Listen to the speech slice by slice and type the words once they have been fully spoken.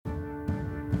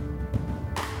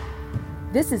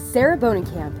This is Sarah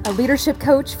Bonenkamp, a leadership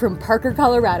coach from Parker,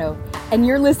 Colorado, and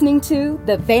you're listening to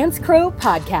the Vance Crow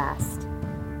Podcast.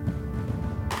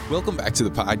 Welcome back to the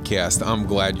podcast. I'm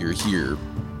glad you're here.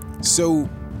 So,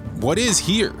 what is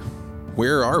here?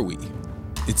 Where are we?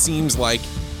 It seems like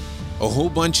a whole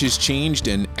bunch has changed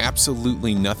and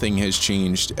absolutely nothing has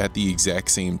changed at the exact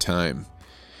same time.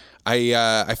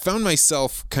 I found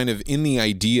myself kind of in the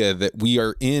idea that we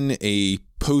are in a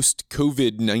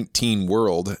post-COVID-19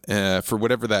 world, for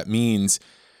whatever that means.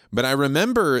 But I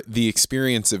remember the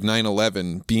experience of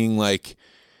 9/11 being like,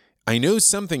 I know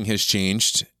something has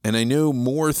changed, and I know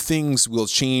more things will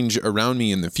change around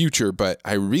me in the future, but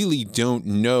I really don't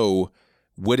know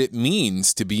what it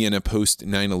means to be in a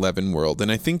post-9/11 world.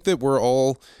 And I think that we're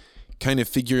all kind of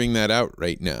figuring that out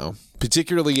right now,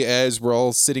 particularly as we're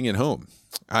all sitting at home.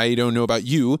 I don't know about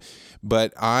you,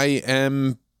 but I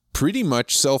am pretty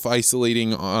much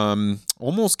self-isolating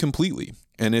almost completely.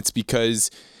 And it's because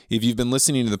if you've been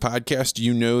listening to the podcast,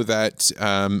 you know that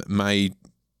my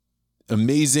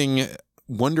amazing,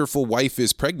 wonderful wife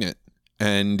is pregnant.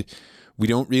 And we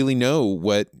don't really know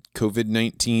what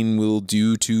COVID-19 will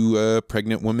do to a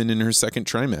pregnant woman in her second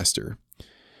trimester.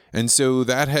 And so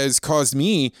that has caused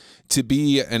me to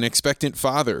be an expectant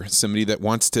father, somebody that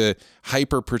wants to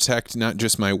hyper protect not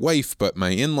just my wife, but my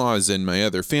in-laws and my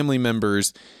other family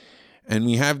members. And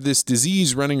we have this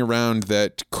disease running around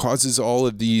that causes all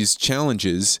of these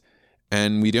challenges,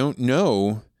 and we don't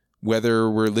know whether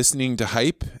we're listening to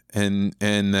hype and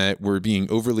that we're being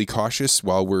overly cautious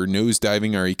while we're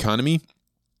nosediving our economy,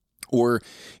 or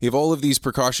if all of these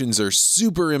precautions are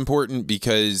super important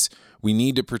because we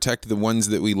need to protect the ones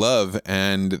that we love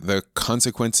and the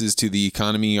consequences to the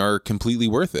economy are completely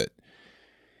worth it.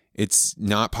 It's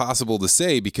not possible to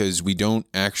say because we don't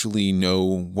actually know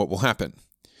what will happen.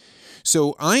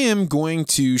 So I am going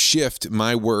to shift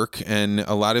my work and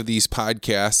a lot of these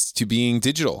podcasts to being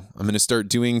digital. I'm going to start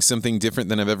doing something different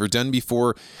than I've ever done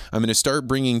before. I'm going to start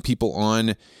bringing people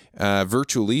on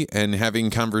virtually and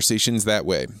having conversations that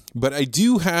way. But I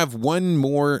do have one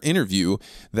more interview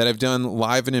that I've done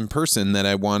live and in person that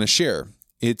I want to share.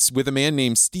 It's with a man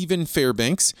named Stephen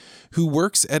Fairbanks, who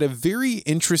works at a very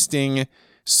interesting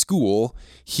school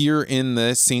here in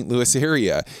the St. Louis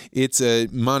area. It's a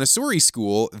Montessori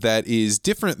school that is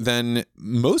different than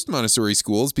most Montessori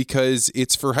schools because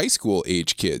it's for high school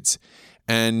age kids.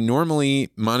 And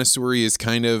normally Montessori is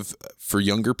kind of for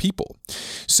younger people.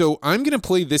 So I'm going to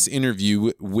play this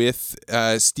interview with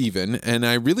Stephen, and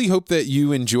I really hope that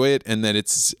you enjoy it and that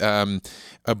it's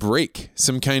a break,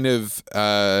 some kind of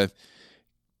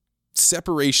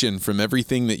separation from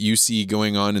everything that you see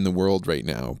going on in the world right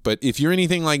now. But if you're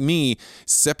anything like me,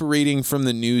 separating from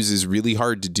the news is really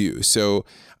hard to do. So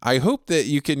I hope that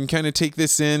you can kind of take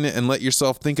this in and let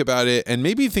yourself think about it, and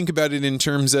maybe think about it in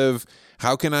terms of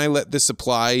how can I let this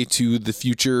apply to the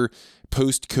future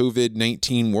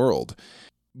post-COVID-19 world.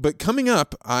 But coming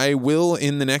up, I will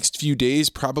in the next few days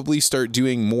probably start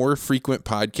doing more frequent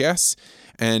podcasts.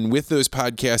 And with those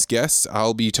podcast guests,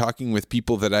 I'll be talking with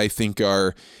people that I think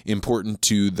are important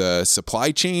to the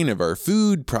supply chain of our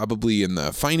food, probably in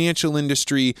the financial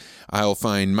industry. I'll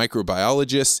find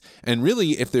microbiologists. And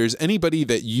really, if there's anybody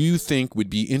that you think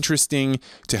would be interesting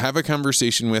to have a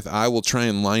conversation with, I will try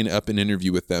and line up an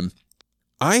interview with them.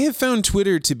 I have found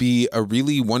Twitter to be a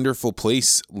really wonderful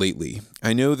place lately.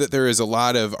 I know that there is a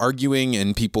lot of arguing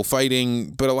and people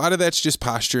fighting, but a lot of that's just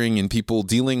posturing and people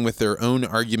dealing with their own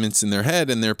arguments in their head,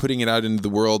 and they're putting it out into the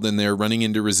world and they're running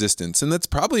into resistance. And that's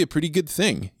probably a pretty good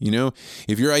thing. You know,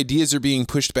 if your ideas are being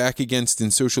pushed back against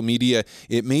in social media,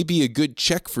 it may be a good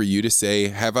check for you to say,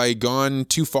 have I gone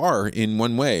too far in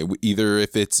one way? Either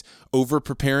if it's over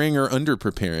preparing or under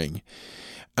preparing.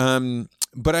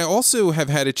 But I also have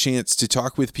had a chance to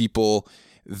talk with people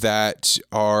that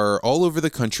are all over the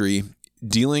country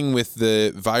dealing with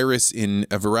the virus in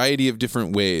a variety of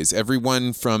different ways.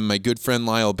 Everyone from my good friend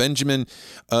Lyle Benjamin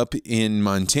up in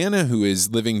Montana, who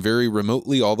is living very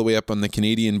remotely all the way up on the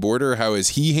Canadian border. How is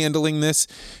he handling this?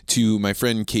 To my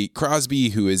friend Kate Crosby,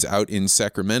 who is out in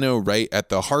Sacramento, right at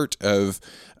the heart of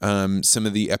some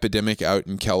of the epidemic out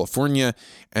in California,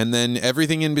 and then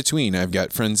everything in between. I've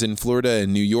got friends in Florida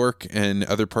and New York and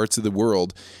other parts of the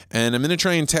world, and I'm going to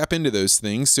try and tap into those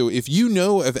things. So if you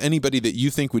know of anybody that you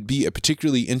think would be a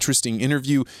particularly interesting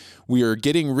interview, we are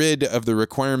getting rid of the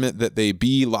requirement that they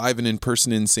be live and in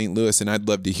person in St. Louis, and I'd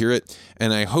love to hear it.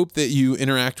 And I hope that you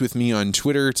interact with me on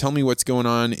Twitter. Tell me what's going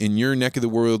on in your neck of the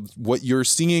world, what you're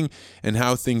seeing, and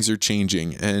how things are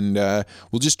changing. And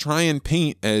we'll just try and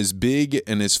paint as big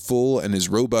and as full and as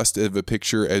robust of a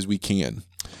picture as we can.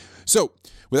 So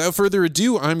without further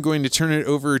ado, I'm going to turn it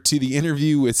over to the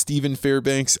interview with Stephen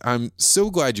Fairbanks. I'm so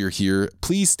glad you're here.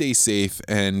 Please stay safe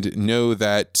and know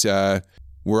that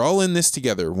we're all in this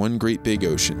together, one great big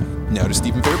ocean. Now to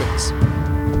Stephen Fairbanks.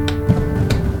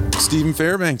 Stephen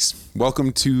Fairbanks,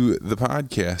 welcome to the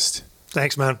podcast.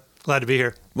 Thanks, man. Glad to be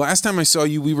here. Last time I saw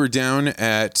you, we were down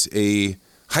at a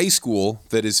high school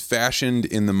that is fashioned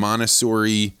in the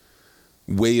Montessori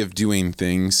way of doing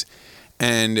things.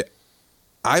 And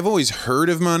I've always heard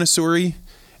of Montessori,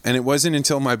 and it wasn't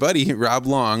until my buddy, Rob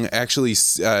Long, actually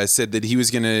said that he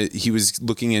was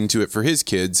looking into it for his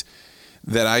kids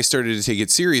that I started to take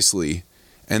it seriously.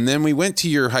 And then we went to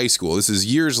your high school. This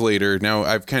is years later. Now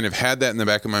I've kind of had that in the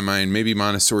back of my mind. Maybe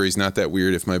Montessori is not that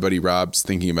weird if my buddy Rob's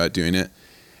thinking about doing it.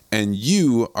 And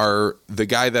you are the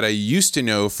guy that I used to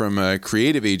know from a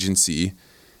creative agency.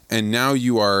 And now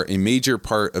you are a major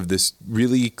part of this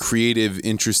really creative,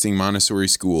 interesting Montessori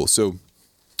school. So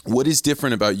what is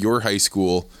different about your high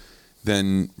school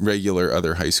than regular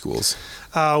other high schools?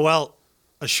 Well,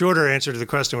 a shorter answer to the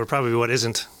question would probably be what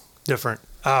isn't different.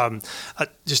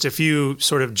 Just a few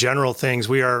sort of general things.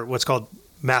 We are what's called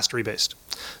mastery based.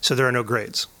 So there are no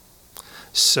grades.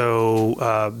 So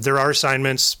there are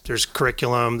assignments, there's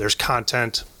curriculum, there's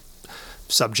content,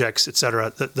 subjects,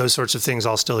 etc. Those sorts of things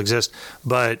all still exist.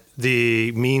 But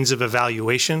the means of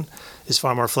evaluation is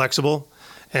far more flexible.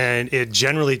 And it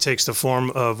generally takes the form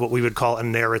of what we would call a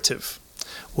narrative,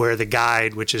 where the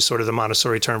guide, which is sort of the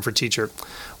Montessori term for teacher,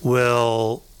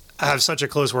 will have such a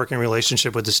close working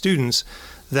relationship with the students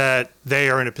that they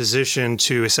are in a position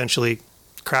to essentially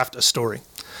craft a story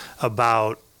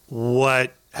about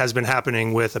what has been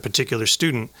happening with a particular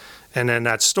student. And then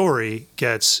that story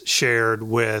gets shared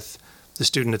with the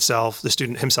student itself, the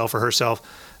student himself or herself,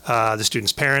 the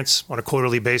student's parents on a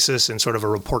quarterly basis in sort of a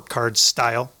report card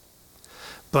style.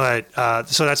 But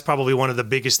so that's probably one of the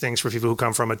biggest things for people who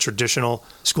come from a traditional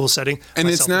school setting. And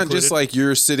it's not just like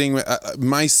you're sitting.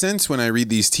 My sense when I read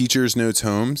these teachers' notes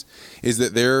homes is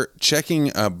that they're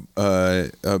checking a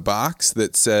box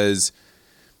that says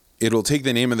it'll take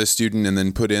the name of the student and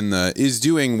then put in the is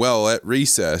doing well at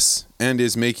recess and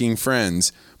is making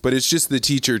friends. But it's just the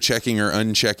teacher checking or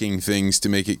unchecking things to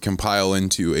make it compile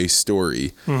into a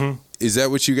story. Mm-hmm. Is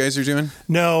that what you guys are doing?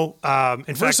 No.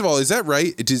 First of all, is that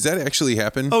right? Does that actually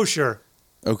happen? Oh, sure.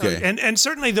 Okay. And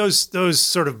certainly those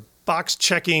sort of box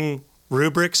checking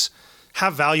rubrics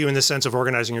have value in the sense of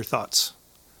organizing your thoughts,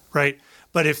 right?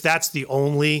 But if that's the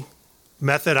only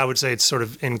method, I would say it's sort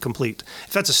of incomplete.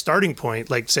 If that's a starting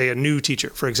point, like say a new teacher,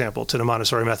 for example, to the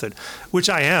Montessori method, which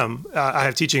I am, I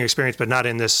have teaching experience, but not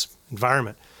in this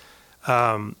environment.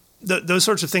 Those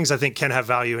sorts of things I think can have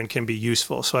value and can be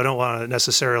useful. So I don't want to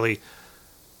necessarily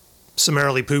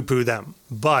summarily poo-poo them.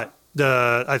 But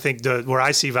I think where I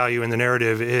see value in the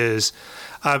narrative is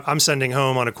I'm sending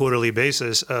home on a quarterly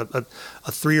basis a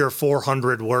 300 or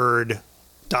 400 word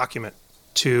document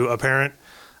to a parent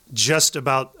just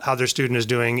about how their student is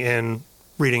doing in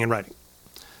reading and writing,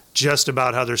 just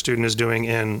about how their student is doing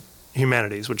in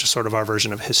humanities, which is sort of our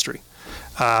version of history.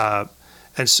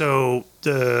 And so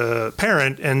the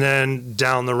parent and then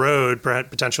down the road,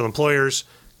 potential employers,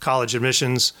 college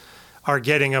admissions are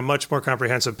getting a much more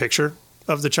comprehensive picture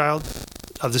of the child,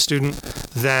 of the student,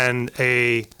 than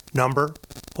a number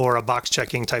or a box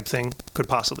checking type thing could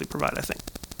possibly provide, I think.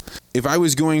 If I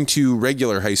was going to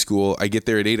regular high school, I get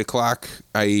there at 8 o'clock.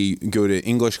 I go to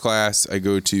English class. I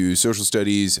go to social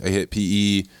studies. I hit PE.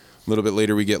 A little bit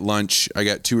later, we get lunch. I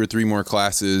got 2 or 3 more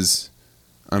classes.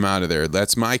 I'm out of there.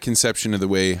 That's my conception of the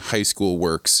way high school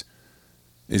works.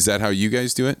 Is that how you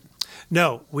guys do it?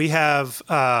 No, we have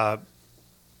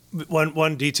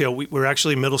one detail. We're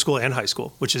actually middle school and high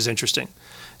school, which is interesting.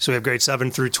 So we have grades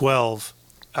 7 through 12,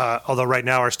 although right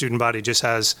now our student body just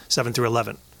has 7 through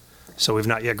 11. So we've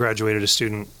not yet graduated a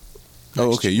student.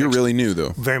 Oh, okay. You're really new, though.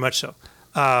 Very much so.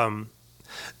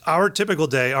 Our typical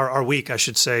day, our week, I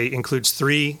should say, includes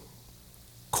 3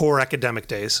 core academic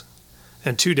days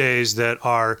and 2 days that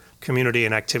are community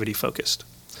and activity focused.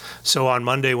 So on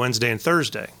Monday, Wednesday, and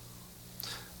Thursday,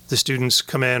 the students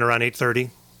come in around 8:30.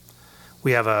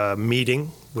 We have a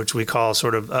meeting, which we call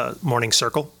sort of a morning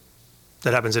circle,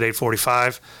 that happens at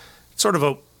 8:45. It's sort of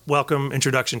a welcome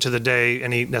introduction to the day,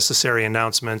 any necessary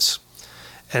announcements.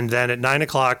 And then at 9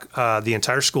 o'clock, the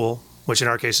entire school, which in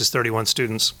our case is 31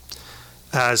 students,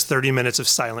 has 30 minutes of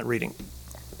silent reading.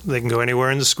 They can go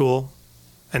anywhere in the school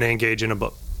and engage in a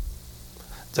book.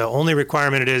 The only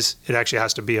requirement it actually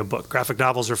has to be a book. Graphic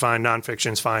novels are fine,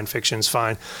 nonfiction's fine, fiction's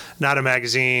fine. Not a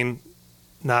magazine,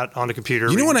 not on the computer.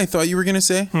 You know what I thought you were going to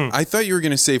say? I thought you were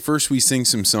going to say, first we sing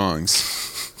some songs.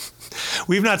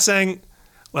 We've not sang.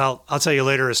 Well, I'll tell you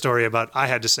later a story about I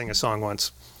had to sing a song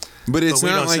once. But it's we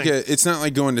not don't like sing. it's not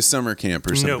like going to summer camp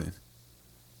or something.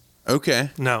 Nope. Okay.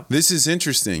 No. This is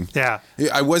interesting. Yeah.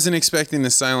 I wasn't expecting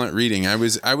the silent reading. I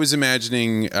was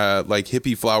imagining like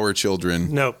hippie flower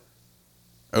children. Nope.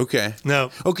 Okay.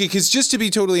 No. Okay, because just to be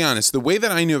totally honest, the way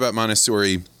that I knew about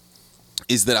Montessori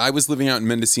is that I was living out in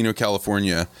Mendocino,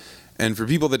 California, and for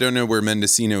people that don't know where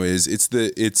Mendocino is,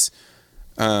 it's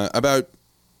about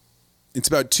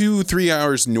 2-3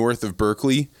 hours north of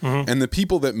Berkeley, and the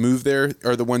people that move there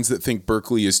are the ones that think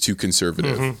Berkeley is too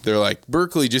conservative. They're like,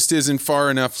 Berkeley just isn't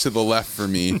far enough to the left for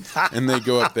me, and they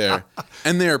go up there.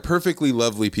 And they are perfectly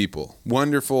lovely people,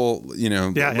 wonderful,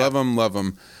 love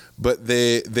them. But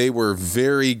they were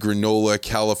very granola,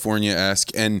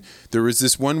 California-esque, and there was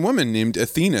this one woman named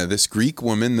Athena, this Greek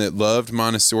woman that loved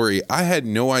Montessori. I had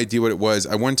no idea what it was.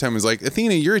 I one time was like,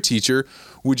 Athena, you're a teacher.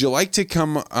 Would you like to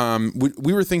come?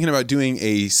 We were thinking about doing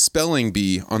a spelling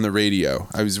bee on the radio.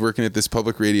 I was working at this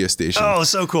public radio station. Oh,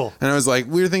 so cool. And I was like,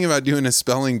 we were thinking about doing a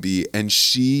spelling bee, and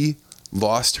she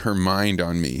lost her mind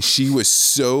on me. She was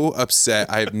so upset.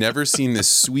 I have never seen this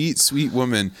sweet, sweet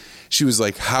woman. She was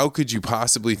like, how could you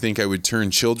possibly think I would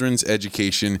turn children's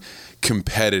education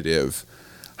competitive?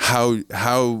 How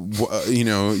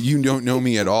you don't know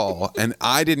me at all. And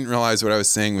I didn't realize what I was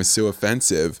saying was so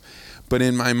offensive. But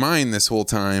in my mind this whole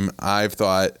time, I've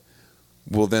thought,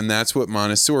 well, then that's what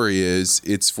Montessori is.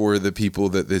 It's for the people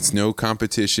that it's no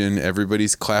competition.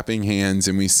 Everybody's clapping hands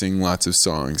and we sing lots of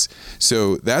songs.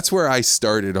 So that's where I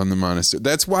started on the Montessori.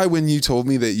 That's why when you told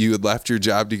me that you had left your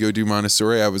job to go do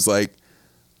Montessori, I was like,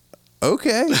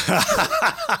 okay.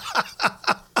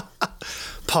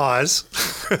 Pause.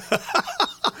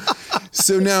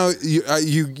 So now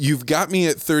you've got me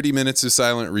at 30 minutes of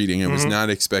silent reading. I was not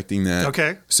expecting that.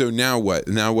 Okay. So now what?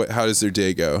 How does their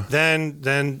day go?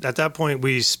 Then at that point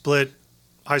we split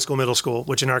high school, middle school,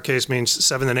 which in our case means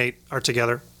 7 and 8 are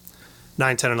together.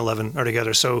 9, 10, and 11 are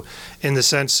together. So in the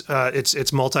sense,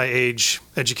 it's multi-age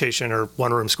education or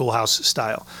one-room schoolhouse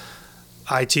style.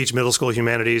 I teach middle school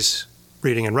humanities,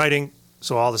 reading and writing.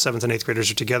 So all the 7th and 8th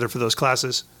graders are together for those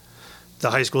classes.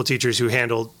 The high school teachers who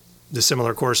handled the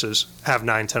similar courses have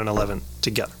 9, 10, and 11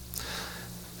 together.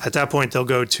 At that point, they'll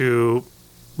go to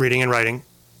reading and writing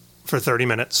for 30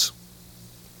 minutes.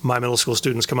 My middle school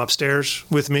students come upstairs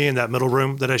with me in that middle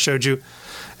room that I showed you,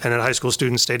 and then high school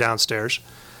students stay downstairs.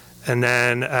 And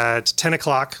then at 10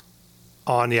 o'clock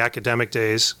on the academic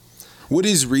days. What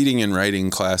is reading and writing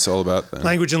class all about then?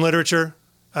 Language and literature.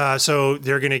 So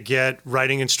they're going to get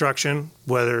writing instruction,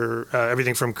 whether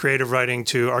everything from creative writing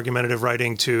to argumentative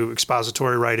writing to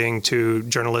expository writing to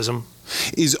journalism.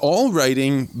 Is all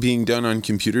writing being done on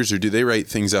computers, or do they write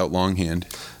things out longhand?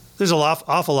 There's an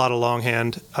awful lot of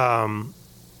longhand,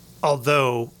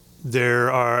 although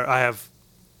I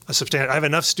have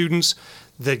enough students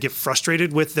that get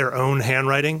frustrated with their own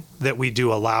handwriting that we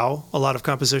do allow a lot of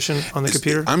composition on the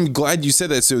computer. I'm glad you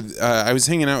said that. So I was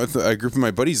hanging out with a group of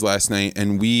my buddies last night,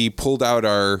 and we pulled out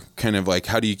our kind of like,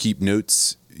 how do you keep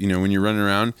notes, when you're running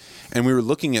around? And we were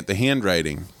looking at the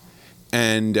handwriting.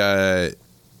 And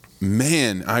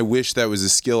man, I wish that was a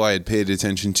skill I had paid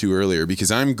attention to earlier, because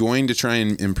I'm going to try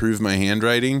and improve my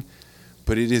handwriting,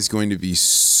 but it is going to be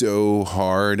so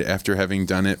hard after having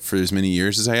done it for as many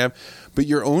years as I have. But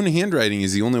your own handwriting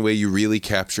is the only way you really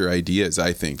capture ideas,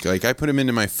 I think. Like, I put them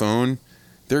into my phone,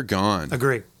 they're gone.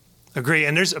 Agree.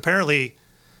 And there's apparently,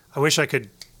 I wish I could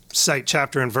cite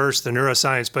chapter and verse, the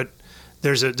neuroscience, but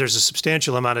there's a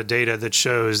substantial amount of data that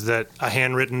shows that a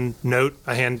handwritten note,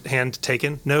 a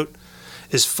hand-taken note,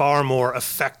 is far more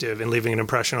effective in leaving an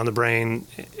impression on the brain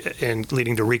and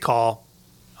leading to recall,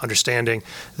 understanding,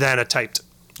 than a typed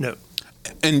note.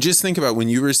 And just think about when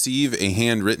you receive a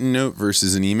handwritten note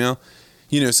versus an email.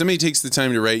 Somebody takes the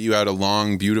time to write you out a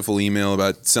long, beautiful email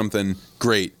about something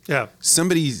great. Yeah.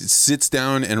 Somebody sits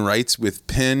down and writes with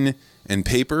pen and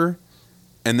paper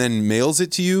and then mails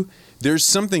it to you. There's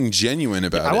something genuine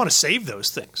about it. I want to save those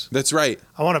things. That's right.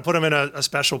 I want to put them in a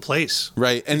special place.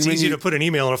 Right. And it's easy to put an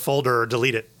email in a folder or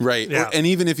delete it. Right. Yeah. And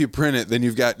even if you print it, then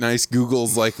you've got nice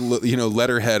Google's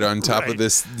letterhead on top of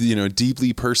this,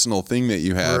 deeply personal thing that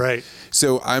you have. Right.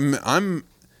 So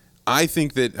I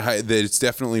think that it's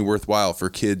definitely worthwhile for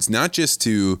kids, not just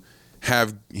to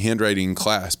have handwriting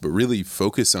class, but really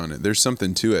focus on it. There's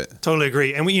something to it. Totally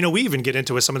agree. And we even get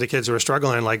into with some of the kids who are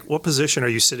struggling, like, what position are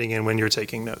you sitting in when you're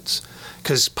taking notes?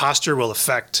 Because posture will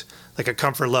affect like a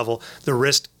comfort level. The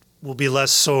wrist will be less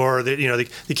sore. The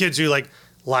kids who like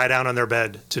lie down on their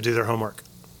bed to do their homework,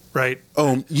 right?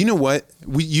 Oh, you know what?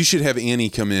 You should have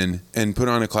Annie come in and put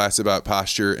on a class about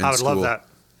posture in school. I would love that.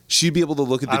 She'd be able to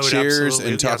look at the chairs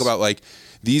and talk about like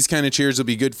these kind of chairs will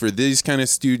be good for these kind of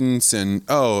students. And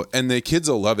the kids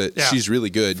will love it. Yeah, she's really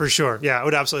good. For sure. Yeah, I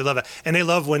would absolutely love it. And they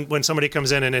love when somebody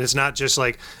comes in and it's not just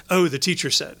like, oh, the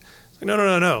teacher said.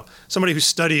 No. Somebody who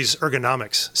studies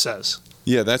ergonomics says.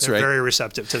 Yeah, that's They're right. Very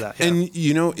receptive to that. Yeah. And,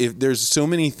 if there's so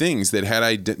many things that had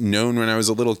I known when I was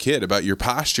a little kid about your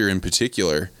posture in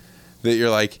particular, that you're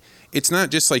like, it's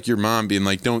not just like your mom being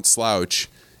like, don't slouch.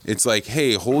 It's like,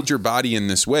 hey, hold your body in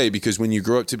this way, because when you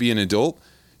grow up to be an adult,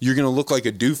 you're going to look like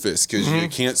a doofus because you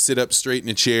can't sit up straight in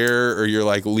a chair or you're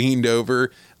like leaned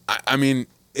over. I mean,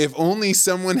 if only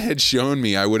someone had shown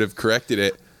me, I would have corrected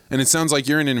it. And it sounds like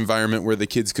you're in an environment where the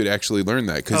kids could actually learn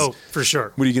that. Oh, for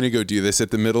sure. What are you going to go do this at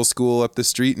the middle school up the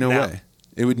street? No way.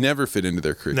 It would never fit into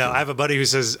their curriculum. No, I have a buddy who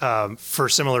says, for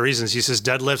similar reasons, he says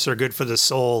deadlifts are good for the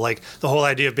soul. Like the whole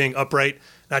idea of being upright,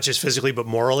 not just physically, but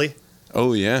morally.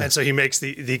 Oh, yeah. And so he makes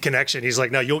the connection. He's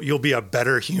like, no, you'll be a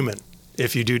better human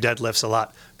if you do deadlifts a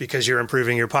lot, because you're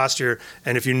improving your posture.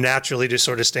 And if you naturally just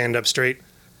sort of stand up straight,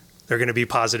 they're going to be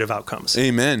positive outcomes.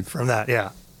 Amen. From that,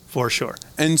 yeah. For sure.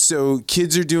 And so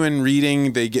kids are doing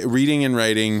reading. They get reading and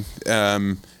writing.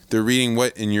 They're reading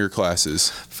what in your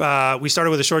classes? We started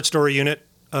with a short story unit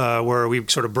where we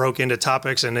sort of broke into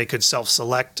topics and they could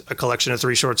self-select a collection of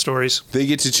 3 short stories. They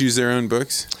get to choose their own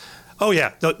books? Oh,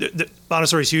 yeah. The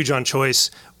Montessori is huge on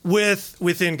choice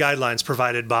within guidelines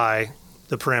provided by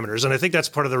the parameters. And I think that's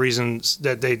part of the reasons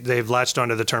that they've latched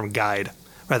onto the term guide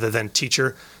rather than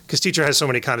teacher. Because teacher has so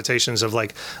many connotations of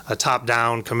like a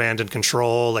top-down command and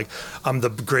control, like I'm the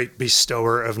great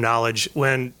bestower of knowledge,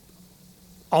 when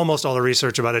almost all the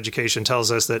research about education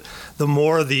tells us that the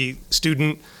more the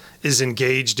student is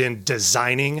engaged in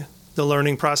designing the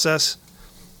learning process,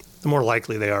 the more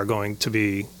likely they are going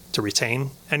to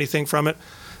retain anything from it.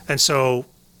 And so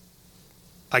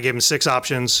I gave them 6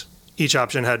 options. Each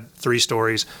option had 3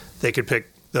 stories. They could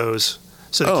pick those.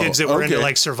 So the kids that were into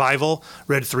like survival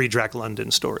read 3 Jack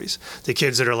London stories. The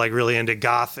kids that are like really into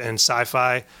goth and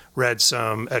sci-fi read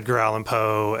some Edgar Allan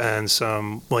Poe and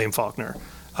some William Faulkner.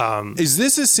 Is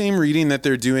this the same reading that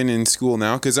they're doing in school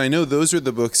now? Because I know those are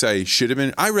the books I should have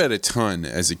been. I read a ton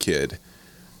as a kid,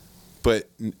 but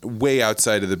way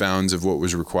outside of the bounds of what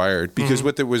was required. Because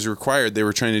what was required, they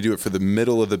were trying to do it for the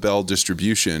middle of the bell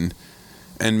distribution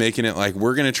and making it like,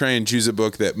 we're going to try and choose a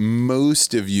book that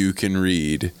most of you can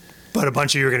read. But a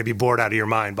bunch of you are going to be bored out of your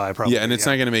mind by probably. Yeah, and it's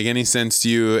not going to make any sense to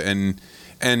you. And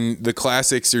the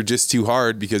classics are just too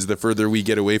hard because the further we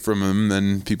get away from them,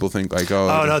 then people think like, oh.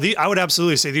 Oh, no, I would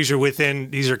absolutely say these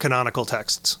are canonical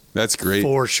texts. That's great.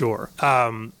 For sure.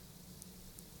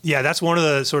 Yeah, that's one of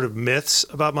the sort of myths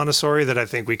about Montessori that I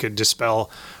think we could dispel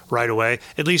right away.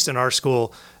 At least in our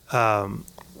school,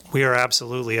 we are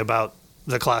absolutely about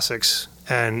the classics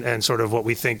and sort of what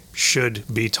we think should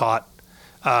be taught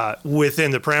within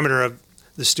the parameter of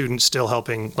the student still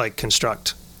helping like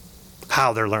construct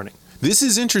how they're learning. This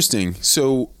is interesting.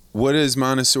 So what does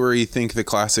Montessori think the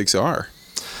classics are?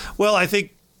 Well, I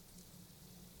think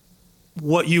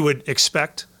what you would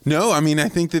expect. No, I mean, I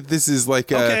think that this is like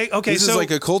this is like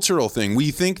a cultural thing.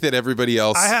 We think that everybody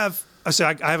else. I have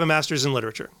a master's in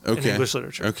literature, in English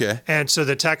literature. Okay. And so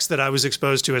the text that I was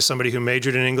exposed to as somebody who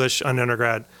majored in English on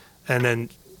undergrad and then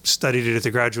studied it at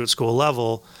the graduate school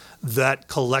level, that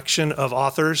collection of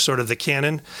authors, sort of the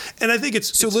canon. And I think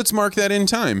it's let's mark that in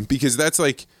time, because that's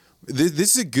like,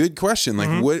 this is a good question.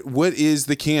 Like, what is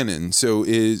the canon? So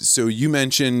you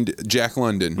mentioned Jack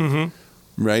London,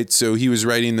 right? So he was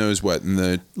writing those, what, in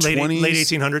the 20s? Late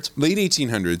 1800s. Late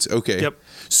 1800s, okay. Yep.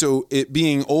 So it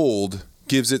being old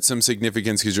gives it some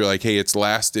significance because you're like, hey, it's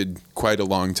lasted quite a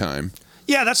long time.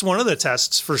 Yeah, that's one of the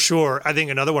tests for sure. I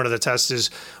think another one of the tests is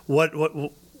what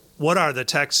are the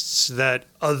texts that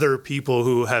other people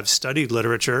who have studied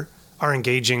literature are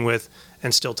engaging with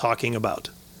and still talking about.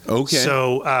 Okay.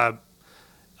 So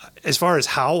as far as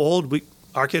how old,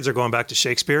 our kids are going back to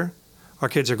Shakespeare. Our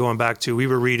kids are going back to, we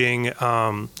were reading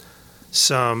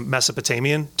some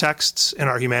Mesopotamian texts in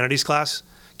our humanities class.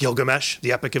 Gilgamesh,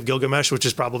 the Epic of Gilgamesh, which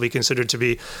is probably considered to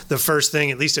be the first thing,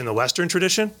 at least in the Western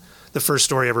tradition, the first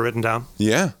story ever written down.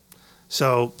 Yeah.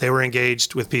 So they were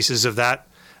engaged with pieces of that.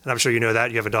 And I'm sure you know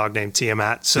that. You have a dog named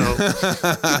Tiamat. So,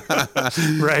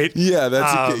 right? Yeah,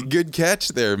 that's a good catch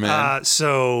there, man.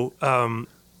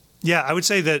 Yeah, I would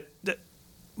say that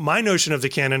my notion of the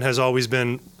canon has always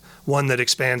been one that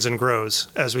expands and grows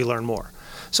as we learn more.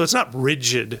 So it's not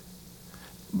rigid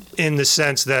in the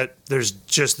sense that there's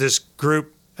just this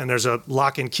group and there's a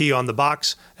lock and key on the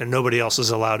box and nobody else is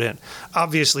allowed in.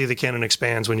 Obviously, the canon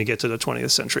expands when you get to the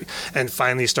 20th century and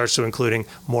finally starts to including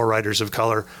more writers of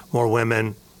color, more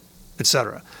women,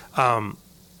 etc.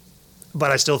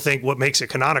 But I still think what makes it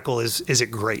canonical is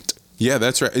it great? Yeah,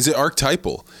 that's right. Is it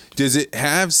archetypal? Does it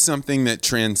have something that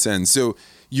transcends? So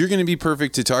you're going to be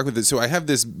perfect to talk with it. So I have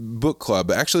this book club.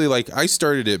 Actually, like I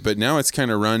started it, but now it's kind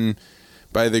of run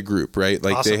by the group, right?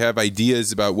 Like Awesome. They have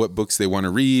ideas about what books they want to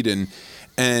read.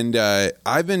 And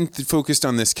I've been focused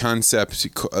on this concept,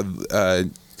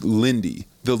 Lindy,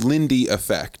 the Lindy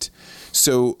effect.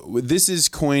 So this is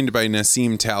coined by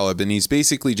Nassim Taleb, and he's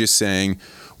basically just saying,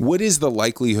 what is the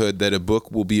likelihood that a book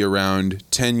will be around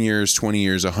 10 years, 20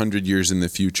 years, 100 years in the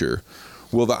future?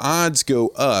 Well, the odds go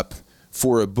up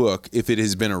for a book if it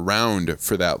has been around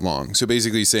for that long. So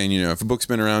basically saying, if a book's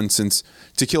been around since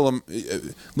To Kill a,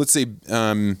 let's say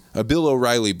a Bill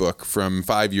O'Reilly book from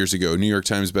 5 years ago, New York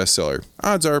Times bestseller,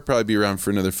 odds are probably be around for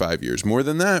another 5 years. More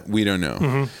than that, we don't know.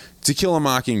 Mm-hmm. To Kill a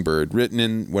Mockingbird, written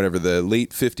in the late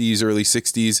 50s, early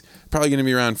 60s, probably going to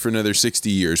be around for another 60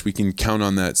 years. We can count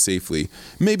on that safely.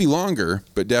 Maybe longer,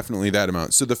 but definitely that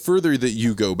amount. So the further that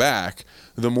you go back,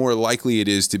 the more likely it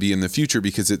is to be in the future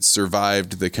because it's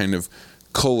survived the kind of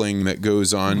culling that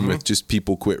goes on with just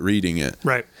people quit reading it.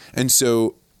 Right. And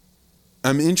so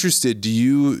I'm interested, do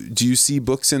you see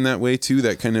books in that way too,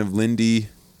 that kind of Lindy?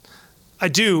 I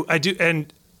do.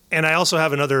 And I also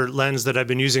have another lens that I've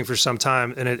been using for some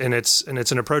time, and it's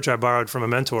an approach I borrowed from a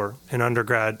mentor in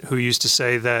undergrad who used to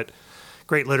say that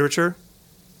great literature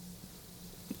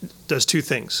does two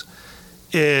things.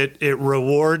 It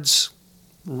rewards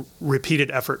repeated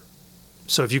effort.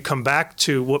 So if you come back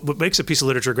to what makes a piece of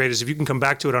literature great is if you can come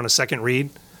back to it on a second read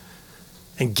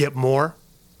and get more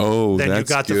than you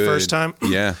got the first time.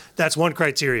 Yeah. That's one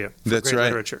criteria for great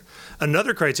literature.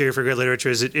 Another criteria for great literature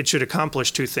is it should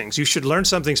accomplish two things. You should learn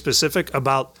something specific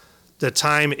about the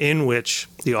time in which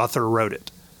the author wrote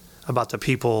it, about the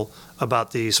people,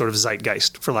 about the sort of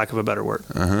zeitgeist, for lack of a better word.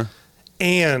 Uh-huh.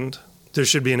 And there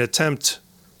should be an attempt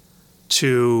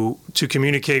to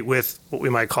communicate with what we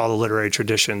might call the literary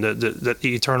tradition, the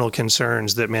eternal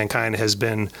concerns that mankind has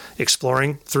been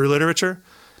exploring through literature.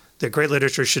 That great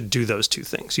literature should do those two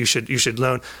things. You should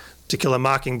learn. To Kill a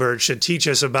Mockingbird should teach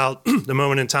us about the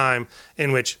moment in time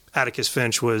in which Atticus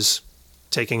Finch was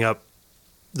taking up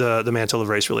the mantle of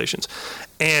race relations.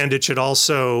 And it should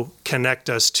also connect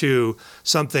us to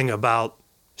something about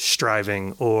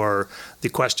striving or the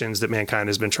questions that mankind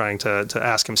has been trying to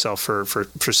ask himself for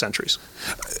centuries.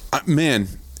 Man,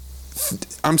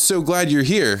 I'm so glad you're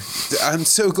here. I'm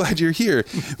so glad you're here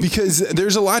because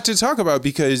there's a lot to talk about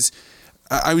because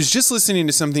I was just listening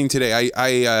to something today.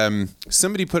 I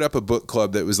somebody put up a book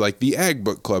club that was like the Ag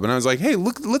Book Club. And I was like, hey,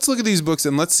 let's look at these books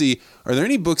and let's see, are there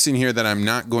any books in here that I'm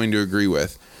not going to agree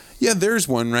with? Yeah, there's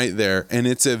one right there. And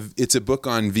it's a book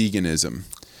on veganism.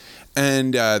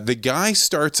 And the guy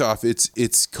starts off,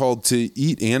 it's called To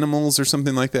Eat Animals or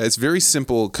something like that. It's very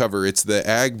simple cover. It's the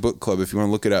Ag Book Club if you want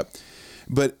to look it up.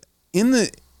 But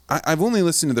I've only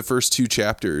listened to the first 2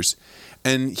 chapters.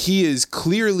 And he is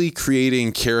clearly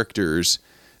creating characters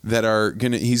that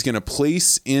he's going to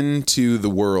place into the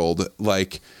world.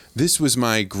 Like, this was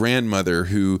my grandmother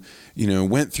who,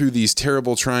 went through these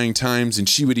terrible trying times and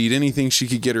she would eat anything she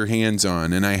could get her hands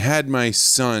on. And I had my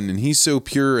son and he's so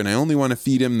pure and I only want to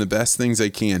feed him the best things I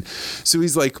can. So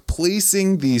he's like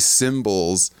placing these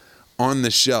symbols on the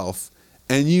shelf.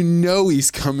 And he's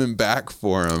coming back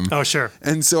for him. Oh, sure.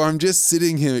 And so I'm just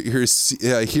sitting here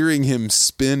hearing him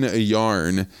spin a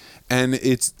yarn. And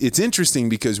it's interesting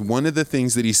because one of the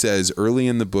things that he says early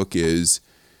in the book is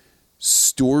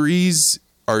stories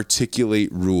articulate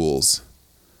rules.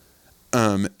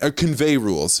 Convey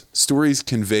rules. Stories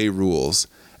convey rules.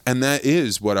 And that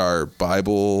is what our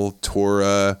Bible,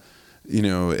 Torah,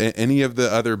 any of the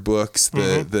other books,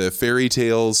 the fairy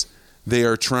tales, they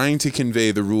are trying to convey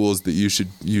the rules that you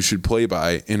should play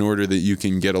by in order that you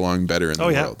can get along better in the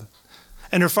world.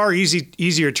 And they're far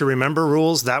easier to remember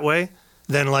rules that way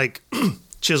than like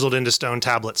chiseled into stone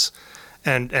tablets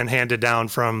and handed down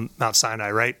from Mount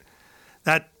Sinai, right?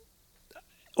 That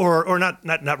or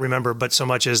not remember, but so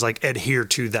much as like adhere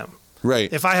to them.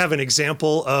 Right. If I have an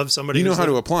example of somebody, you know how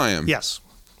to apply them. Yes.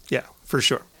 Yeah, for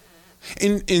sure.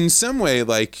 In some way,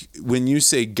 like when you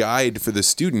say guide for the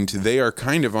student, they are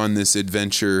kind of on this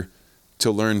adventure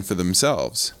to learn for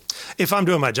themselves. If I'm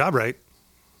doing my job right,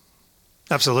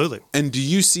 absolutely. And do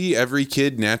you see every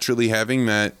kid naturally having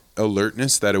that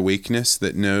alertness, that awakeness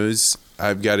that knows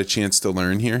I've got a chance to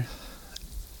learn here?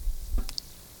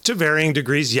 To varying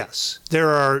degrees, yes. There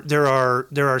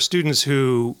are students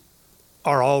who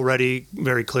are already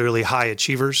very clearly high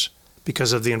achievers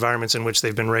because of the environments in which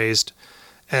they've been raised.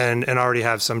 And already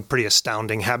have some pretty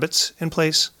astounding habits in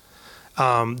place.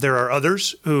 There are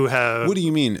others who have... What do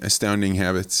you mean, astounding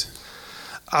habits?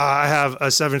 I have a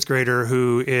 7th grader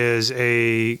who is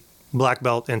a black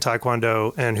belt in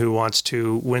Taekwondo and who wants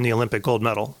to win the Olympic gold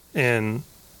medal in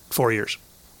 4 years.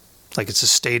 Like, it's a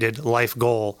stated life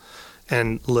goal,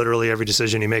 and literally every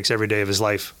decision he makes every day of his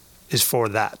life is for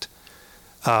that.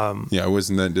 Yeah, I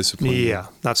wasn't that disappointed. Yeah,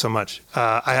 not so much.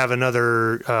 I have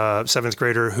another seventh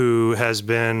grader who has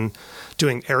been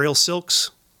doing aerial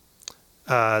silks,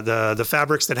 the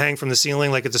fabrics that hang from the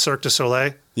ceiling like at the Cirque du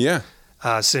Soleil. Yeah.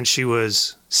 Since she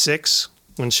was 6,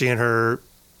 when she and her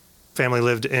family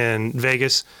lived in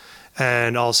Vegas,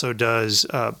 and also does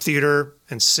theater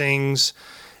and sings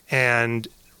and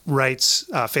writes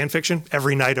fan fiction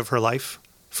every night of her life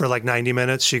for like 90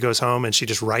 minutes. She goes home and she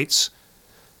just writes.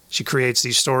 She creates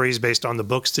these stories based on the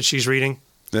books that she's reading.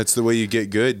 That's the way you get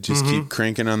good. Just keep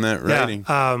cranking on that writing.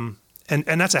 Yeah.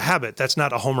 And that's a habit. That's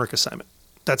not a homework assignment.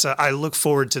 I look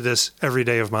forward to this every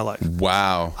day of my life.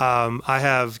 Wow. I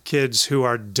have kids who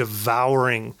are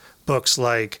devouring books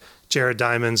like Jared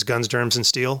Diamond's Guns, Germs, and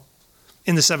Steel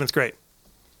in the 7th grade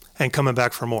and coming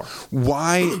back for more.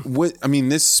 Why? What? I mean,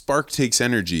 this spark takes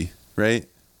energy, right?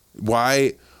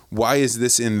 Why is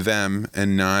this in them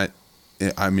and not?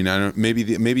 I mean, I don't.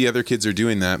 Maybe other kids are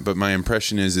doing that, but my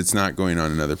impression is it's not going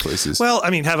on in other places. Well,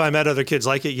 I mean, have I met other kids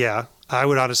like it? Yeah, I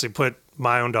would honestly put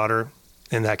my own daughter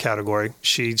in that category.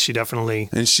 She definitely.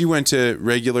 And she went to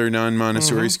regular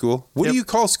non-Montessori school. What do you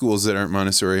call schools that aren't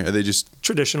Montessori? Are they just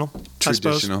traditional?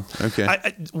 Traditional. Okay.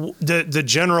 The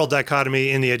general dichotomy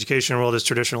in the education world is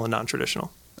traditional and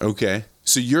non-traditional. Okay.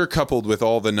 So you're coupled with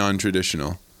all the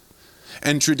non-traditional.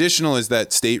 And traditional, is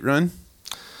that state-run?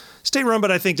 State-run,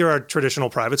 but I think there are traditional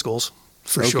private schools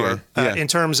for sure. Yeah. In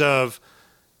terms of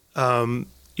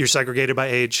you're segregated by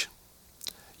age.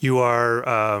 You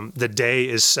are, the day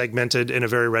is segmented in a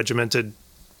very regimented,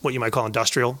 what you might call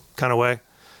industrial kind of way.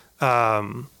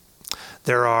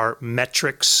 There are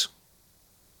metrics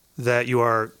that you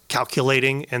are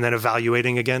calculating and then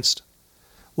evaluating against,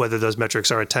 whether those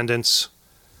metrics are attendance,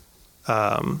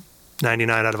 99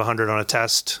 out of 100 on a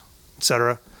test, et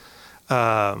cetera.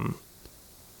 Yeah,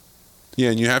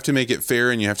 and you have to make it fair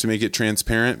and you have to make it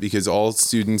transparent because all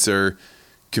students are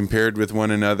compared with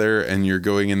one another, and you're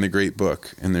going in the great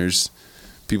book, and there's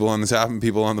people on the top and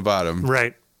people on the bottom.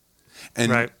 Right.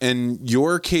 And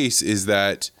your case is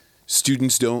that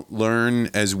students don't learn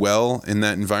as well in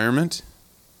that environment?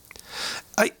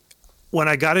 When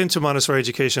I got into Montessori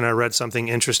education, I read something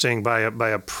interesting by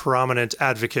a prominent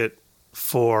advocate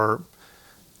for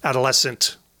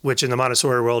adolescent, which in the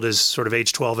Montessori world is sort of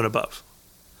age 12 and above,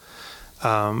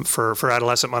 for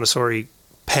adolescent Montessori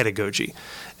pedagogy.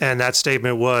 And that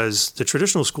statement was, the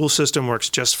traditional school system works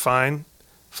just fine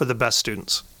for the best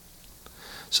students.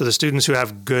 So the students who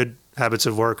have good habits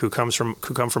of work, who come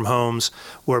from homes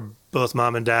where both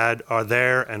mom and dad are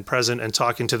there and present and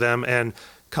talking to them and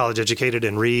college educated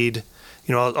and read,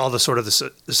 all the sort of the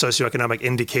socioeconomic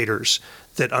indicators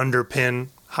that underpin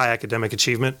high academic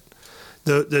achievement,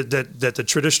 that the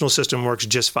traditional system works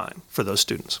just fine for those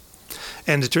students.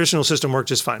 And the traditional system worked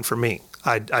just fine for me.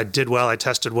 I did well, I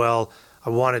tested well, I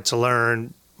wanted to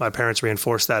learn. My parents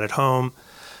reinforced that at home.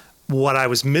 What I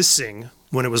was missing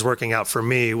when it was working out for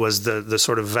me was the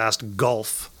sort of vast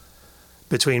gulf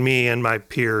between me and my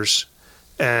peers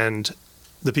and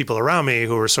the people around me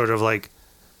who were sort of like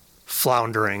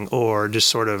floundering or just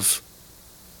sort of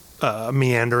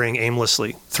meandering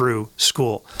aimlessly through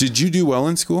school. Did you do well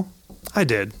in school? I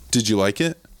did. Did you like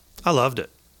it? I loved it.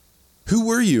 Who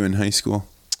were you in high school?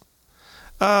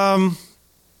 I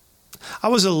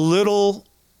was a little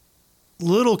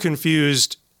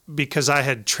confused because I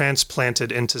had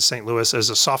transplanted into St. Louis as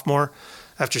a sophomore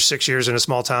after 6 years in a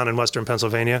small town in Western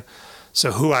Pennsylvania.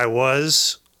 So who I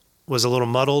was a little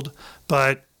muddled,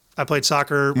 but I played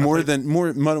soccer. More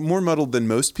muddled than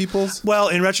most people's? Well,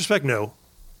 in retrospect, no.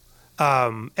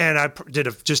 And I did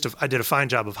a fine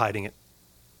job of hiding it,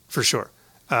 for sure.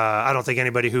 I don't think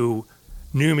anybody who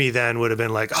knew me then would have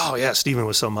been like, oh yeah, Stephen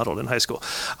was so muddled in high school.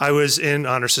 I was in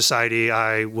honor society.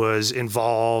 I was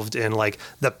involved in like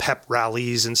the pep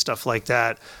rallies and stuff like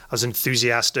that. I was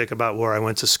enthusiastic about where I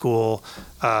went to school.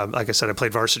 Like I said, I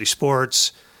played varsity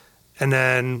sports and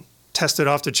then tested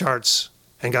off the charts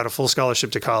and got a full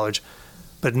scholarship to college,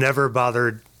 but never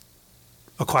bothered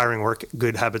acquiring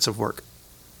good habits of work.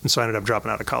 And so I ended up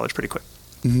dropping out of college pretty quick.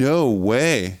 No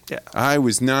way. Yeah. I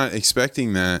was not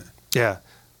expecting that. Yeah.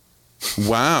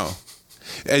 Wow.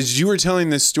 As you were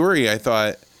telling this story, I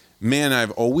thought, man,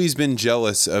 I've always been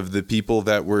jealous of the people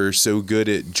that were so good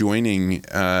at joining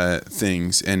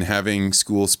things and having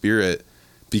school spirit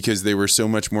because they were so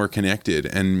much more connected.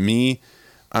 And me,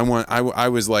 I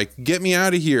was like, get me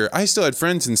out of here. I still had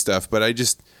friends and stuff, but I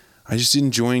just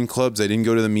didn't join clubs. I didn't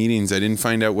go to the meetings. I didn't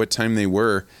find out what time they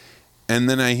were. And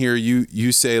then I hear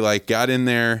you say like got in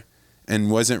there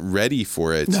and wasn't ready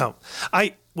for it. No,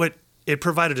 it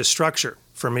provided a structure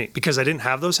for me because I didn't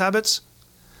have those habits.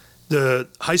 The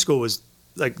high school was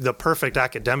like the perfect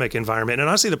academic environment and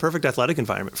honestly the perfect athletic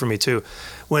environment for me too.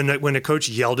 When a coach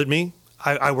yelled at me,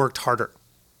 I worked harder.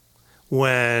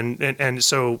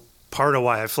 So part of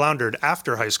why I floundered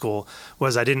after high school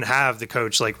was I didn't have the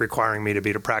coach like requiring me to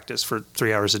be to practice for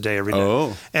 3 hours a day every day.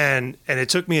 Oh. And it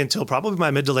took me until probably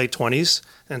my mid to late 20s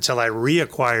until I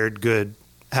reacquired good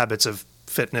habits of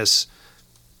fitness,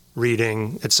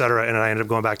 reading, etc. And I ended up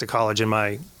going back to college in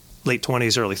my late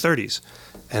 20s, early 30s,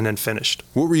 and then finished.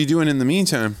 What were you doing in the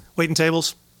meantime? Waiting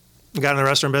tables. Got in the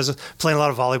restaurant business, playing a lot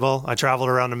of volleyball. I traveled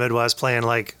around the Midwest playing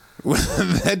like...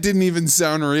 That didn't even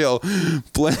sound real.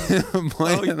 Playing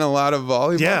a lot of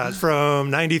volleyball. Yeah,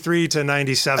 from 93 to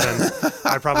 97,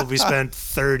 I probably spent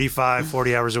 35,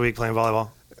 40 hours a week playing volleyball.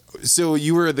 So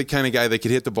you were the kind of guy that could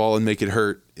hit the ball and make it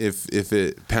hurt if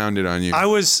it pounded on you. I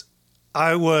was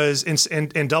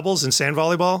in doubles and sand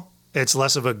volleyball. It's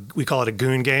less of we call it a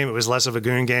goon game. It was less of a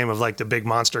goon game of like the big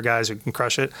monster guys who can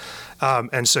crush it.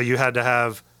 And so you had to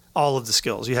have all of the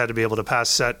skills. You had to be able to pass,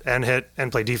 set, and hit,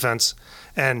 and play defense.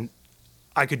 And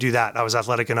I could do that. I was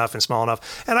athletic enough and small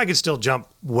enough. And I could still jump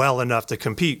well enough to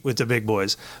compete with the big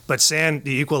boys. But sand,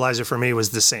 the equalizer for me was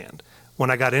the sand. When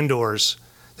I got indoors,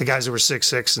 the guys who were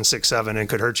 6'6" and 6'7" and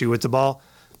could hurt you with the ball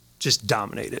just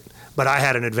dominated. But I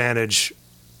had an advantage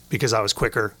because I was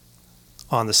quicker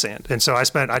on the sand. And so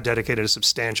I dedicated a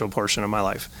substantial portion of my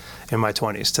life in my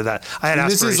 20s to that. I had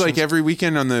aspirations. This is like every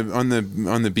weekend on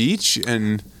the beach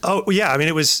and Oh yeah, I mean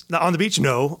it was on the beach,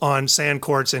 no, on sand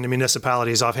courts in the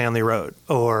municipalities off Hanley Road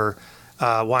or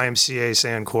YMCA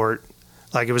sand court.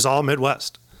 Like it was all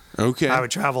Midwest. Okay. I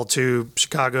would travel to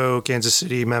Chicago, Kansas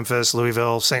City, Memphis,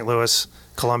 Louisville, St. Louis,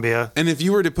 Columbia. And if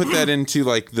you were to put that into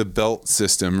like the belt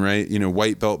system, right? You know,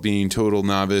 white belt being total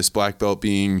novice, black belt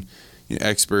being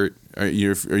expert. Are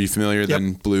you familiar? Yep.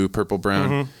 Then blue, purple, brown.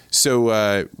 Mm-hmm.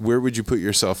 So where would you put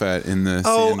yourself at in the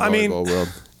sand volleyball world?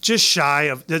 Just shy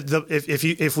of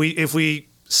if we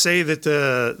say that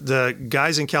the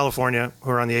guys in California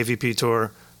who are on the AVP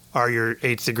tour are your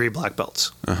 8th degree black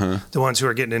belts, the ones who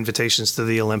are getting invitations to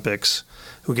the Olympics,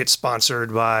 who get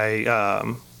sponsored by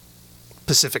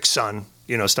Pacific Sun,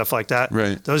 stuff like that.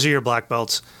 Right. Those are your black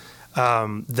belts.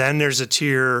 Then there's a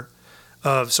tier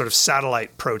of sort of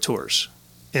satellite pro tours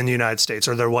in the United States,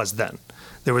 or there was then.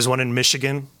 There was one in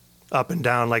Michigan, up and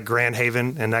down like Grand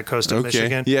Haven and that coast of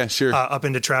Michigan. Yeah, sure. Up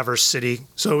into Traverse City.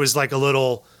 So it was like a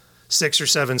little 6 or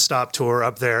 7 stop tour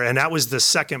up there, and that was the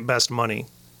second best money.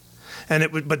 And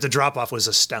but the drop off was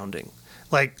astounding.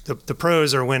 Like the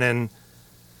pros are winning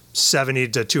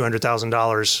 $70,000 to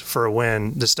 $200,000 for a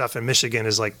win. The stuff in Michigan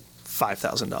is like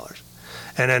 $5,000,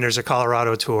 and then there's a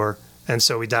Colorado tour, and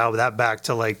so we dialed that back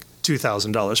to like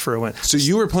 $2,000 for a win. So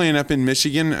you were playing up in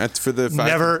Michigan for the 5?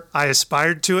 Never. I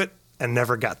aspired to it and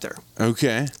never got there.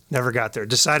 Okay. Never got there.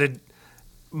 Decided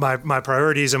my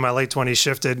priorities in my late 20s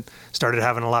shifted. Started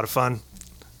having a lot of fun.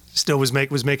 Still was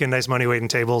making nice money waiting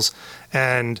tables,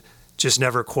 and just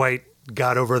never quite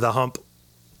got over the hump.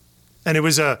 And it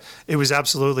was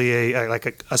absolutely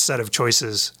a set of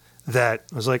choices that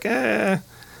was like, it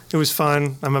was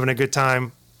fun. I'm having a good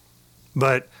time,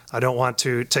 but I don't want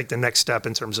to take the next step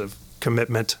in terms of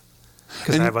commitment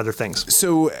because I have other things.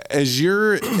 So as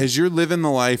you're living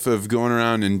the life of going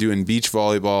around and doing beach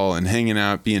volleyball and hanging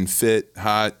out, being fit,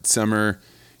 hot, summer,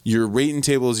 you're waiting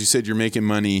tables, you said you're making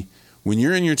money. When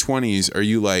you're in your 20s, are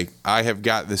you like, I have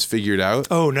got this figured out?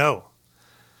 Oh, no.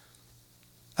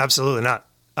 Absolutely not.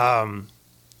 I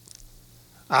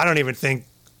don't even think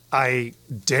I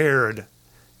dared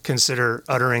consider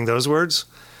uttering those words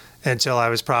until I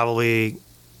was probably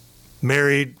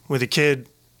married with a kid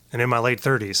and in my late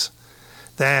 30s.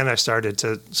 Then I started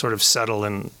to sort of settle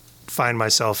and find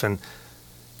myself and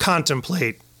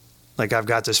contemplate like I've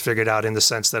got this figured out in the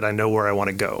sense that I know where I want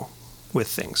to go with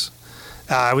things.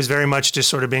 I was very much just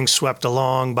sort of being swept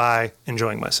along by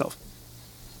enjoying myself.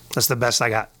 That's the best I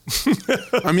got.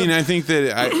 I mean, I think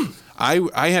that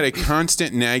I had a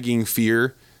constant nagging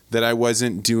fear that I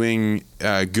wasn't doing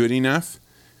good enough.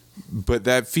 But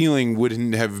that feeling would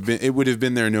have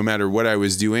been there no matter what I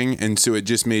was doing. And so it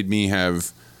just made me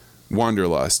have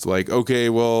wanderlust. Like, okay,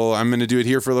 well, I'm going to do it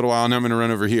here for a little while and I'm going to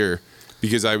run over here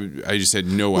because I just had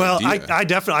no idea. Well, I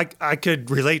definitely could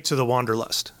relate to the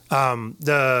wanderlust.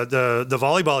 The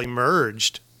volleyball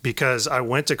emerged because I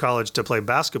went to college to play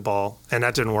basketball and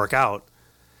that didn't work out.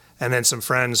 And then some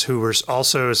friends who were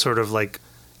also sort of like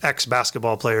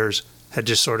ex-basketball players had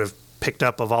just sort of picked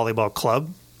up a volleyball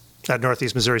club at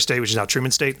Northeast Missouri State, which is now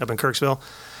Truman State up in Kirksville.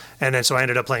 And then so I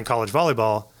ended up playing college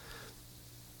volleyball.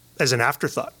 as an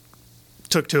afterthought.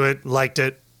 Took to it, liked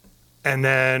it, and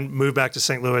then moved back to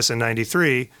St. Louis in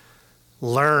 93,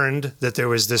 learned that there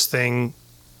was this thing,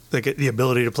 like the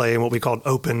ability to play in what we called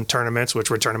open tournaments,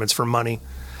 which were tournaments for money,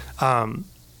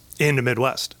 in the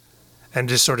Midwest, and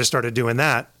just sort of started doing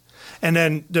that. And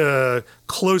then the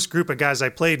close group of guys I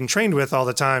played and trained with all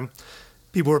the time,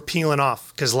 people were peeling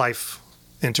off because life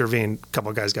intervened. A couple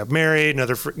of guys got married.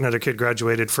 Another kid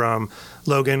graduated from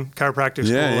Logan Chiropractic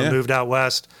School and moved out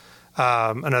west.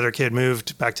 Another kid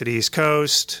moved back to the East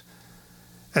Coast.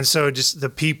 And so just the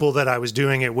people that I was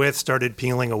doing it with started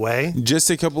peeling away. Just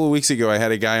a couple of weeks ago, I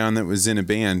had a guy on that was in a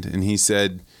band, and he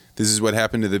said, this is what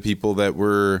happened to the people that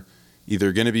were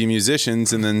either going to be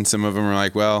musicians, and then some of them are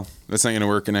like, well, that's not going to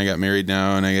work, and I got married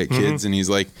now, and I got kids. And he's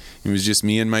like, it was just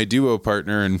me and my duo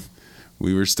partner, and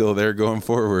we were still there going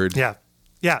forward. Yeah.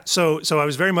 Yeah. So I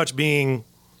was very much being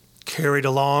carried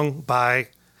along by,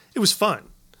 it was fun.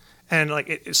 And like,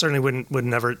 it certainly would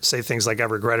never say things like I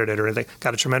regretted it or anything.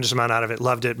 Got a tremendous amount out of it,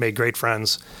 loved it, made great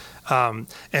friends. And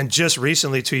just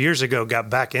recently, 2 years ago, got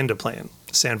back into playing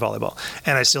sand volleyball.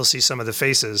 And I still see some of the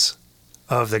faces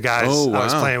of the guys I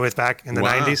was playing with back in the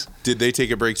 90s. Did they take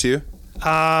a break too?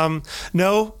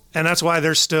 No. And that's why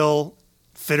they're still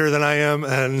fitter than I am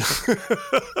and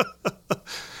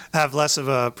have less of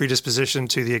a predisposition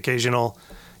to the occasional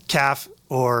calf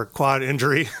or quad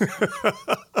injury.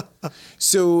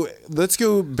 So let's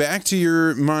go back to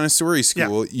your Montessori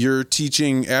school. Yeah. You're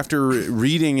teaching after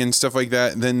reading and stuff like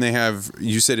that. Then they have,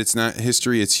 you said it's not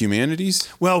history, it's humanities?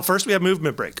 Well, first we have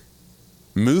movement break.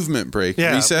 Movement break?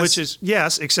 Yeah, recess? Which is,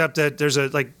 yes, except that there's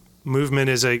movement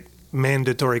is a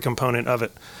mandatory component of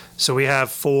it. So we have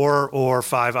 4 or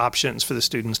 5 options for the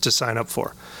students to sign up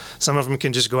for. Some of them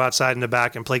can just go outside in the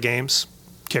back and play games,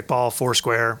 kickball,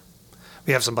 foursquare.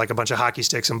 We have a bunch of hockey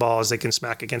sticks and balls they can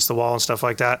smack against the wall and stuff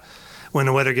like that. When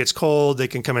the weather gets cold, they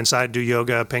can come inside, do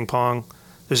yoga, ping pong.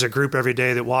 There's a group every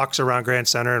day that walks around Grand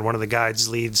Center, and one of the guides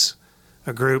leads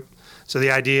a group. So the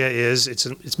idea is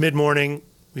it's mid-morning.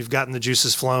 We've gotten the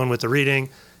juices flowing with the reading,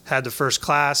 had the first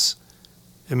class,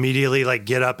 immediately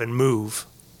get up and move.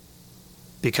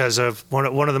 Because of one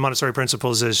of the Montessori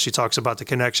principles is she talks about the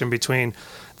connection between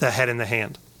the head and the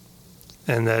hand.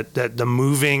 And that the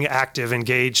moving, active,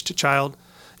 engaged child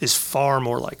is far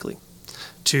more likely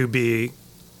to be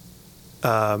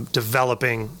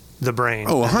developing the brain.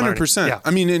 Oh, 100%. Yeah.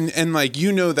 I mean, and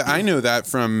that I know that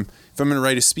from if I'm going to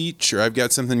write a speech or I've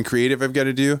got something creative I've got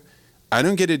to do, I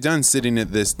don't get it done sitting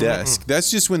at this desk. That's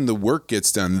just when the work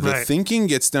gets done. The thinking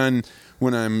gets done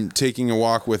when I'm taking a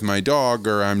walk with my dog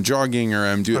or I'm jogging or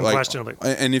I'm doing unquestionably.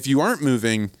 And if you aren't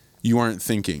moving, you aren't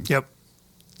thinking. Yep.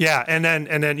 Yeah, and then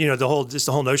the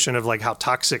whole notion of how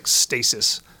toxic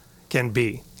stasis can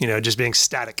be, just being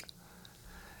static,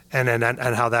 and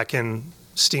how that can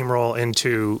steamroll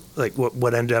into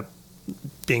what end up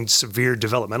being severe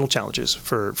developmental challenges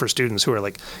for students who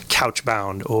are couch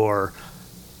bound or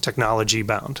technology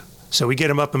bound. So we get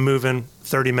them up and moving,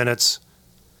 30 minutes.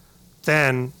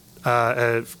 Then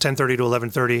at 10:30 to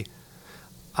 11:30,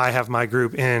 I have my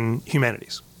group in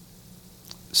humanities.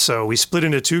 So we split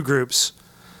into 2 groups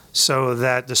so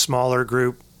that the smaller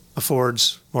group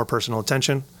affords more personal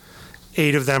attention.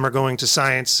 8 of them are going to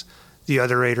science. The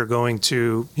other 8 are going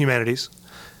to humanities.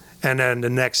 And then the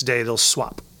next day they'll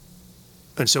swap.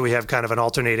 And so we have kind of an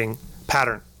alternating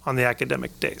pattern on the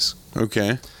academic days.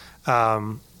 Okay.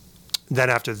 Then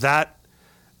after that,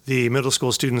 the middle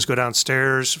school students go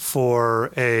downstairs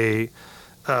for a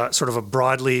sort of a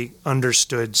broadly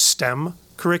understood STEM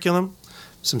curriculum,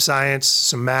 some science,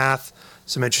 some math,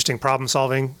 some interesting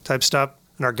problem-solving type stuff.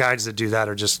 And our guides that do that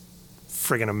are just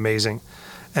friggin' amazing.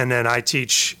 And then I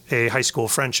teach a high school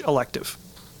French elective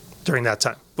during that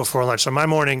time, before lunch. So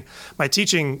my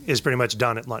teaching is pretty much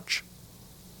done at lunch,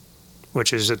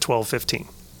 which is at 12:15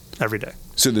 every day.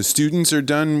 So the students are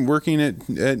done working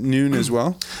at noon as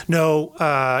well? No,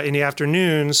 in the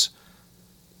afternoons,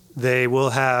 they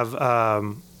will have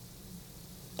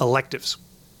electives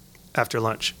after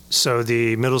lunch. So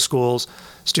the middle schools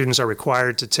students are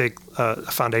required to take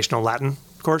a foundational Latin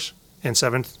course in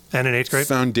 7th and in 8th grade.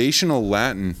 Foundational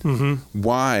Latin? Mm-hmm.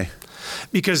 Why?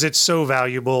 Because it's so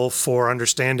valuable for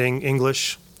understanding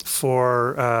English,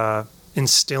 for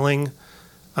instilling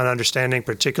an understanding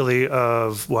particularly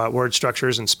of word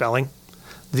structures and spelling.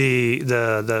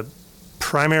 The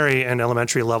primary and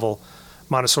elementary level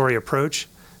Montessori approach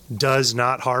does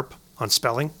not harp on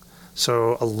spelling.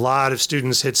 So a lot of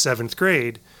students hit 7th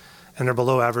grade and they're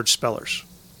below average spellers.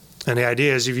 And the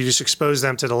idea is if you just expose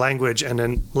them to the language, and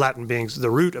then Latin being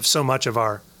the root of so much of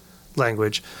our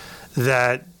language,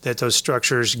 that those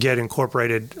structures get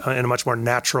incorporated in a much more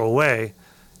natural way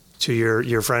to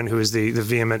your friend who is the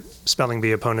vehement spelling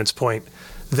bee opponent's point,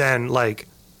 than like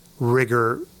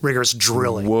rigorous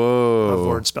drilling of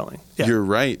word spelling. Yeah. You're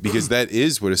right, because that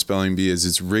is what a spelling bee is.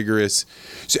 It's rigorous.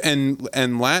 So,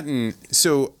 and Latin.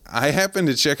 So I happened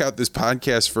to check out this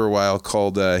podcast for a while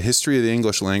called History of the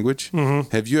English Language.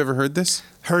 Mm-hmm. Have you ever heard this?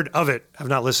 Heard of it. I've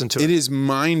not listened to it. It is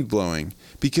mind-blowing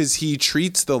because he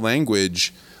treats the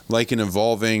language like an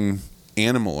evolving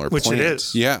animal or Which plant. it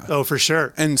is. Yeah. Oh, for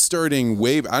sure. And starting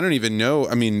I don't even know.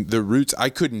 I mean, the roots, I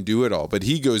couldn't do it all, but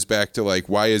he goes back to like,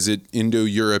 why is it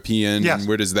Indo-European? Yes. And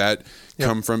where does that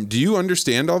come from? Do you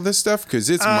understand all this stuff? Because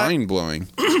it's mind-blowing.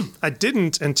 I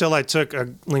didn't until I took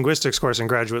a linguistics course in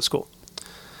graduate school.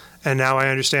 And now I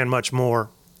understand much more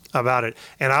about it.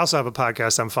 And I also have a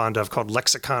podcast I'm fond of called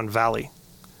Lexicon Valley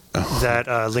that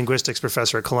a linguistics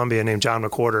professor at Columbia named John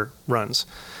McWhorter runs.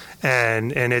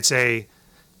 And it's the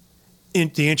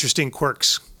interesting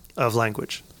quirks of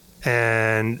language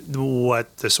and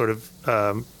what the sort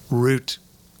of root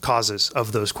causes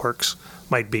of those quirks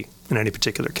might be in any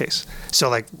particular case. So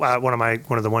like one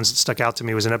of the ones that stuck out to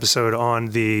me was an episode on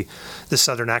the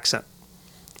Southern accent.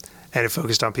 And it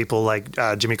focused on people like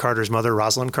Jimmy Carter's mother,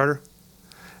 Rosalind Carter.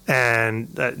 And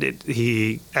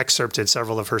he excerpted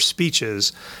several of her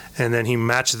speeches, and then he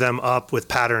matched them up with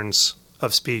patterns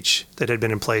of speech that had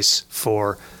been in place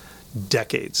for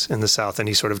decades in the South, and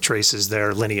he sort of traces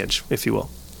their lineage, if you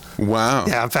will. Wow.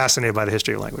 Yeah, I'm fascinated by the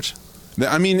history of language.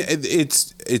 I mean,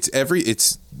 it's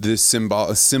the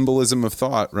symbolism of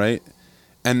thought, right?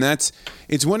 And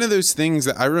it's one of those things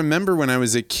that I remember when I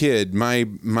was a kid, my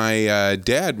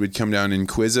dad would come down and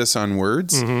quiz us on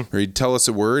words, or he'd tell us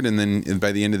a word, and then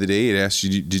by the end of the day, he'd ask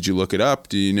you, did you look it up?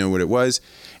 Do you know what it was?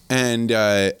 And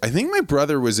I think my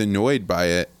brother was annoyed by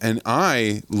it, and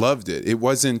I loved it. It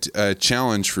wasn't a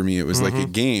challenge for me. It was like a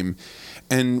game.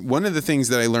 And one of the things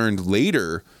that I learned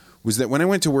later was that when I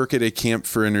went to work at a camp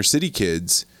for inner city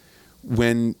kids,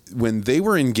 when they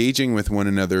were engaging with one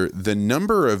another, the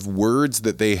number of words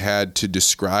that they had to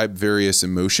describe various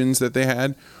emotions that they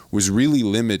had was really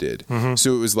limited.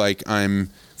 So it was like,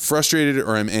 I'm frustrated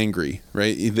or I'm angry,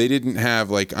 right? They didn't have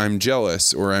like, I'm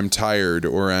jealous or I'm tired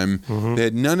or they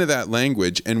had none of that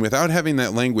language. And without having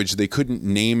that language, they couldn't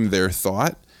name their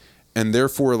thought. And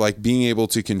therefore, like, being able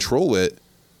to control it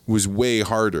was way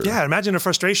harder. Yeah, imagine a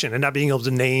frustration and not being able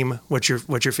to name what you're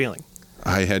feeling.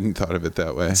 I hadn't thought of it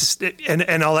that way.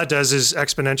 And all that does is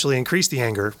exponentially increase the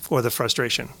anger or the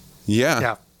frustration.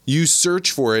 Yeah. You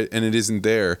search for it and it isn't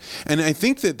there. And I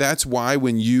think that that's why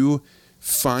when you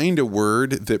find a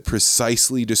word that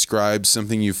precisely describes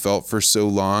something you felt for so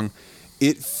long,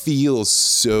 it feels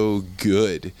so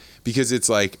good because it's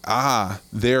like,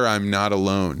 there I'm not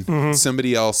alone.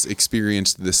 Somebody else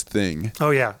experienced this thing. Oh,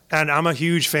 yeah. And I'm a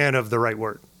huge fan of the right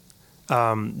word.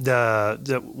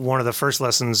 The one of the first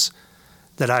lessons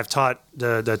that I've taught,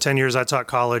 the 10 years I taught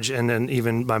college, and then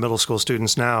even my middle school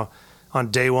students now, on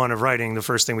day one of writing, the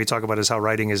first thing we talk about is how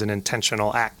writing is an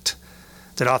intentional act,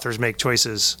 that authors make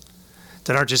choices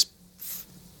that aren't just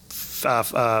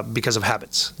because of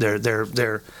habits.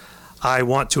 They're I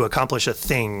want to accomplish a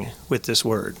thing with this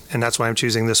word, and that's why I'm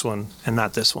choosing this one and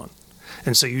not this one.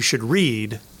 And so you should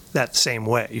read that same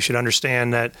way. You should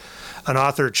understand that an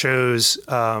author chose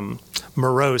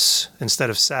morose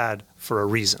instead of sad for a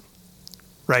reason.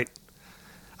 Right.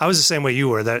 I was the same way you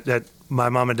were, that my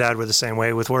mom and dad were the same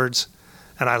way with words,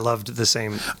 and I loved the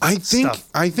same stuff.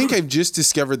 I think I've just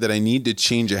discovered that I need to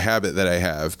change a habit that I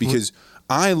have because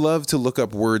I love to look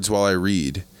up words while I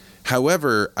read.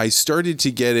 However, I started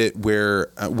to get it where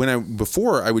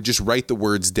before I would just write the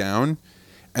words down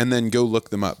and then go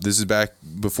look them up. This is back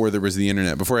before there was the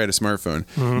internet, before I had a smartphone.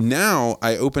 Now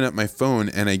I open up my phone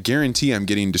and I guarantee I'm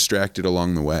getting distracted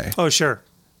along the way. Oh, sure.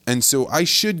 And so I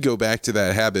should go back to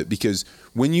that habit because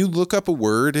when you look up a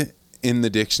word in the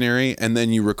dictionary and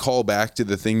then you recall back to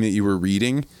the thing that you were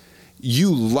reading,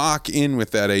 you lock in with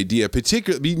that idea,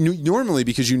 particularly normally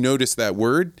because you notice that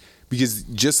word, because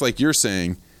just like you're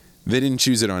saying, they didn't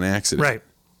choose it on accident.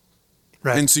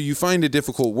 Right. And so you find a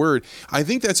difficult word. I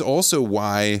think that's also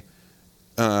why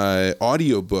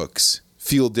audiobooks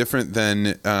feel different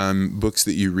than books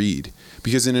that you read.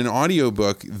 Because in an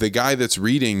audiobook, the guy that's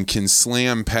reading can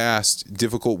slam past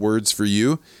difficult words for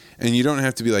you, and you don't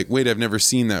have to be like, wait, I've never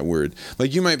seen that word.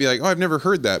 Like, you might be like, oh, I've never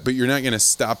heard that, but you're not going to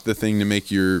stop the thing to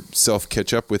make yourself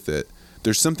catch up with it.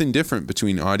 There's something different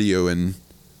between audio and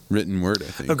written word, I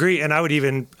think. Agree, and I would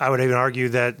even argue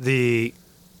that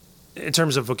in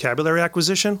terms of vocabulary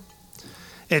acquisition,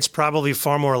 it's probably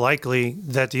far more likely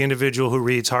that the individual who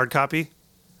reads hard copy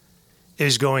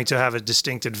is going to have a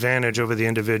distinct advantage over the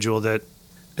individual that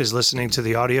is listening to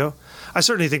the audio. I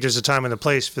certainly think there's a time and a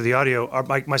place for the audio.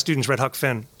 My students read Huck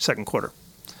Finn second quarter,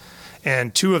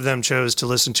 and 2 of them chose to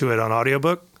listen to it on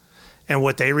audiobook, and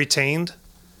what they retained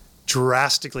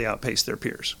drastically outpaced their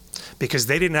peers because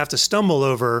they didn't have to stumble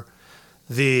over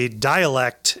the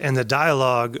dialect and the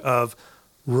dialogue of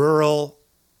rural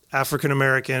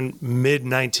African-American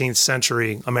mid-19th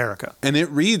century America. And it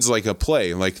reads like a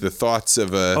play, like the thoughts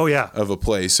of a of a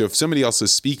play. So if somebody else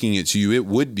is speaking it to you, it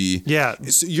would be. Yeah.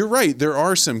 So you're right. There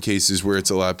are some cases where it's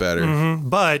a lot better. Mm-hmm.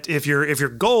 But if your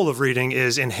goal of reading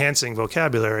is enhancing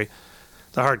vocabulary,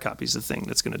 the hard copy is the thing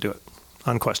that's going to do it,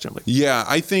 unquestionably. Yeah,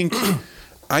 I think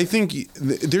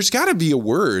there's got to be a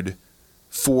word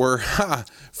for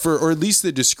or at least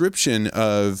the description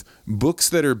of books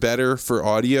that are better for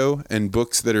audio and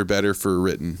books that are better for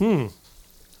written.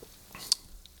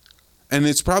 And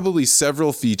it's probably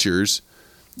several features.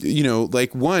 You know,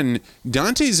 like one,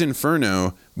 Dante's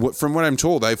Inferno, from what I'm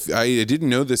told, I didn't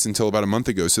know this until about a month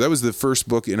ago. So that was the first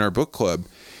book in our book club.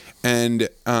 And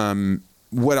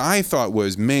what I thought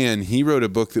was, man, he wrote a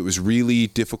book that was really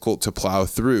difficult to plow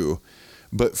through.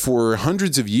 But for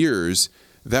hundreds of years,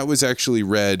 that was actually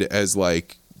read as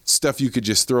like stuff you could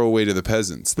just throw away to the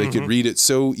peasants. They could read it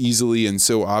so easily and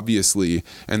so obviously.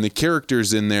 And the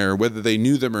characters in there, whether they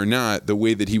knew them or not, the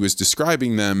way that he was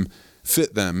describing them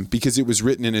fit them because it was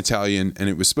written in Italian and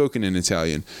it was spoken in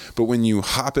Italian. But when you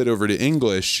hop it over to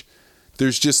English,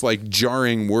 there's just like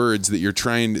jarring words that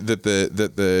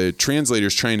the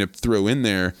translator's trying to throw in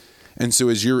there. And so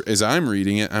as I'm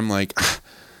reading it, I'm like,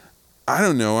 I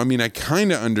don't know. I mean, I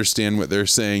kind of understand what they're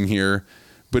saying here,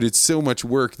 but it's so much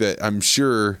work that I'm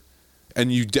sure,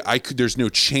 and there's no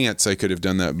chance I could have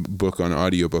done that book on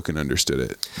audiobook and understood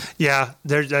it. Yeah,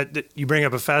 you bring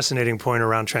up a fascinating point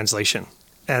around translation.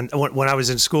 And when I was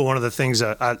in school, one of the things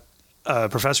a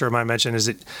professor of mine mentioned is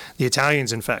that the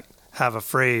Italians, in fact, have a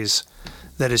phrase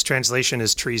that is translation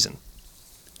is treason.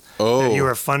 Oh. That you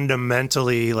are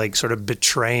fundamentally like sort of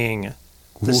betraying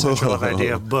the central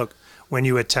idea of book when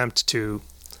you attempt to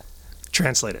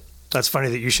translate it. That's funny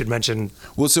that you should mention.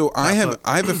 Well, so I have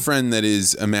a friend that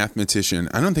is a mathematician.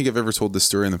 I don't think I've ever told this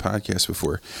story on the podcast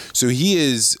before. So he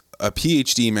is a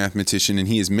PhD mathematician, and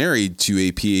he is married to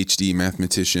a PhD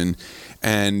mathematician,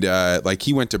 and like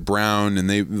he went to Brown, and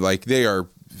they are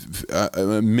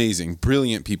amazing,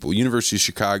 brilliant people. University of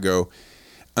Chicago.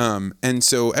 And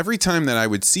so every time that I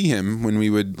would see him, when we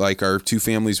would our 2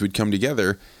 families would come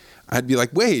together, I'd be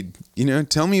like, Wade,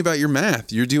 tell me about your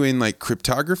math. You're doing like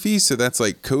cryptography, so that's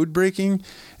like code breaking.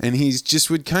 And he just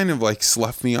would kind of like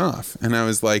slough me off. And I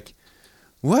was like,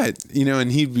 what?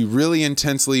 And he'd be really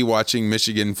intensely watching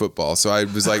Michigan football. So I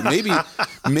was like, maybe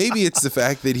it's the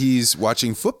fact that he's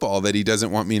watching football that he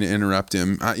doesn't want me to interrupt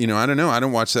him. I don't know. I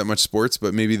don't watch that much sports,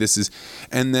 but maybe this is.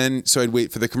 And then, so I'd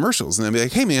wait for the commercials and I'd be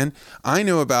like, hey man, I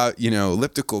know about,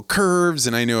 elliptical curves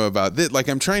and I know about this. Like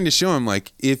I'm trying to show him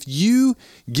like, if you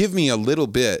give me a little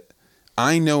bit,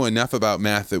 I know enough about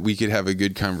math that we could have a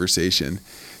good conversation.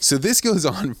 So this goes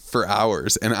on for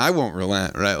hours, and I won't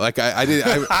relent, right? Like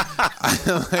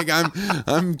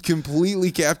I'm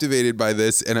completely captivated by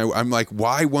this, and I'm like,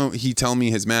 why won't he tell me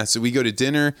his math? So we go to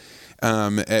dinner,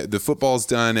 the football's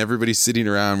done, everybody's sitting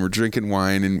around, we're drinking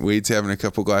wine, and Wade's having a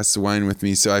couple glasses of wine with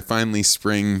me. So I finally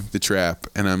spring the trap,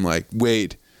 and I'm like,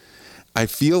 Wade, I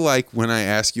feel like when I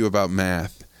ask you about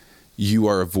math, you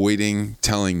are avoiding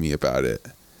telling me about it,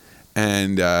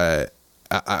 and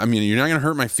I mean, you're not going to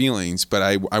hurt my feelings, but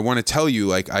I want to tell you,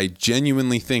 like, I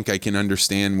genuinely think I can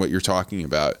understand what you're talking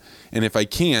about. And if I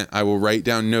can't, I will write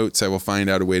down notes. I will find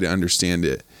out a way to understand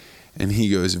it. And he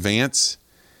goes, Vance,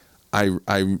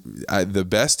 the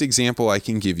best example I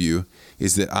can give you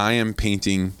is that I am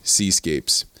painting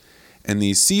seascapes. And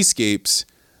these seascapes,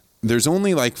 there's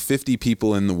only like 50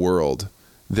 people in the world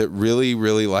that really,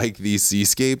 really like these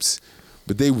seascapes.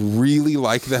 But they really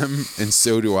like them, and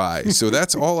so do I. So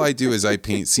that's all I do is I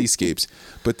paint seascapes.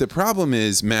 But the problem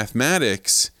is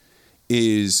mathematics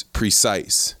is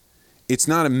precise. It's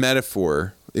not a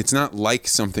metaphor. It's not like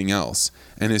something else.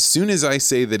 And as soon as I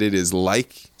say that it is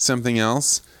like something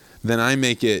else, then I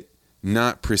make it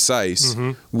not precise,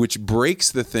 which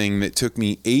breaks the thing that took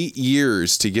me 8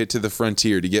 years to get to the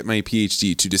frontier, to get my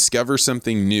PhD, to discover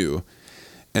something new.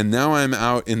 And now I'm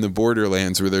out in the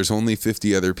borderlands where there's only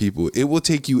 50 other people. It will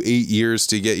take you 8 years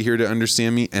to get here to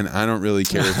understand me, and I don't really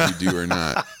care if you do or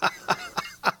not.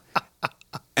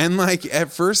 And like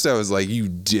at first I was like, you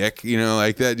dick,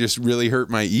 like that just really hurt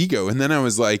my ego. And then I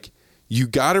was like, you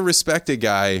got to respect a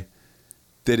guy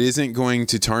that isn't going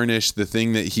to tarnish the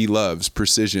thing that he loves,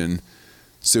 precision,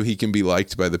 so he can be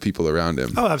liked by the people around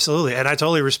him. Oh, absolutely. And I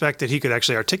totally respect that he could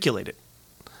actually articulate it.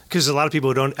 because a lot of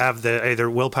people don't have the either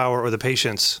willpower or the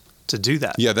patience to do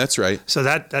that. Yeah, that's right. So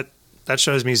that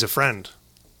shows me he's a friend.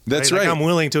 That's right. Like, I'm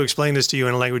willing to explain this to you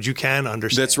in a language you can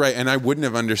understand. That's right. And I wouldn't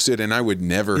have understood, and I would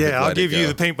never have I'll let give it you go.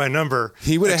 the paint by number.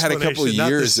 He would have had a couple of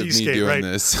years of me seascape, doing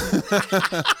this.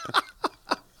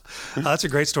 That's a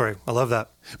great story. I love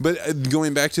that. But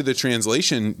going back to the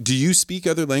translation, do you speak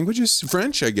other languages?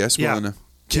 French, I guess. Yeah. Well enough.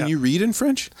 Can you read in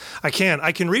French? I can.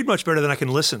 I can read much better than I can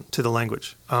listen to the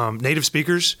language. Native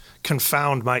speakers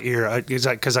confound my ear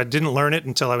because I didn't learn it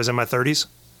until I was in my 30s.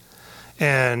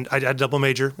 And I had a double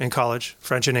major in college,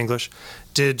 French and English.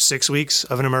 Did 6 weeks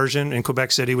of an immersion in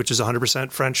Quebec City, which is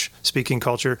 100% French-speaking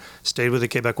culture. Stayed with a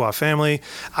Quebecois family.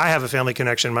 I have a family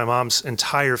connection. My mom's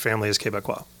entire family is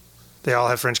Quebecois. They all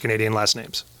have French-Canadian last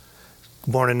names.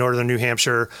 Born in northern New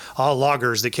Hampshire, all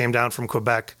loggers that came down from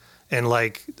Quebec in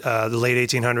like the late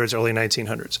 1800s, early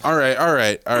 1900s. All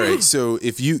right. So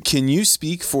can you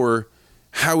speak for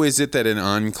how is it that an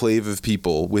enclave of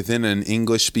people within an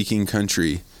English-speaking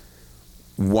country,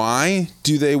 why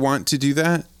do they want to do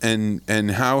that?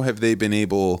 And how have they been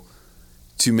able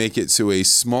to make it so a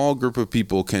small group of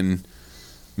people can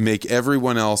make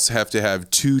everyone else have to have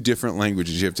two different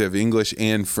languages? You have to have English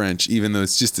and French, even though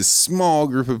it's just a small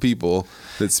group of people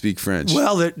that speak French.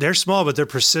 Well, they're small, but they're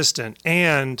persistent.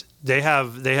 And they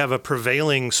have a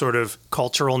prevailing sort of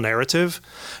cultural narrative.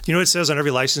 You know what it says on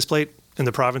every license plate in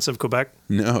the province of Quebec?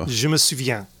 No. Je me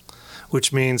souviens,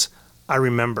 which means I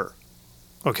remember.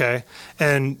 Okay?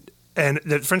 And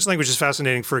the French language is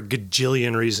fascinating for a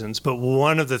gajillion reasons. But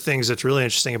one of the things that's really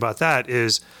interesting about that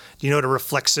is, do you know what a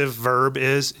reflexive verb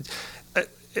is?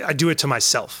 I do it to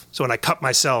myself. So when I cut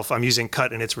myself, I'm using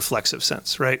cut in its reflexive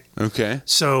sense, right? Okay.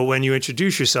 So when you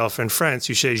introduce yourself in French,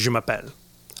 you say, je m'appelle.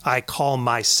 I call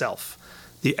myself.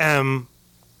 The M,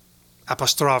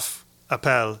 apostrophe,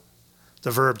 appelle.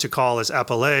 The verb to call is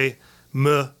appeler.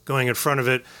 Me going in front of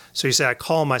it. So you say, I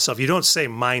call myself. You don't say,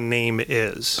 my name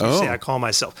is. You say, I call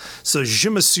myself. So je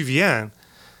me souviens,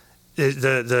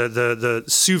 the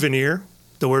souvenir,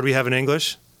 the word we have in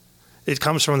English, it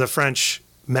comes from the French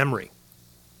memory.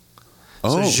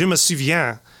 So je me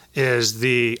souviens is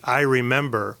the I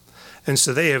remember. And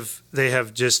so they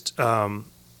have just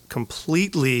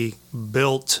completely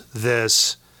built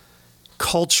this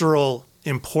cultural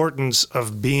importance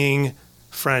of being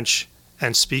French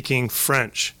and speaking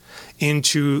French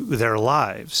into their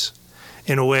lives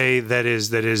in a way that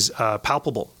is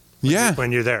palpable.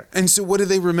 When you're there. And so what do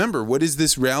they remember? What is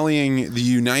this rallying, the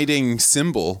uniting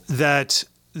symbol? That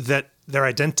their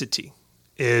identity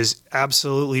is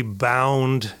absolutely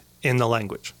bound in the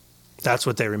language. That's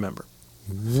what they remember.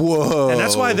 Whoa. And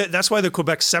that's why the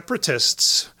Quebec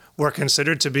separatists were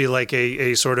considered to be like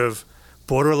a sort of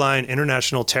borderline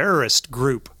international terrorist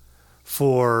group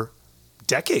for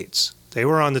decades. They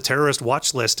were on the terrorist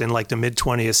watch list in like the mid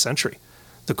 20th century.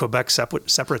 The Quebec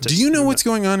separatists. Do you know what's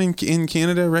going on in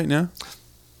Canada right now?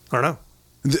 I don't know.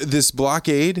 This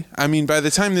blockade? I mean, by the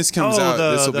time this comes out,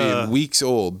 this will be weeks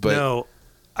old. But no,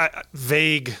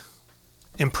 vague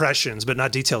impressions, but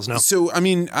not details. No. So, I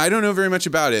mean, I don't know very much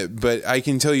about it, but I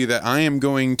can tell you that I am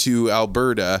going to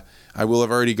Alberta. I will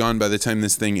have already gone by the time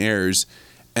this thing airs.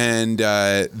 And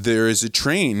there is a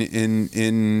train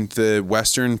in the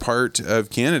western part of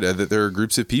Canada that there are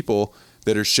groups of people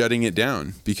that are shutting it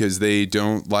down because they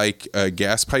don't like a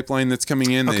gas pipeline that's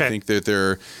coming in. They think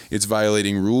that it's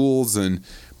violating rules,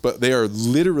 but they are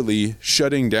literally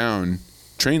shutting down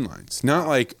train lines. Not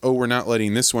like, oh, we're not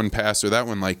letting this one pass or that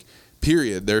one. Like,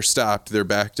 period. They're stopped. They're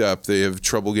backed up. They have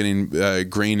trouble getting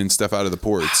grain and stuff out of the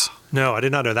ports. No, I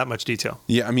did not know that much detail.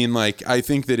 Yeah, I mean, like, I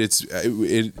think that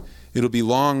it'll be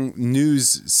long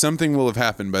news. Something will have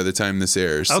happened by the time this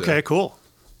airs. So. Okay, cool.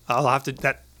 I'll have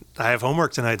to. I have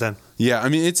homework tonight then. Yeah, I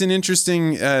mean, it's an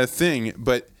interesting thing,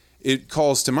 but it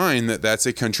calls to mind that that's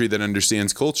a country that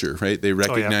understands culture, right? They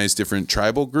recognize different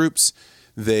tribal groups.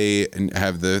 They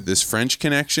have this French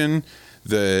connection.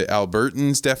 The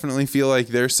Albertans definitely feel like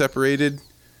they're separated.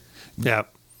 Yeah,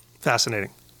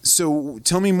 fascinating. So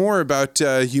tell me more about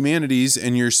humanities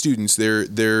and your students.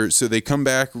 So they come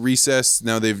back, recess.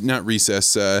 Now they've not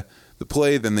recess the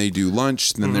play, then they do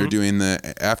lunch, then they're doing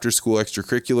the after-school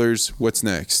extracurriculars. What's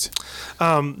next?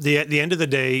 The end of the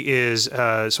day is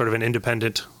sort of an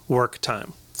independent work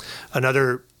time.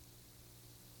 Another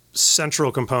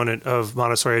central component of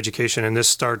Montessori education, and this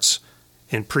starts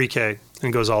in pre-K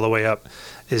and goes all the way up,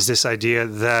 is this idea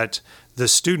that the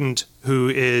student who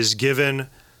is given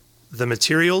the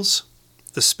materials,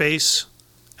 the space,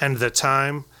 and the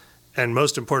time, and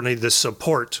most importantly, the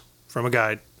support from a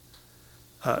guide,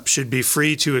 should be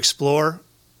free to explore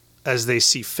as they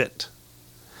see fit.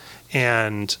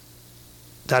 And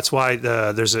That's why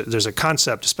there's a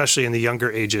concept, especially in the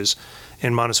younger ages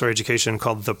in Montessori education,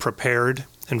 called the prepared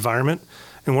environment.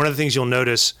 And one of the things you'll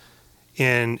notice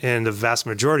in the vast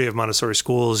majority of Montessori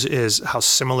schools is how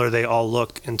similar they all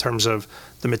look in terms of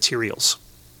the materials.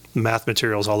 Math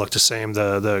materials all look the same,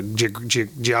 the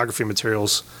geography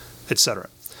materials, etc.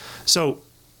 So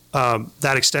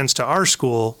that extends to our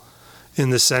school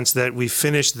in the sense that we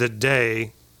finish the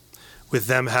day with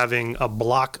them having a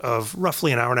block of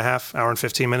roughly an hour and a half, hour and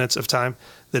 15 minutes of time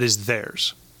that is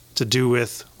theirs to do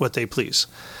with what they please.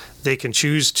 They can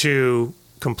choose to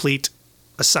complete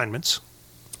assignments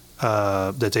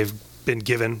that they've been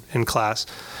given in class.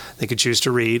 They could choose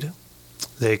to read.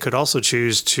 They could also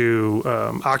choose to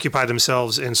occupy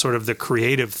themselves in sort of the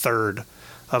creative third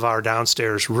of our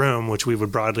downstairs room, which we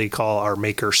would broadly call our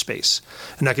maker space.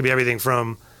 And that could be everything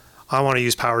from, I want to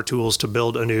use power tools to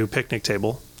build a new picnic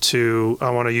table, to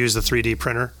I want to use the 3D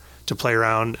printer to play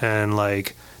around and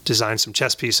like design some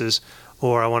chess pieces,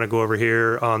 or I want to go over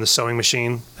here on the sewing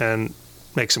machine and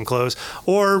make some clothes,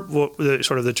 or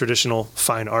sort of the traditional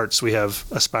fine arts. We have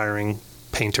aspiring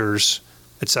painters,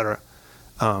 etc.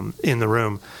 In the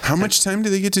room. How much time do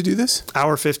they get to do this?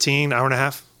 Hour 15, hour and a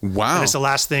half. Wow. And it's the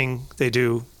last thing they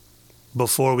do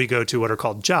before we go to what are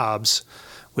called jobs,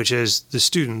 which is the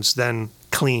students then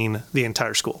clean the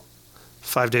entire school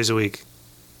 5 days a week,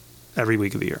 every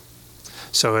week of the year.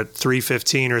 So at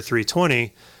 3:15 or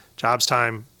 3:20, jobs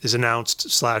time is announced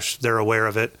 / they're aware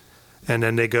of it. And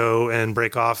then they go and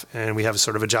break off, and we have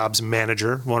sort of a jobs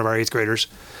manager, one of our 8th graders.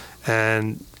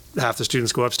 And half the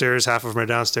students go upstairs, half of them are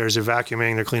downstairs. They're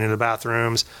vacuuming, they're cleaning the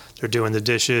bathrooms, they're doing the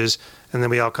dishes. And then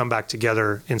we all come back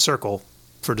together in circle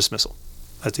for dismissal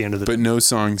at the end of the day. But no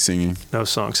song singing. No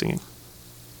song singing.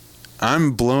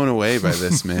 I'm blown away by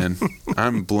this, man.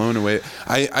 I'm blown away.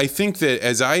 I think that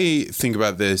as I think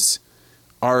about this,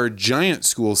 our giant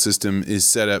school system is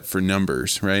set up for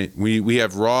numbers, right? We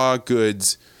have raw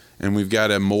goods, and we've got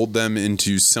to mold them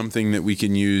into something that we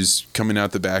can use coming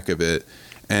out the back of it.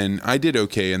 And I did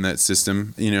okay in that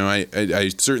system. You know, I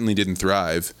certainly didn't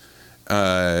thrive.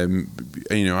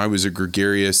 You know, I was a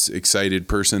gregarious, excited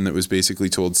person that was basically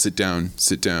told, sit down,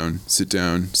 sit down, sit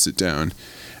down, sit down.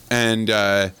 And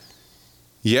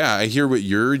yeah, I hear what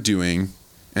you're doing.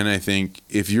 And I think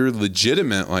if you're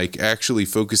legitimate, like actually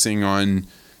focusing on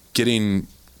getting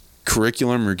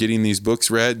curriculum or getting these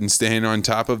books read and staying on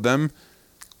top of them,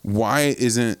 why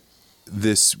isn't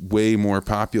this way more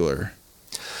popular?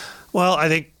 Well, I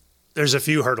think there's a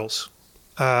few hurdles.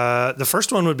 The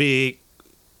first one would be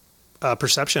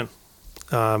perception,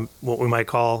 what we might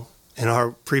call in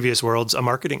our previous worlds a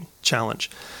marketing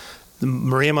challenge.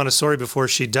 Maria Montessori, before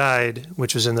she died,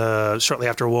 which was shortly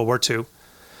after World War II,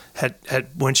 had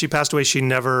when she passed away, she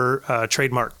never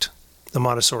trademarked the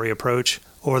Montessori approach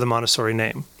or the Montessori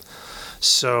name.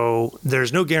 So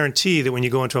there's no guarantee that when you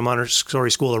go into a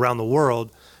Montessori school around the world,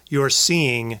 you're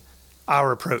seeing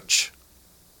our approach.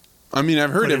 I mean, I've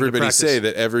heard everybody say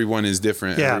that everyone is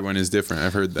different. Yeah. Everyone is different.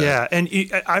 I've heard that. Yeah, and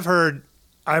I've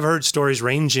heard stories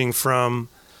ranging from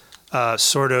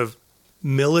sort of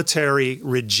military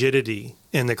rigidity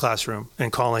in the classroom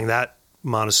and calling that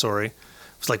Montessori.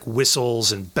 It's like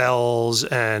whistles and bells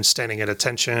and standing at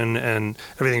attention and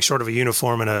everything short of a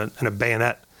uniform and a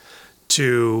bayonet.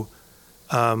 To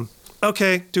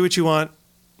okay, do what you want.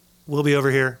 We'll be over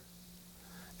here,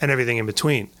 and everything in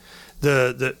between.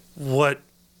 What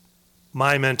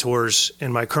my mentors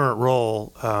in my current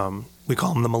role, we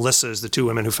call them the Melissas. The 2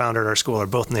 women who founded our school are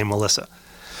both named Melissa.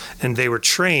 And they were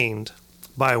trained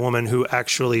by a woman who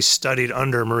actually studied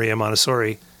under Maria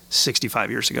Montessori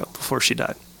 65 years ago, before she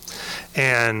died.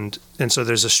 And so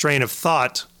there's a strain of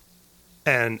thought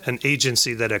and an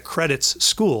agency that accredits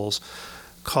schools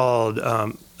called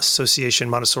Association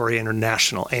Montessori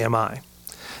International, AMI.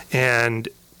 And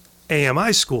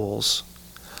AMI schools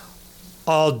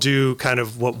all do kind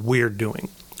of what we're doing,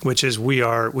 which is we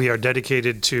are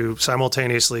dedicated to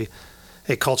simultaneously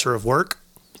a culture of work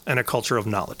and a culture of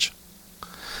knowledge.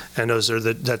 And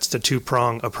that's the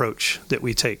 2-prong approach that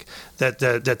we take. That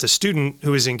the student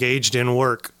who is engaged in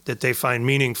work that they find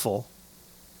meaningful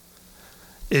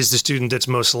is the student that's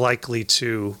most likely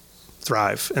to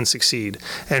thrive and succeed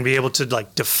and be able to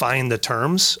like define the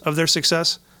terms of their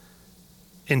success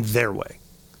in their way.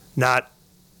 Not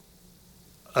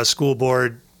a school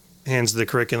board hands the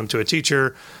curriculum to a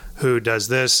teacher who does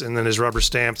this and then is rubber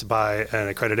stamped by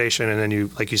an accreditation, and then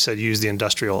you, like you said, use the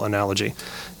industrial analogy.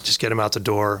 Just get them out the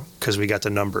door because we got the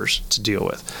numbers to deal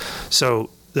with. So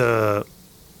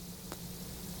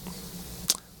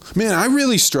Man, I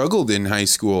really struggled in high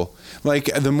school. Like,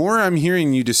 the more I'm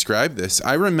hearing you describe this,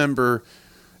 I remember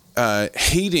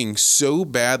hating so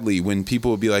badly when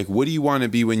people would be like, what do you want to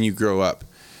be when you grow up?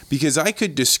 Because I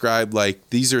could describe like,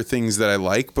 these are things that I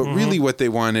like, but really what they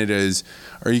wanted is,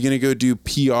 are you going to go do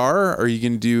PR? Are you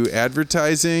going to do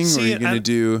advertising? Or are you going to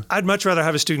do... I'd much rather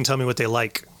have a student tell me what they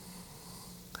like.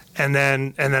 And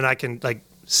then I can like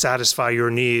satisfy your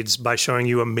needs by showing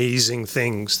you amazing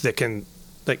things that can,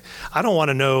 like, I don't want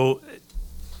to know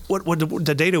what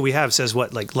the data we have says,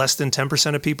 what, like less than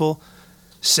 10% of people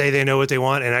say they know what they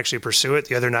want and actually pursue it.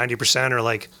 The other 90% are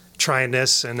like, trying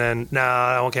this and then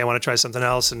okay, I want to try something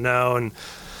else and no. And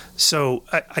so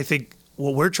I think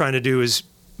what we're trying to do is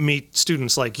meet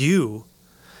students like you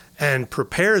and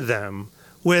prepare them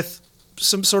with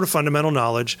some sort of fundamental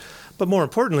knowledge, but more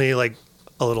importantly, like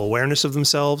a little awareness of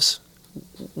themselves,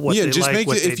 what they just like, make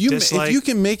what it, they dislike. if you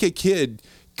can make a kid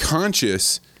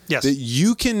conscious that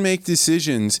you can make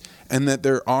decisions and that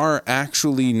there are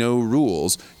actually no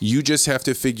rules. You just have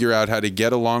to figure out how to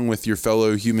get along with your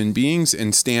fellow human beings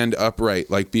and stand upright,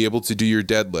 like be able to do your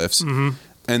deadlifts.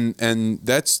 And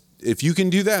that's, if you can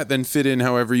do that, then fit in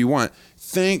however you want.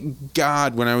 Thank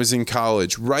God when I was in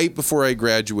college, right before I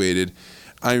graduated,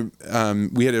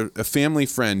 we had a family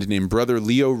friend named Brother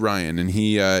Leo Ryan, and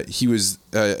he was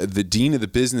the dean of the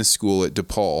business school at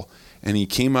DePaul. And he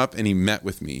came up and he met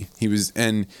with me. He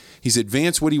said,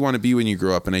 Vance, what do you want to be when you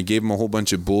grow up? And I gave him a whole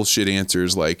bunch of bullshit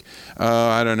answers like,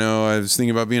 I don't know, I was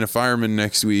thinking about being a fireman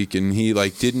next week. And he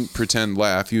like didn't pretend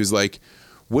laugh. He was like,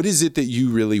 what is it that you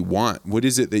really want? What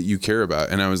is it that you care about?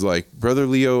 And I was like, Brother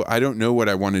Leo, I don't know what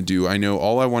I want to do. I know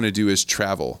all I want to do is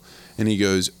travel. And he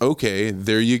goes, okay,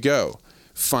 there you go.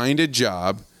 Find a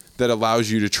job that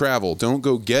allows you to travel. Don't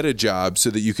go get a job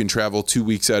so that you can travel 2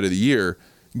 weeks out of the year.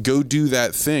 Go do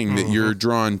that thing that you're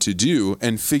drawn to do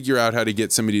and figure out how to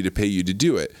get somebody to pay you to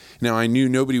do it. Now, I knew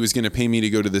nobody was going to pay me to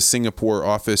go to the Singapore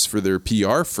office for their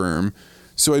PR firm,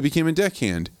 so I became a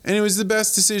deckhand. And it was the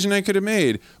best decision I could have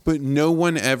made. But no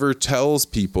one ever tells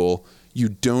people you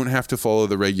don't have to follow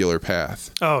the regular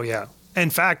path. Oh, yeah. In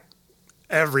fact,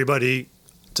 everybody,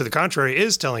 to the contrary,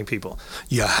 is telling people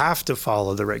you have to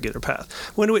follow the regular path.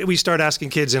 When we start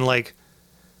asking kids in like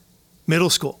middle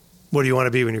school, what do you want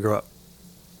to be when you grow up?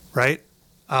 Right?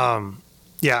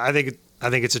 Yeah, I think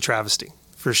it's a travesty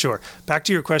for sure. Back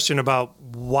to your question about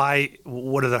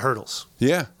what are the hurdles?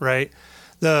 Yeah. Right?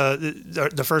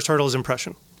 The first hurdle is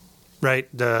impression, right?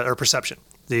 Or perception.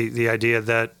 The idea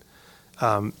that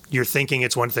you're thinking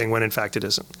it's one thing when in fact it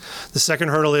isn't. The second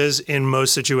hurdle is, in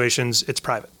most situations, it's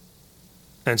private.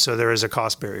 And so there is a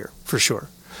cost barrier for sure.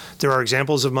 There are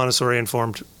examples of Montessori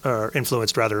influenced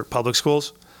public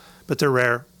schools, but they're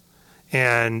rare.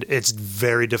 And it's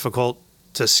very difficult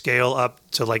to scale up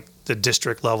to like the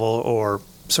district level or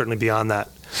certainly beyond that.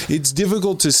 It's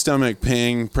difficult to stomach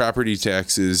paying property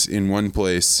taxes in one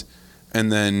place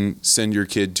and then send your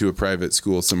kid to a private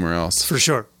school somewhere else. For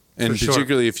sure. And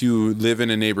particularly if you live in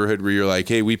a neighborhood where you're like,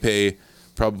 hey, we pay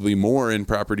probably more in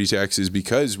property taxes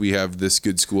because we have this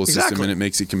good school system and it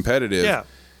makes it competitive. Yeah.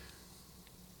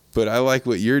 But I like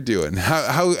what you're doing.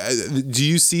 How do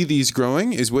you see these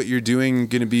growing? Is what you're doing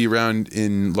going to be around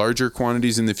in larger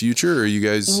quantities in the future? Or are you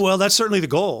guys? Well, that's certainly the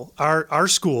goal. Our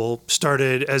school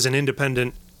started as an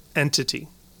independent entity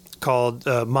called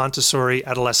Montessori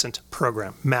Adolescent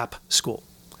Program, MAP School.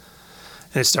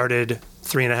 And it started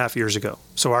 3.5 years ago.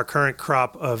 So our current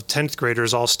crop of 10th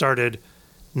graders all started,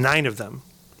 9 of them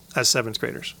as 7th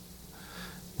graders.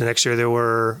 The next year there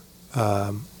were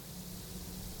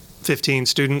 15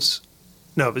 students.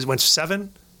 No, it went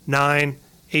 7, 9,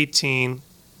 18,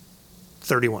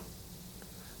 31.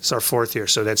 It's our 4th year.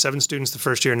 So they had 7 students the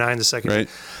first year, 9 the second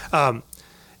year.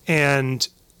 And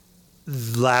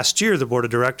last year, the board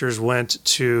of directors went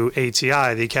to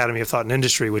ATI, the Academy of Thought and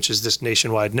Industry, which is this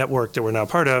nationwide network that we're now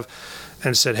part of,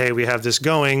 and said, hey, we have this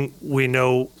going. We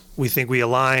think we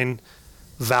align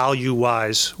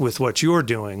value-wise with what you're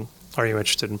doing. Are you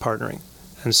interested in partnering?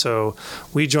 And so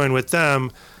we joined with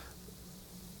them.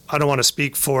 I don't want to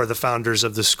speak for the founders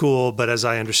of the school, but as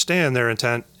I understand their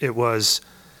intent, it was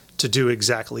to do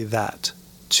exactly that,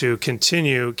 to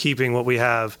continue keeping what we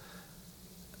have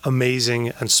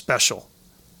amazing and special,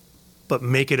 but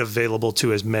make it available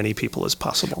to as many people as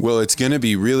possible. Well, it's going to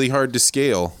be really hard to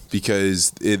scale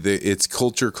because it's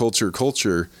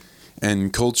culture.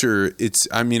 And culture,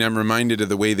 I'm reminded of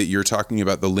the way that you're talking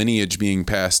about the lineage being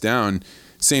passed down.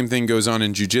 Same thing goes on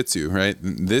in jiu-jitsu, right?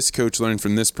 This coach learned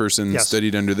from this person,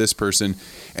 studied under this person,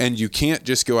 and you can't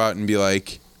just go out and be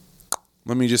like,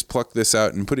 let me just pluck this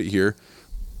out and put it here.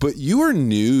 But you are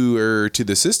newer to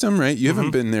the system, right? You haven't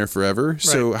been there forever. Right.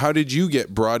 So how did you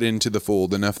get brought into the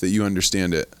fold enough that you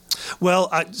understand it?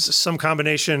 Well, some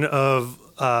combination of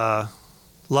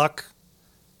luck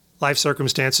life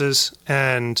circumstances,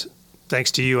 and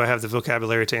thanks to you, I have the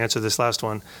vocabulary to answer this last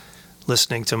one,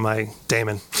 listening to my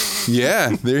daemon.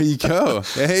 Yeah, there you go.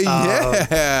 Hey,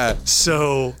 yeah.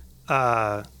 So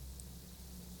my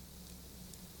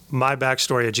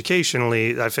backstory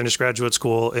educationally, I started graduate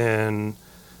school in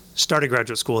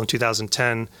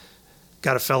 2010,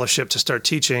 got a fellowship to start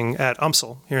teaching at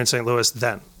UMSL here in St. Louis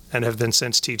then, and have been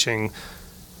since teaching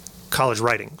college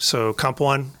writing. So Comp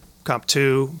 1, Comp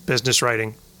 2, business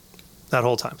writing, that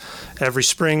whole time. Every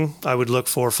spring, I would look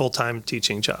for full-time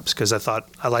teaching jobs because I thought,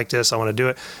 I like this, I want to do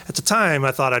it. At the time,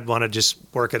 I thought I'd want to just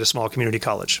work at a small community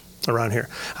college around here.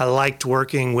 I liked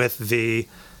working with the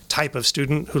type of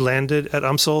student who landed at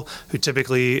UMSL, who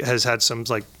typically has had some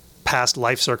like past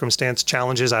life circumstance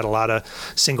challenges. I had a lot of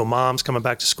single moms coming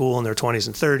back to school in their 20s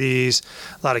and 30s,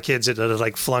 a lot of kids that had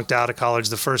like flunked out of college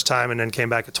the first time and then came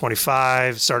back at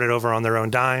 25, started over on their own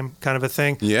dime, kind of a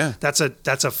thing. Yeah. That's a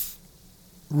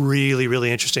really,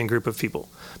 really interesting group of people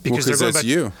because they're going back.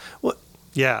 You. Well,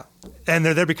 yeah, and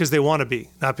they're there because they want to be,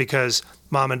 not because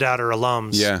mom and dad are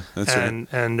alums. Yeah, that's right.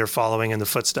 And they're following in the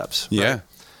footsteps. Yeah.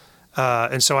 Right?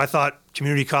 And so I thought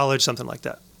community college, something like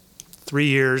that. 3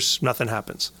 years, nothing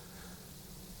happens.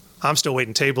 I'm still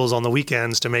waiting tables on the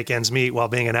weekends to make ends meet while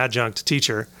being an adjunct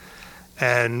teacher,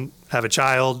 and have a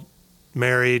child,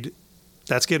 married.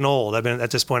 That's getting old.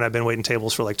 At this point, I've been waiting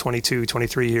tables for like 22,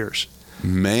 23 years.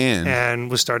 Man.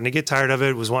 And was starting to get tired of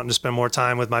it, was wanting to spend more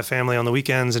time with my family on the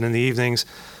weekends and in the evenings.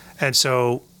 And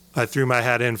so I threw my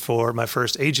hat in for my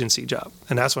first agency job.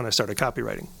 And that's when I started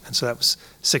copywriting. And so that was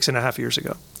 6.5 years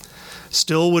ago.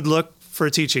 Still would look for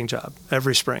a teaching job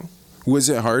every spring. Was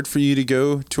it hard for you to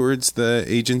go towards the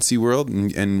agency world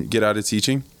and get out of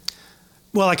teaching?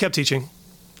 Well, I kept teaching.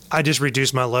 I just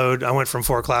reduced my load. I went from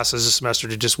 4 classes a semester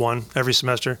to just 1 every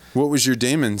semester. What was your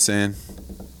daemon saying?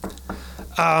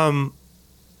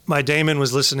 My daemon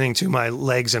was listening to my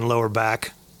legs and lower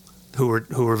back, who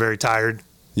were very tired.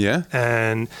 Yeah.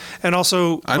 And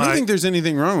also I don't think there's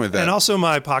anything wrong with that. And also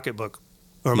my pocketbook,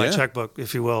 or my checkbook,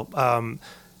 if you will.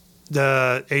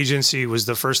 The agency was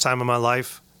the first time in my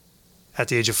life at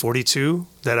the age of 42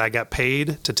 that I got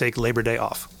paid to take Labor Day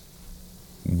off.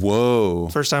 Whoa.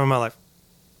 First time in my life.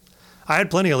 I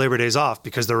had plenty of Labor Days off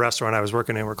because the restaurant I was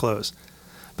working in were closed.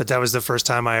 But that was the first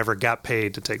time I ever got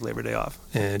paid to take Labor Day off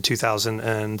in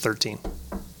 2013.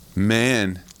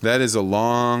 Man, that is a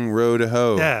long road to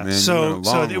hoe. Yeah. Man, so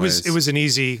it was an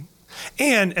easy,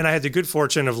 and I had the good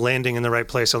fortune of landing in the right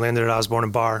place. I landed at Osborne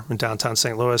and Bar in downtown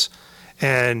St. Louis,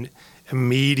 and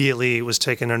immediately was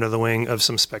taken under the wing of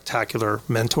some spectacular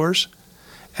mentors.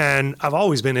 And I've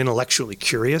always been intellectually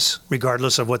curious,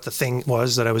 regardless of what the thing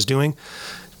was that I was doing.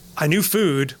 I knew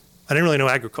food. I didn't really know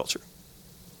agriculture.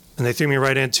 And they threw me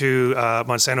right into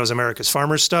Monsanto's America's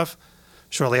Farmers stuff.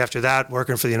 Shortly after that,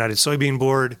 working for the United Soybean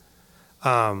Board.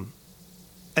 And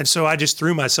so I just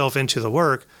threw myself into the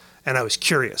work, and I was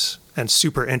curious and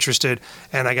super interested.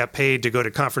 And I got paid to go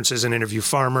to conferences and interview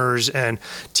farmers and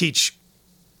teach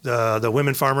the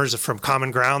women farmers from Common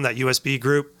Ground, that USB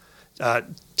group,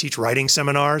 teach writing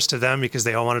seminars to them because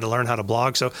they all wanted to learn how to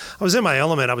blog. So I was in my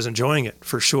element. I was enjoying it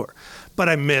for sure. But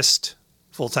I missed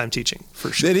full-time teaching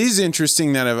for sure. That is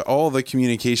interesting that of all the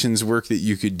communications work that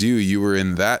you could do, you were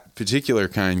in that particular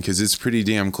kind because it's pretty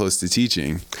damn close to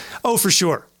teaching. Oh, for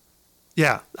sure.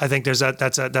 Yeah, I think that's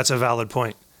a valid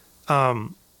point.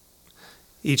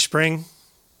 Each spring,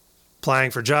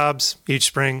 applying for jobs. Each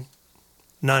spring,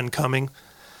 none coming.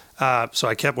 So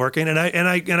I kept working, and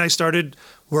I started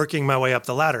working my way up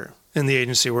the ladder in the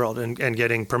agency world and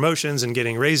getting promotions and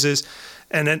getting raises,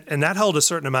 and that held a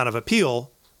certain amount of appeal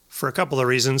for a couple of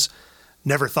reasons.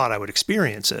 Never thought I would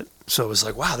experience it, so it was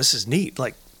like, wow, this is neat.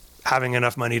 Like having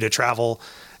enough money to travel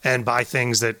and buy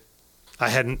things that I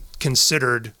hadn't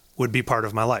considered would be part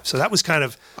of my life. So that was kind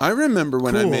of I remember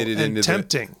when I made it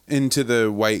into the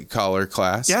white collar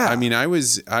class. Yeah. I mean, I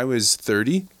was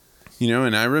 30,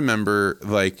 and I remember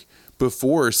like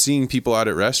before seeing people out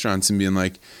at restaurants and being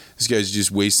like, this guy's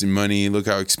just wasting money. Look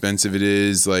how expensive it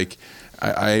is. Like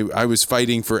I was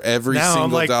fighting for every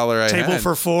single dollar I had. Table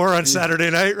for 4 on Saturday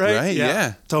night, right? Right.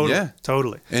 Yeah. Totally. Yeah.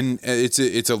 Totally. And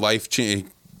it's a life change.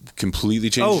 Completely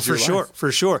changes your life.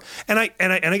 For sure. And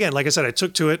again, like I said, I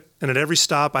took to it, and at every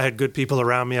stop I had good people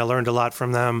around me. I learned a lot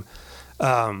from them.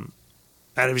 And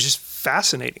it was just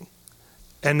fascinating.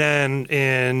 And then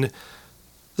in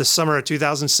the summer of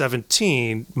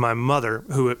 2017, my mother,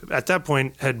 who at that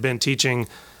point had been teaching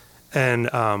in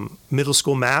middle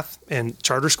school math in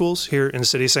charter schools here in the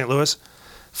city of St. Louis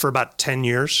for about 10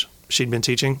 years, she'd been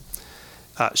teaching,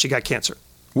 she got cancer.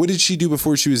 What did she do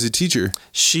before she was a teacher?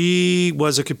 She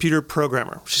was a computer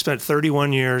programmer. She spent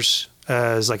 31 years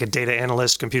as like a data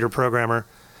analyst, computer programmer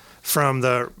from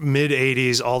the mid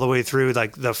 80s all the way through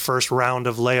like the first round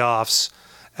of layoffs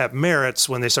at Meritz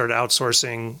when they started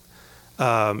outsourcing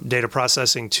data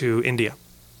processing to India.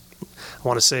 I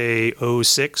want to say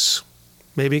 06,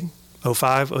 maybe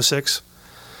 05, 06.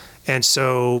 And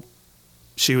so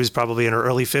she was probably in her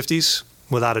early 50s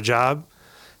without a job,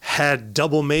 had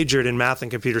double majored in math and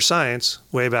computer science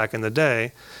way back in the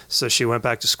day. So she went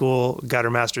back to school, got her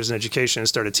master's in education, and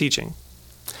started teaching.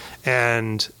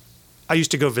 And I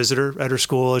used to go visit her at her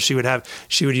school. She would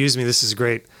use me, this is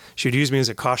great, she would use me as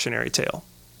a cautionary tale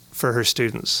for her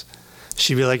students.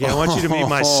 She'd be like, I want you to meet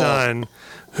my son,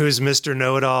 who's Mr.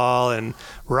 Know-It-All and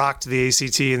rocked the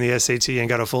ACT and the SAT and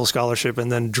got a full scholarship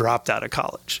and then dropped out of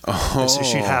college. And so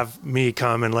she'd have me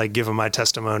come and like give him my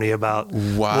testimony about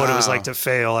what it was like to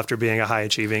fail after being a high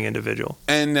achieving individual.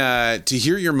 And to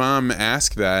hear your mom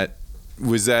ask that,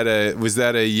 was that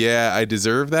a yeah, I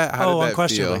deserve that? How did that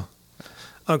unquestionably. feel?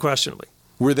 Unquestionably.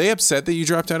 Were they upset that you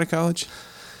dropped out of college?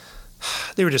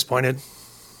 They were disappointed.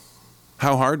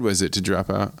 How hard was it to drop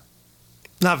out?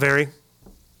 Not very.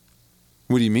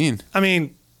 What do you mean? I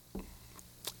mean,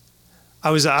 I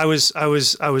was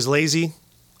lazy.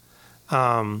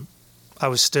 I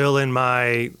was still in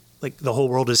my like the whole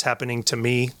world is happening to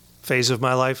me phase of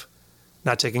my life,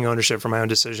 not taking ownership for my own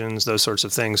decisions, those sorts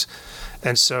of things.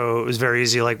 And so it was very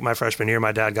easy. Like my freshman year,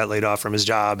 my dad got laid off from his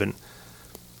job, and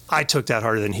I took that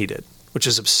harder than he did, which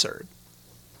is absurd,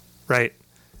 right?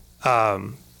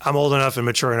 I'm old enough and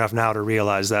mature enough now to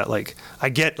realize that, like, I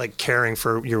get like caring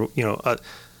for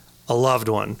a loved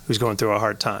one who's going through a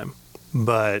hard time,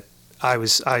 but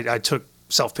I took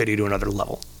self-pity to another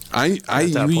level.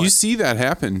 You see that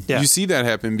happen. Yeah. You see that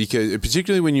happen because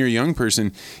particularly when you're a young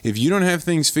person, if you don't have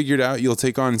things figured out, you'll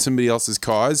take on somebody else's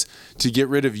cause to get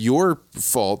rid of your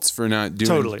faults for not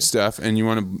doing stuff, and you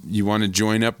want to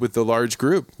join up with the large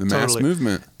group, the mass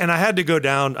movement. And I had to go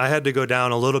down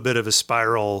a little bit of a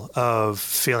spiral of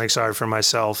feeling sorry for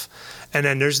myself. And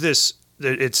then there's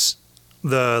it's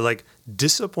the like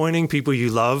disappointing people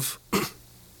you love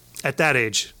at that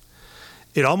age.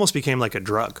 It almost became like a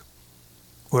drug.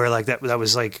 Where like that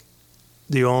was like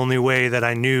the only way that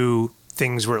I knew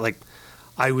things were like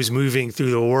I was moving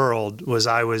through the world was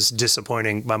I was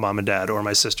disappointing my mom and dad or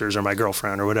my sisters or my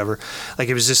girlfriend or whatever. Like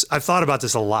it was just, I've thought about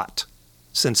this a lot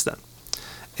since then.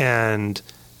 And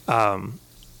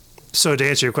so to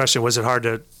answer your question, was it hard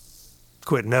to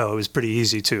quit? No, it was pretty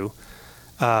easy too.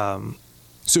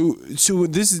 So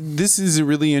this is a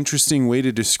really interesting way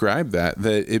to describe that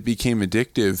it became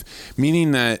addictive,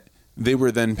 meaning that they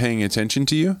were then paying attention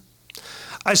to you?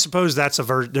 I suppose there's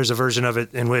a version of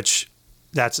it in which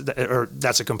that's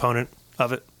a component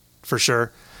of it for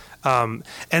sure. And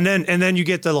then you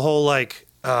get the whole like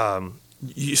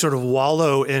you sort of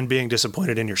wallow in being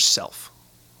disappointed in yourself,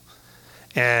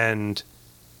 and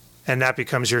that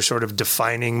becomes your sort of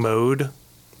defining mode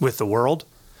with the world.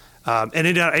 And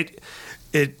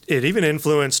it even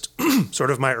influenced sort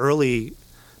of my early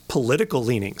political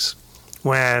leanings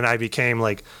when I became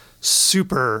like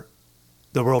super,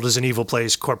 the world is an evil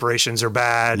place, corporations are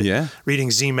bad, reading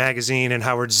Z Magazine and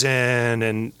Howard Zinn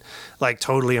and like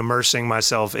totally immersing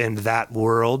myself in that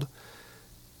world.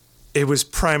 It was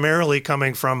primarily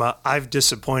coming from I've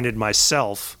disappointed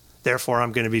myself, therefore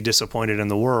I'm going to be disappointed in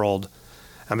the world.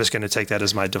 I'm just going to take that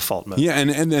as my default mode. Yeah,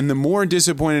 and the more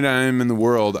disappointed I am in the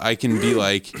world, I can be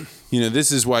like, this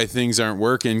is why things aren't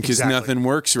working because nothing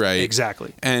works right.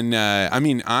 Exactly. And I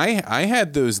mean, I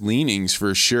had those leanings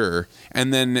for sure.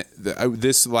 And then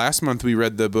this last month we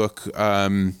read the book,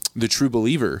 The True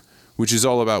Believer, which is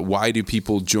all about why do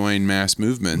people join mass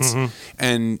movements. Mm-hmm.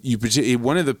 And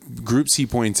one of the groups he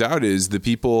points out is the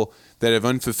people that have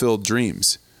unfulfilled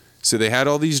dreams. So they had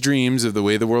all these dreams of the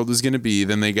way the world was going to be.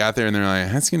 Then they got there and they're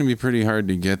like, that's going to be pretty hard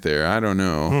to get there. I don't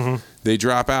know. Mm-hmm. They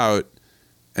drop out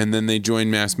and then they join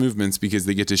mass movements because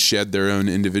they get to shed their own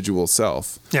individual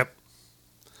self. Yep.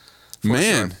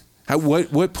 Man, sure.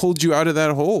 What pulled you out of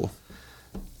that hole?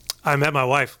 I met my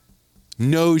wife.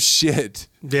 No shit.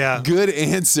 Yeah. Good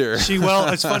answer.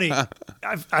 It's funny.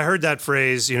 I heard that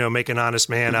phrase, make an honest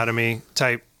man out of me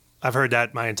type. I've heard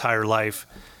that my entire life.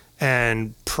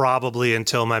 And probably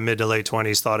until my mid to late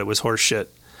 20s thought it was horse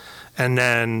shit. And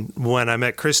then when I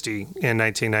met Christy in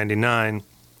 1999,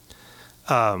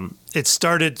 it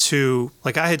started to,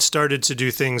 like I had started to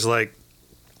do things like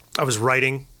I was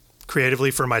writing creatively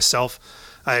for myself.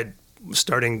 I had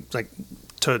starting like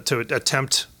to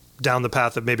attempt down the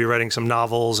path of maybe writing some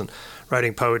novels and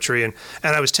writing poetry. And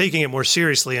I was taking it more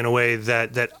seriously in a way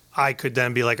that I could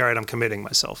then be like, all right, I'm committing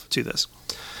myself to this.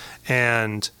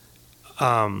 And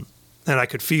I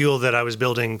could feel that I was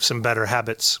building some better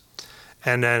habits.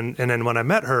 And then when I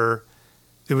met her,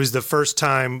 it was the first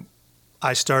time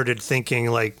I started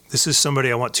thinking like, this is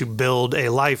somebody I want to build a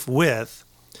life with,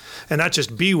 and not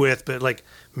just be with, but like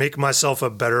make myself a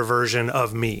better version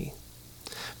of me.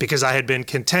 Because I had been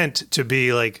content to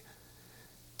be like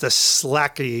the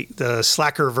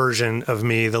slacker version of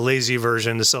me, the lazy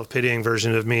version, the self-pitying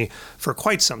version of me for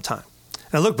quite some time.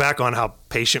 And I look back on how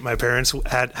patient my parents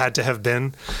had to have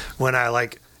been when I,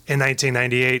 like, in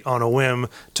 1998, on a whim,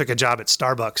 took a job at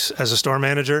Starbucks as a store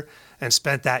manager and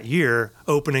spent that year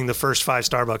opening the first 5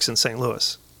 Starbucks in St.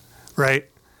 Louis, right?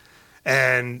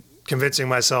 And convincing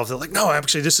myself that, like, no,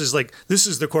 actually, this is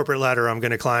the corporate ladder I'm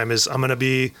going to climb, is I'm going to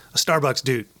be a Starbucks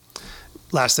dude.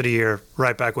 Lasted a year,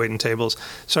 right back waiting tables.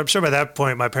 So I'm sure by that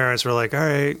point, my parents were like, all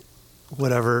right,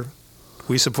 whatever.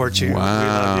 We support you. Wow. We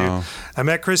love you. I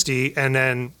met Christy and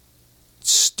then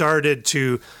started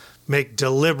to make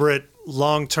deliberate,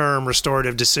 long-term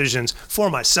restorative decisions for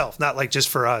myself, not like just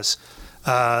for us.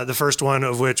 The first one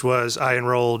of which was I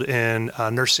enrolled in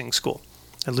nursing school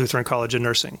at Lutheran College of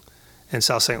Nursing in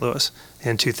South St. Louis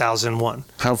in 2001.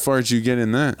 How far did you get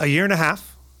in that? A year and a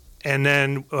half. And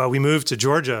then we moved to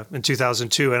Georgia in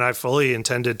 2002, and I fully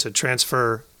intended to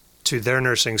transfer to their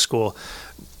nursing school,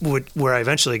 where I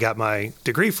eventually got my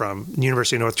degree from,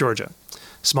 University of North Georgia.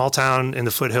 Small town in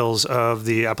the foothills of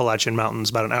the Appalachian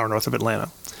Mountains, about an hour north of Atlanta.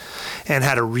 And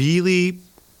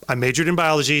I majored in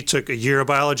biology, took a year of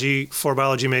biology, 4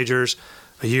 biology majors,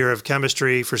 a year of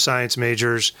chemistry for science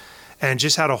majors, and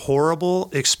just had a horrible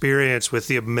experience with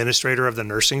the administrator of the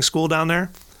nursing school down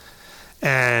there.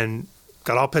 And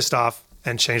got all pissed off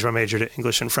and changed my major to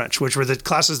English and French, which were the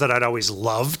classes that I'd always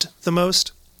loved the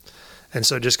most. And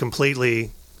so just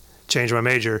completely changed my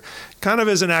major. Kind of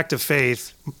as an act of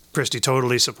faith, Christy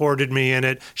totally supported me in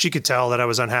it. She could tell that I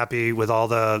was unhappy with all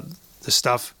the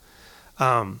stuff.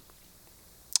 And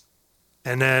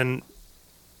then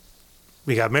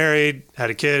we got married,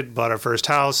 had a kid, bought our first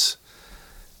house,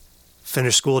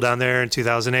 finished school down there in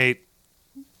 2008,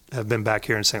 have been back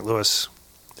here in St. Louis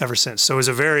ever since. So it was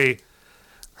a very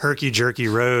herky-jerky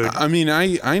road. I mean,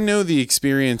 I know the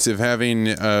experience of having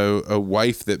a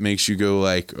wife that makes you go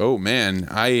like, oh man,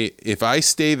 if I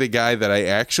stay the guy that I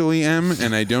actually am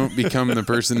and I don't become the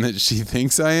person that she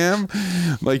thinks I am,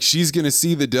 like she's going to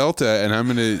see the delta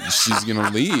and she's going to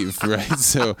leave, right?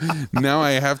 So now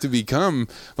I have to become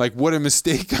like, what a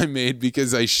mistake I made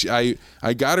because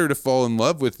I got her to fall in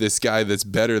love with this guy that's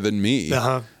better than me.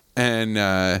 Uh-huh.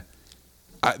 And,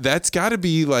 that's got to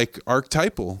be like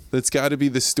archetypal. That's got to be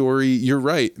the story. You're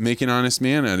right. Make an honest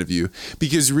man out of you.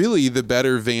 Because really the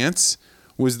better Vance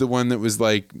was the one that was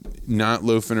like not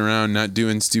loafing around, not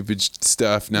doing stupid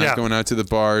stuff, not going out to the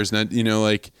bars, not,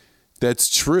 like that's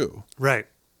true. Right.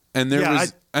 And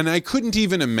and I couldn't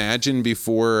even imagine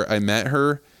before I met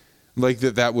her like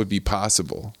that would be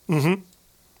possible. Mm-hmm.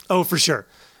 Oh, for sure.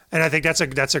 And I think that's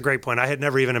a great point. I had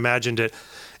never even imagined it.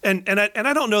 And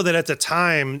I don't know that at the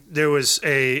time there was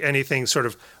anything sort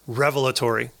of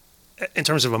revelatory in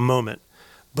terms of a moment,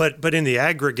 but in the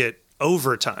aggregate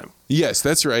over time. Yes,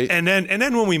 that's right. And then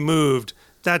when we moved,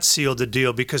 that sealed the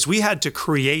deal because we had to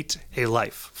create a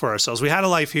life for ourselves. We had a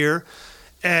life here,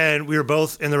 and we were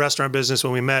both in the restaurant business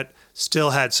when we met. Still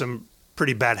had some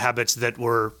pretty bad habits that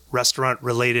were restaurant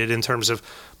related in terms of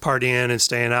partying and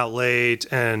staying out late.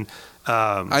 And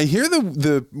I hear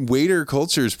the waiter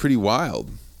culture is pretty wild.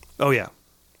 Oh yeah.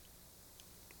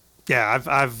 Yeah,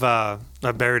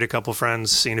 I've buried a couple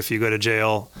friends, seen a few go to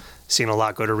jail, seen a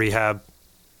lot go to rehab.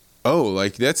 Oh,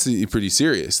 like that's pretty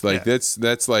serious. Like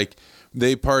that's like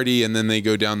they party and then they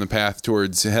go down the path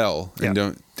towards hell and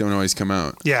don't always come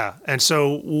out. Yeah, and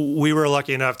so we were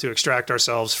lucky enough to extract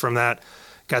ourselves from that.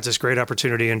 Got this great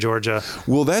opportunity in Georgia.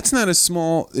 Well, that's not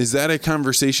is that a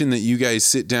conversation that you guys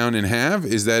sit down and have?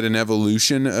 Is that an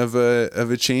evolution of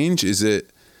a change?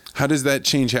 How does that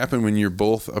change happen when you're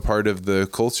both a part of the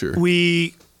culture?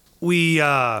 We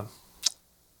got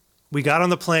on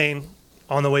the plane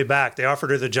on the way back. They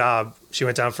offered her the job. She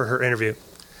went down for her interview.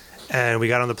 And we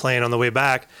got on the plane on the way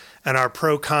back. And our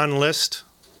pro-con list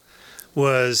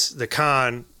was the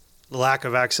con, lack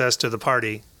of access to the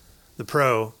party. The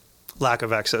pro, lack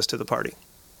of access to the party.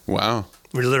 Wow.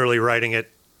 We're literally writing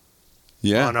it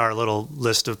on our little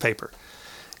list of paper.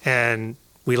 And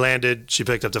we landed, she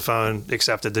picked up the phone,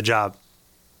 accepted the job.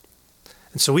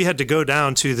 And so we had to go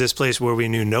down to this place where we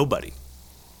knew nobody.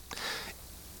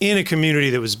 In a community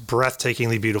that was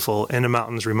breathtakingly beautiful in the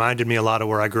mountains, reminded me a lot of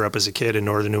where I grew up as a kid in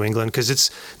northern New England, because it's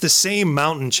the same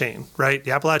mountain chain, right?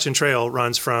 The Appalachian Trail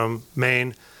runs from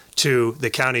Maine to the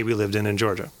county we lived in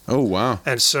Georgia. Oh, wow.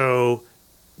 And so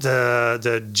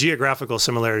the geographical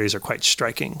similarities are quite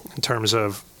striking in terms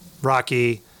of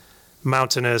rocky,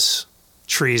 mountainous,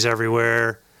 trees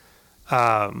everywhere.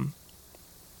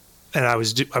 And I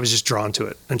was just drawn to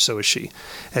it, and so was she.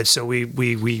 And so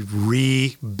we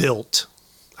rebuilt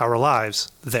our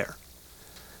lives there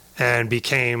and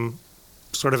became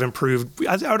sort of improved.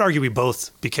 I would argue we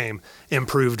both became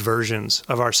improved versions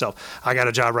of ourselves. I got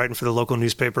a job writing for the local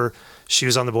newspaper. She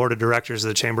was on the board of directors of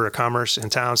the Chamber of Commerce in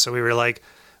town. So we were like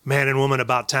man and woman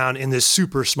about town in this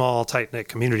super small, tight-knit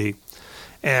community,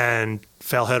 and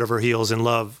fell head over heels in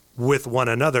love with one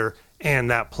another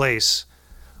and that place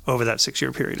over that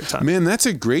 6-year period of time. Man, that's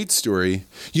a great story.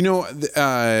 You know,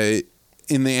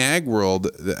 in the ag world,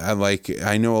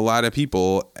 I know a lot of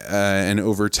people, and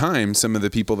over time, some of the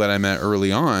people that I met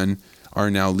early on are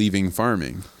now leaving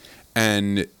farming.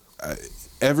 And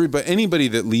anybody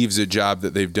that leaves a job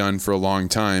that they've done for a long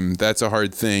time, that's a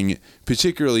hard thing,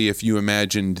 particularly if you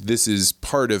imagined this is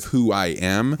part of who I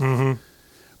am. Mm-hmm.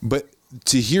 But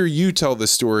to hear you tell the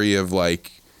story of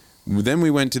like, then we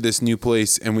went to this new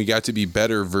place and we got to be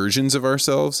better versions of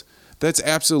ourselves. That's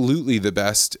absolutely the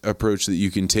best approach that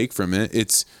you can take from it.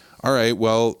 It's all right.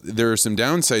 Well, there are some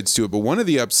downsides to it, but one of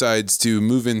the upsides to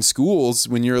moving schools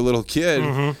when you're a little kid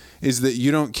mm-hmm. is that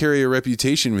you don't carry a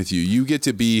reputation with you. You get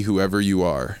to be whoever you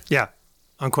are. Yeah,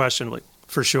 unquestionably,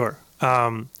 for sure.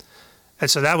 And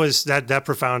so that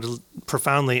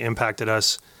profoundly impacted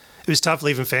us. It was tough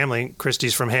leaving family.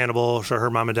 Christy's from Hannibal, so her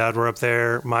mom and dad were up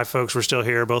there. My folks were still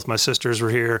here. Both my sisters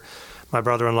were here, my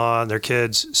brother-in-law and their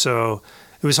kids. So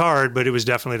it was hard, but it was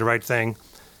definitely the right thing.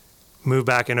 Moved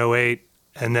back in 2008,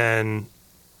 and then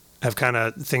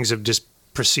things have just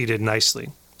proceeded nicely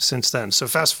since then. So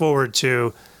fast forward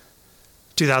to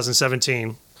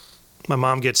 2017, my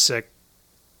mom gets sick.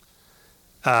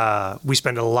 We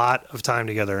spent a lot of time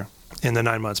together in the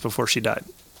 9 months before she died.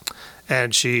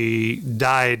 And she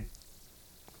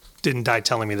didn't die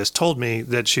telling me this, told me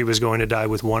that she was going to die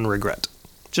with one regret,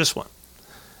 just one.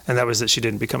 And that was that she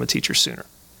didn't become a teacher sooner.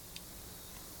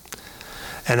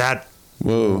 And that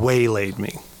waylaid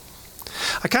me.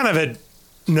 I kind of had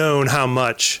known how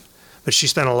much, but she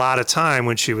spent a lot of time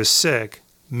when she was sick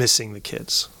missing the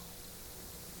kids.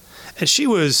 And she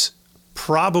was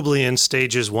probably in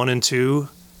stages 1 and 2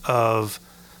 of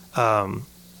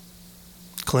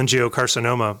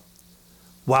cholangiocarcinoma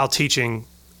while teaching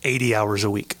 80 hours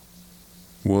a week.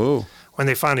 Whoa. When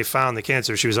they finally found the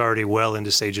cancer, she was already well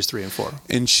into stages 3 and 4.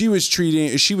 And she was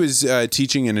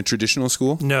teaching in a traditional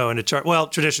school? No, in a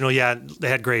traditional, yeah, they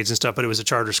had grades and stuff, but it was a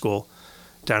charter school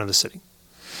down in the city.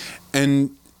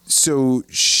 And so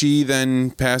she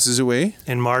then passes away?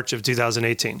 In March of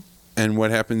 2018. And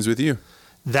what happens with you?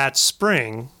 That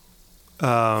spring,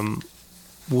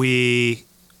 we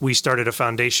started a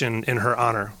foundation in her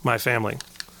honor, my family,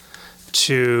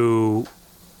 to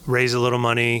raise a little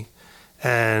money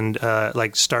and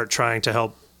start trying to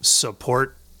help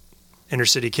support inner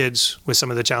city kids with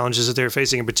some of the challenges that they're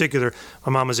facing. In particular,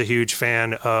 my mom was a huge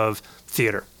fan of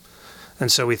theater.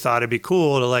 And so we thought it'd be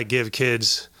cool to give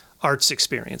kids arts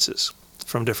experiences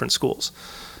from different schools.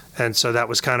 And so that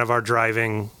was kind of our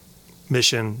driving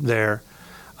mission there.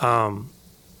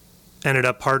 Ended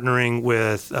up partnering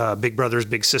with Big Brothers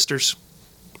Big Sisters,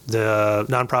 the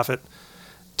nonprofit,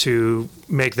 to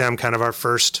make them kind of our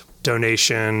first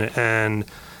donation. And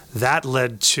that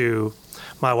led to,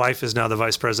 my wife is now the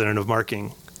vice president of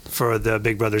marketing for the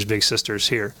Big Brothers Big Sisters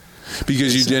here.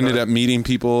 Because you ended up meeting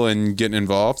people and getting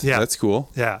involved? Yeah. That's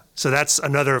cool. Yeah. So that's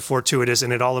another fortuitous,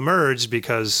 and it all emerged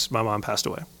because my mom passed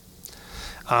away.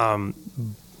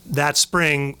 That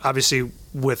spring, obviously,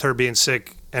 with her being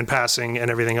sick and passing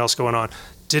and everything else going on,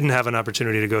 didn't have an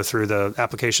opportunity to go through the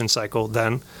application cycle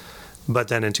then. But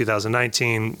then in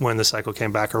 2019, when the cycle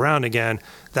came back around again,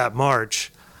 that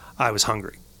March, I was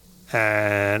hungry.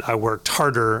 And I worked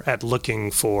harder at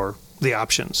looking for the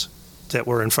options that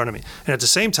were in front of me. And at the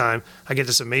same time, I get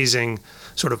this amazing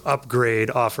sort of upgrade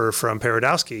offer from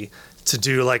Paradowski to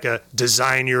do a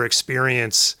design your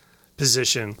experience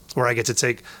position where I get to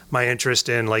take my interest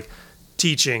in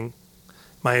teaching,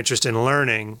 my interest in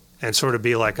learning, and sort of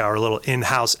be our little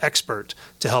in-house expert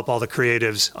to help all the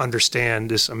creatives understand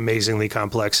this amazingly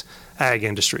complex ag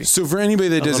industry. So for anybody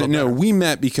that doesn't know, we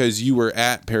met because you were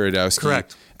at Paradowski.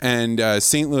 Correct. And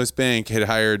St. Louis Bank had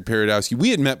hired Paradowski.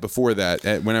 We had met before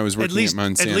that when I was working at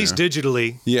Montana. At least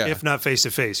digitally, if not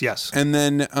face-to-face, yes. And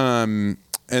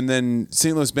then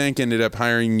St. Louis Bank ended up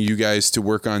hiring you guys to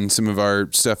work on some of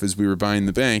our stuff as we were buying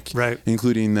the bank, right?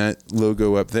 Including that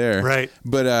logo up there, right?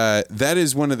 But that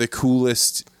is one of the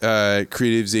coolest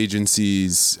creatives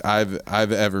agencies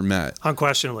I've ever met,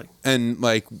 unquestionably. And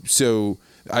so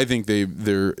I think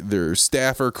their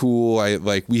staff are cool.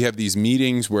 We have these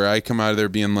meetings where I come out of there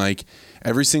being like,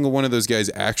 every single one of those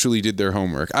guys actually did their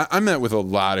homework. I met with a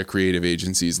lot of creative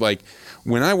agencies. Like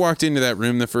when I walked into that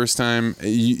room the first time,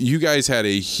 you guys had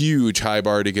a huge high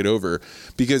bar to get over,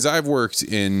 because I've worked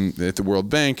at the World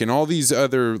Bank and all these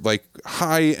other like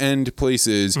high end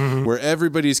places where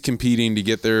everybody's competing to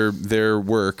get their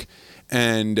work,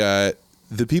 and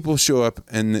the people show up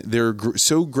and they're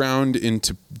so ground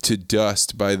into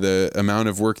dust by the amount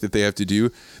of work that they have to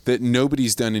do that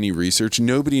nobody's done any research.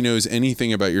 Nobody knows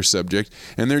anything about your subject,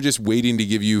 and they're just waiting to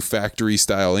give you factory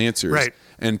style answers. Right.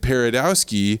 And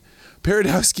Paradowski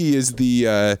is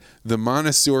the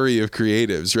Montessori of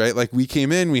creatives, right? Like we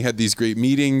came in, we had these great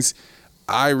meetings.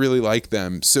 I really like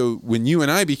them. So when you and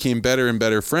I became better and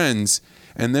better friends,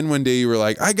 and then one day you were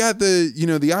like, I got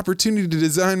the opportunity to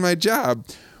design my job,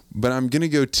 but I'm going to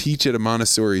go teach at a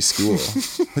Montessori school.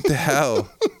 What the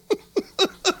hell?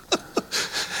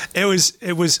 It was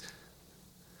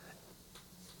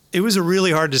a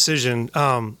really hard decision.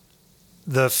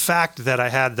 The fact that I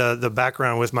had the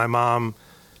background with my mom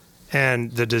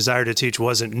and the desire to teach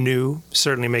wasn't new,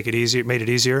 certainly made it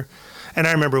easier. And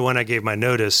I remember when I gave my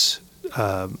notice,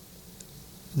 the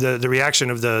reaction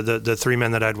of the three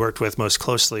men that I'd worked with most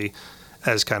closely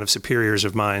as kind of superiors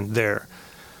of mine there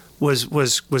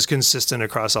was consistent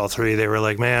across all three. They were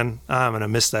like, man, I'm going to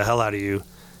miss the hell out of you.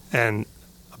 And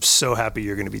I'm so happy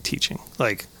you're going to be teaching.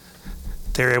 Like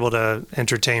they're able to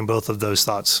entertain both of those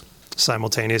thoughts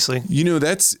simultaneously.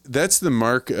 That's the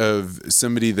mark of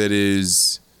somebody that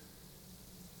is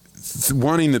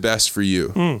wanting the best for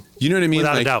you. You know what I mean?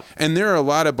 Without a doubt. And there are a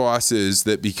lot of bosses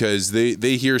that because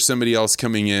they hear somebody else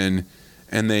coming in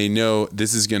and they know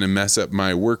this is going to mess up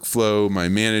my workflow, my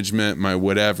management, my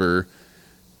whatever,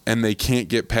 and they can't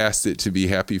get past it to be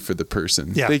happy for the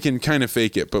person. Yeah. They can kind of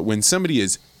fake it. But when somebody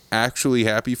is actually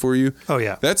happy for you, oh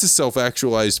yeah, that's a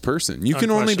self-actualized person. You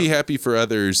can only be happy for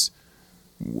others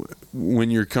when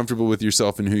you're comfortable with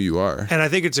yourself and who you are. And I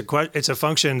think it's a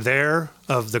function there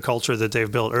of the culture that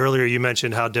they've built. Earlier, you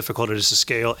mentioned how difficult it is to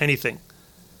scale anything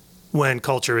when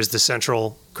culture is the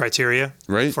central criteria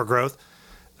for growth.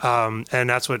 And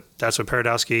that's what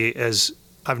Paradowski is.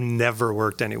 I've never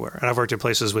worked anywhere. And I've worked at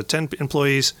places with 10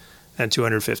 employees and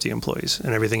 250 employees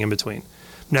and everything in between.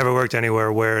 Never worked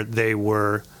anywhere where they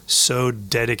were so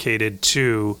dedicated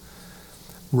to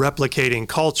replicating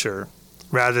culture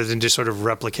rather than just sort of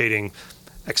replicating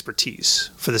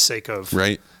expertise for the sake of.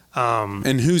 Right.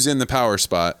 And who's in the power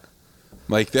spot?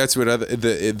 Like that's what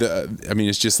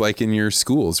it's just like in your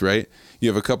schools, right? You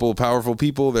have a couple of powerful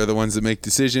people. They're the ones that make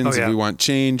decisions. Oh, yeah. If we want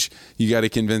change, you got to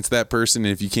convince that person.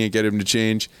 And if you can't get him to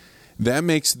change, that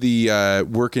makes the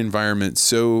work environment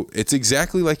so it's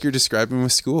exactly like you're describing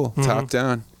with school, top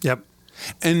down. Yep.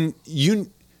 And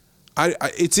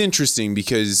it's interesting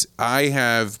because I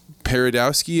have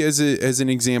Paradowski as an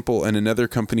example and another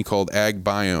company called Ag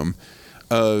Biome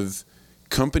of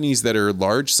companies that are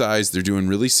large size. They're doing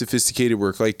really sophisticated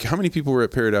work. Like how many people were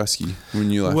at Paradowski when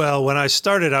you left? Well, when I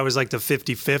started, I was like the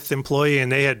 55th employee,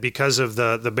 and they had, because of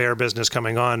the bear business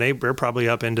coming on, they were probably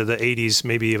up into the 80s,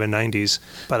 maybe even 90s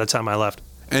by the time I left.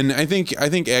 And I think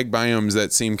Ag Biome's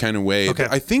that same kind of way. Okay.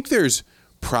 I think there's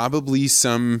probably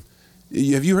some.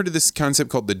 Have you heard of this concept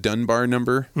called the Dunbar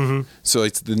number? Mm-hmm. So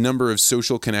it's the number of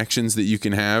social connections that you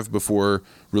can have before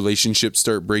relationships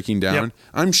start breaking down. Yep.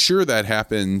 I'm sure that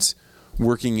happens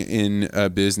working in a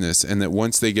business, and that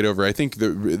once they get over, I think the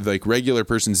like regular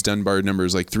person's Dunbar number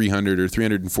is like 300 or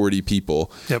 340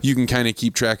 people. Yep. You can kind of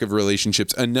keep track of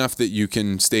relationships enough that you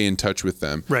can stay in touch with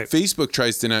them. Right. Facebook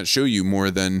tries to not show you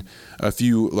more than a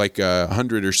few, like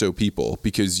 100 or so people,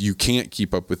 because you can't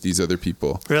keep up with these other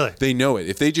people. Really? They know it.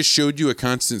 If they just showed you a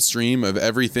constant stream of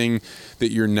everything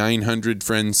that your 900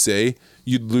 friends say,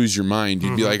 you'd lose your mind.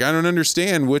 You'd be like, I don't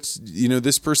understand what's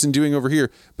this person doing over here.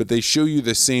 But they show you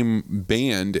the same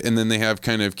band, and then they have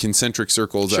kind of concentric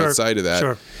circles outside of that.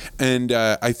 Sure. And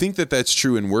I think that that's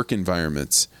true in work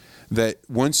environments. That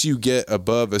once you get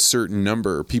above a certain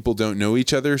number, people don't know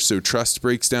each other, so trust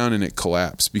breaks down and it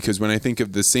collapses. Because when I think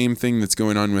of the same thing that's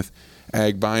going on with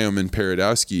Ag Biome and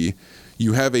Paradowski,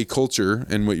 you have a culture,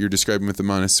 and what you're describing with the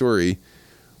Montessori,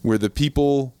 where the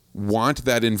people want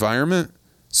that environment,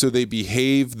 so they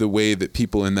behave the way that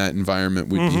people in that environment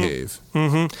would behave.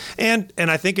 Mm-hmm.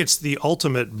 And I think it's the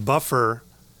ultimate buffer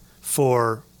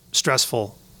for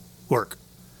stressful work,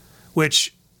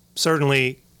 which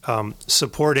certainly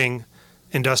supporting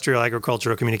industrial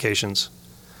agricultural communications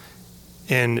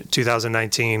in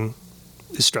 2019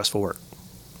 is stressful work,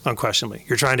 unquestionably.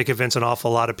 You're trying to convince an awful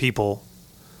lot of people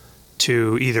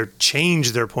to either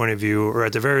change their point of view or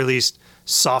at the very least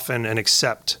soften and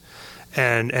accept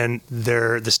and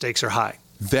the stakes are high.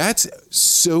 That's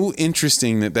so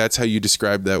interesting that that's how you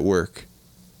describe that work.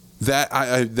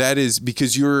 That is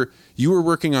because you were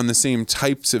working on the same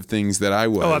types of things that I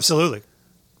was. Oh, absolutely.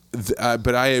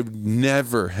 But I have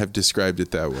never have described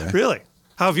it that way. Really?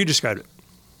 How have you described it?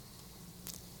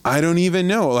 I don't even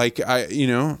know. Like I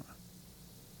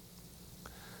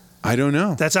don't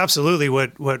know. That's absolutely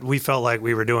what we felt like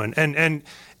we were doing. And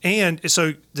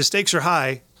so the stakes are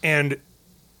high, and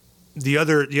the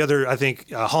other I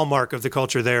think hallmark of the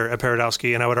culture there at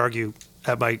Paradowski, and I would argue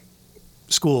at my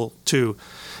school too,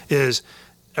 is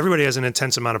everybody has an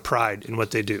intense amount of pride in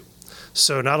what they do.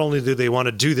 So not only do they want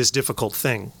to do this difficult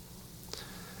thing,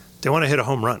 they want to hit a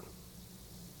home run,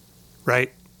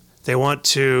 right? They want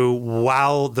to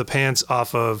wow the pants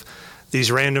off of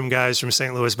these random guys from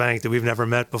St. Louis Bank that we've never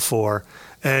met before.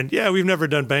 And yeah, we've never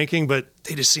done banking, but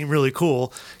they just seem really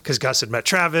cool because Gus had met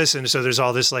Travis. And so there's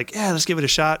all this like, yeah, let's give it a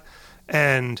shot.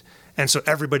 And so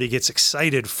everybody gets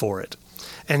excited for it.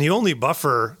 And the only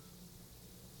buffer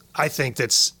I think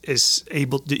that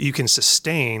you can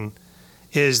sustain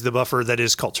is the buffer that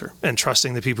is culture and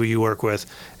trusting the people you work with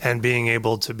and being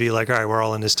able to be like, all right, we're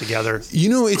all in this together.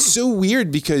 It's so weird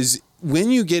because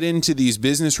when you get into these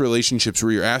business relationships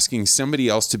where you're asking somebody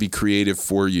else to be creative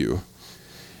for you,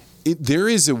 there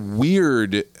is a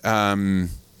weird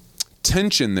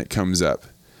tension that comes up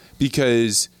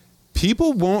because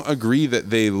people won't agree that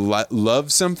they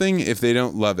love something if they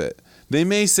don't love it. They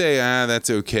may say, that's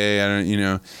okay. I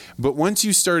don't, but once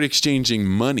you start exchanging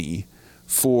money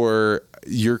for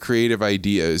your creative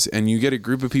ideas and you get a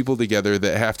group of people together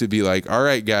that have to be like, all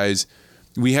right, guys,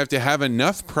 we have to have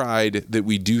enough pride that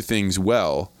we do things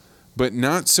well, but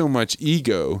not so much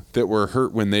ego that we're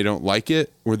hurt when they don't like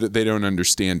it or that they don't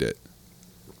understand it.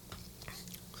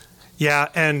 Yeah.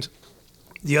 And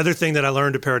the other thing that I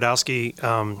learned at Paradowski,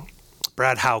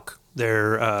 Brad Hauk,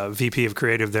 their VP of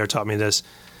creative there, taught me this,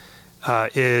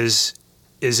 is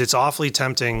it's awfully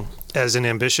tempting as an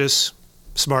ambitious,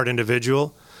 smart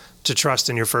individual to trust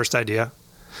in your first idea.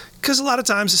 Because a lot of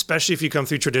times, especially if you come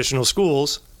through traditional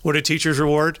schools, what do teachers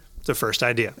reward? The first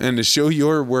idea. And to show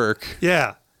your work.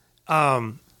 Yeah.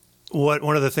 One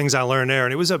of the things I learned there,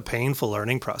 and it was a painful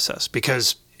learning process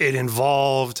because it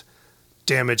involved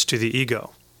damage to the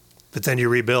ego, but then you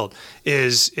rebuild,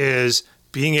 is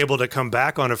being able to come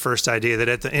back on a first idea that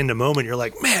at the end of the moment, you're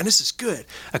like, man, this is good.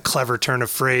 A clever turn of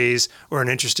phrase or an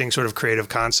interesting sort of creative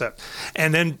concept.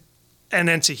 And then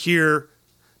to hear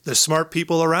the smart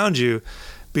people around you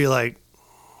be like,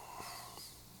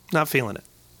 not feeling it.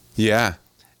 Yeah.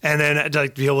 And then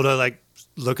like be able to like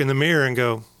look in the mirror and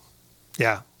go,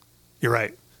 yeah, you're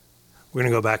right. We're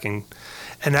going to go back and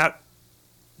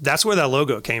that's where that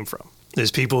logo came from. Is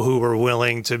people who were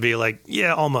willing to be like,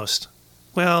 yeah, almost.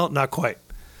 Well, not quite.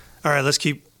 All right, let's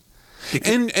keep.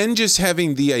 And just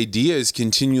having the ideas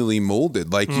continually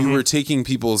molded, like you were taking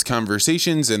people's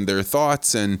conversations and their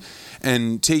thoughts and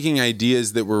taking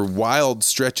ideas that were wild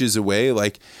stretches away.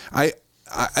 Like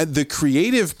the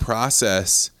creative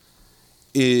process,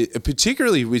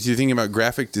 particularly with you thinking about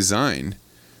graphic design,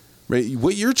 right?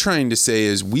 What you're trying to say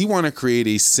is we want to create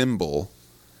a symbol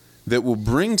that will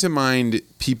bring to mind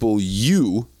people,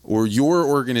 you or your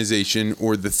organization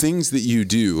or the things that you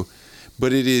do,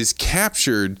 but it is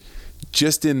captured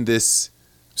just in this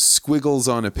squiggles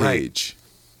on a page.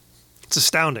 Right. It's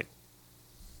astounding.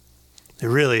 It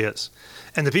really is.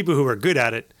 And the people who are good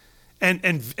at it, and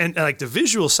like the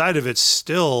visual side of it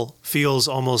still feels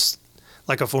almost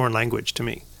like a foreign language to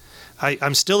me.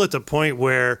 I'm still at the point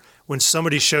where when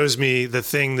somebody shows me the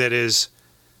thing that is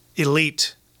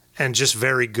elite and just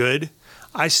very good,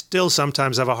 I still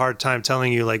sometimes have a hard time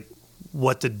telling you like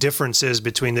what the difference is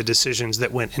between the decisions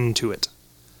that went into it.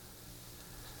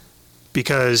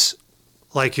 Because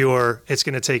like it's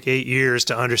going to take 8 years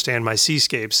to understand my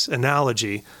seascapes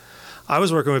analogy. I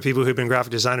was working with people who've been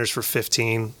graphic designers for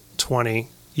 15, 20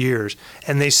 years,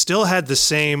 and they still had the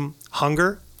same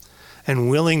hunger and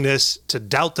willingness to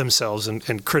doubt themselves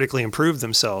and critically improve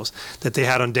themselves that they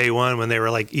had on day one when they were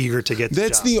like eager to get the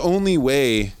That's job. The only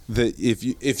way that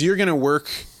if you're going to work,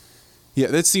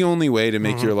 that's the only way to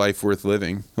make your life worth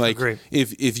living. Like Agreed.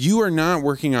 if you are not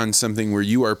working on something where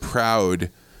you are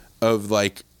proud of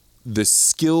like the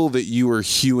skill that you are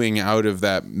hewing out of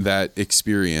that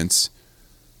experience,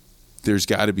 there's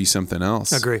got to be something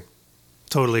else. Agree.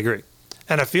 Totally agree.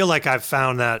 And I feel like I've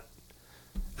found that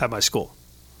at my school.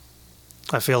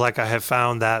 I feel like I have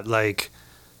found that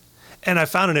and I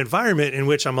found an environment in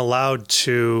which I'm allowed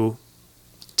to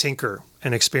tinker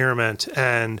and experiment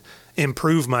and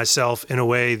improve myself in a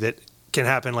way that can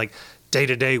happen like day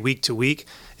to day, week to week,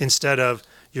 instead of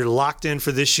you're locked in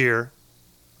for this year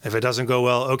If it doesn't go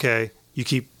well, okay, you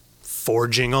keep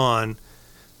forging on.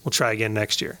 We'll try again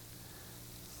next year.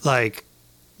 Like,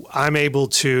 I'm able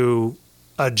to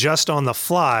adjust on the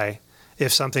fly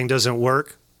if something doesn't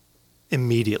work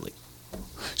immediately.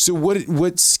 So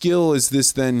what skill is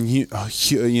this then,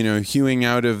 hewing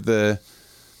out of the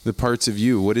parts of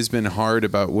you? What has been hard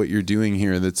about what you're doing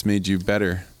here that's made you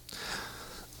better?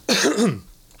 A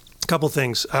couple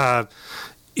things.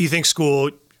 You think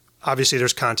school, obviously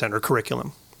there's content or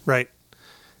curriculum, right?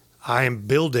 I am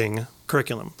building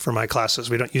curriculum for my classes.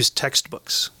 We don't use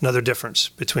textbooks. Another difference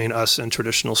between us and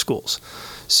traditional schools.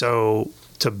 So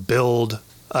to build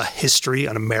a history,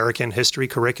 an American history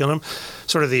curriculum,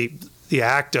 sort of the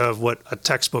act of what a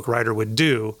textbook writer would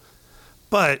do,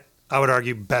 but I would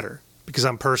argue better because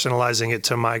I'm personalizing it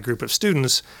to my group of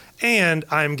students and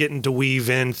I'm getting to weave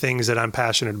in things that I'm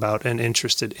passionate about and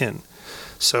interested in.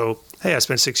 So, hey, I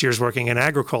spent 6 years working in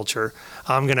agriculture.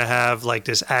 I'm going to have like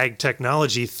this ag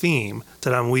technology theme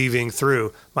that I'm weaving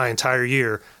through my entire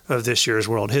year of this year's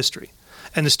world history.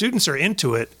 And the students are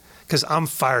into it because I'm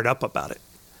fired up about it.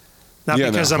 Not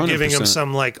because I'm giving them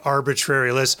some like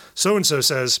arbitrary list. So-and-so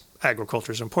says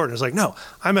agriculture is important. It's like, no,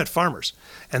 I met farmers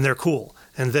and they're cool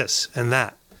and this and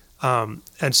that.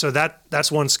 And so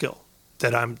that's one skill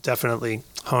that I'm definitely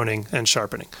honing and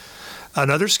sharpening.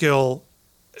 Another skill,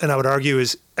 and I would argue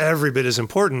is every bit as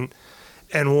important,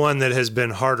 and one that has been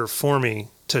harder for me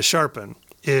to sharpen,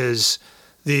 is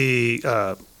the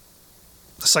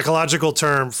psychological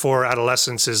term for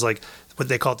adolescence is like what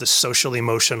they call the social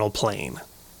emotional plane.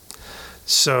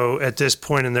 So at this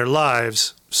point in their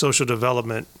lives, social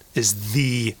development is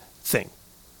the thing.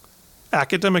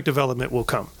 Academic development will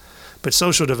come, but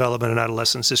social development in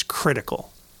adolescence is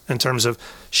critical in terms of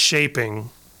shaping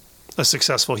a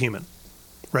successful human,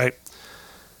 right?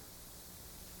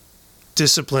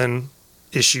 Discipline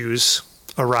issues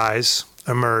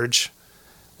emerge.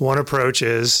 One approach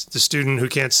is the student who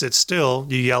can't sit still,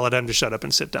 you yell at them to shut up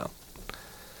and sit down.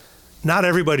 Not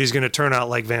everybody's going to turn out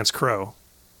like Vance Crowe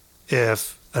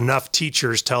if enough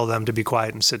teachers tell them to be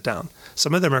quiet and sit down.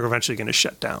 Some of them are eventually going to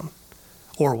shut down,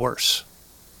 or worse,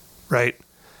 right?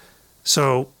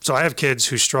 So I have kids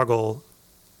who struggle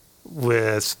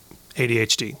with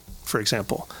ADHD, for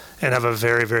example, and have a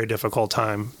very, very difficult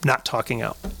time not talking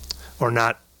out or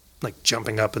not like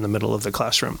jumping up in the middle of the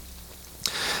classroom.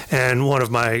 And one of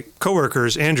my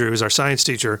coworkers, Andrew, who's our science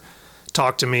teacher,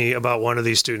 talked to me about one of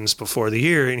these students before the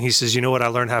year. And he says, you know what I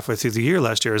learned halfway through the year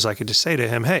last year is I could just say to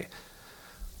him, hey,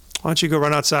 why don't you go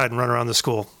run outside and run around the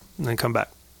school and then come back?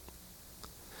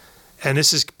 And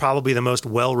this is probably the most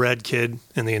well-read kid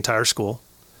in the entire school.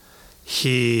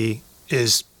 He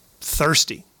is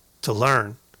thirsty to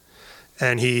learn.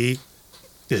 And he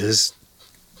is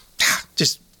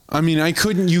just... I mean,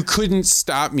 you couldn't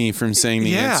stop me from saying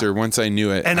the answer once I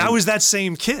knew it. And I was that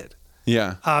same kid.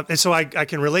 Yeah. And so I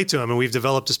can relate to him, and we've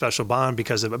developed a special bond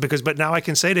because of it. But now I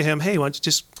can say to him, hey, why don't you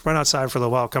just run outside for a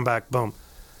little while, come back, boom,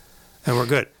 and we're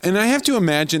good. And I have to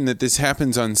imagine that this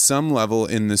happens on some level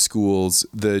in the schools,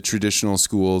 the traditional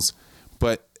schools,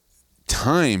 but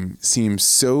time seems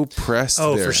so pressed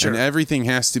there. For sure. And everything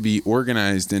has to be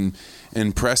organized and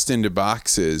pressed into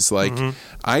boxes. Like,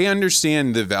 I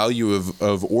understand the value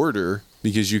of order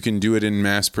because you can do it in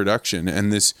mass production.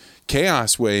 And this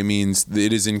chaos way means that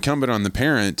it is incumbent on the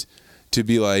parent to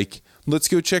be like, let's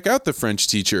go check out the French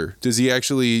teacher. Does he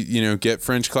actually, get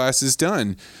French classes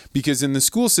done? Because in the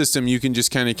school system, you can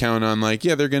just kind of count on like,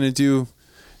 yeah,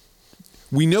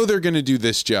 we know they're going to do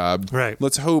this job. Right.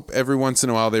 Let's hope every once in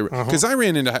a while because I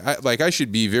ran into, I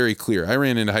should be very clear. I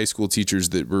ran into high school teachers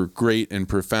that were great and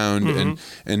profound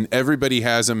and everybody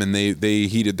has them and they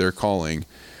heeded their calling.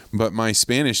 But my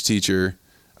Spanish teacher,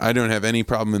 I don't have any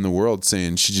problem in the world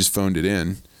saying she just phoned it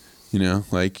in,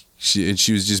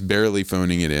 she was just barely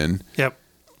phoning it in. Yep.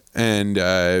 And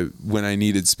when I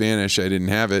needed Spanish, I didn't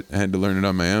have it. I had to learn it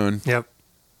on my own. Yep.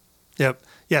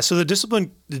 Yeah. So the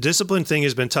discipline thing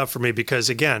has been tough for me because,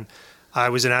 again, I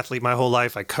was an athlete my whole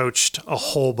life. I coached a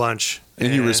whole bunch.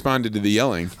 And you responded to the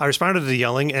yelling. I responded to the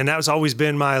yelling, and that was always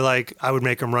been my, I would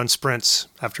make them run sprints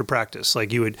after practice.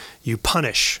 Like you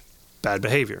punish bad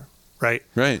behavior, right?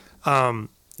 Right.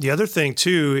 The other thing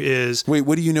too is... Wait,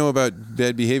 what do you know about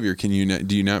bad behavior? Do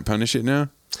you not punish it now?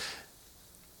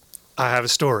 I have a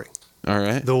story. All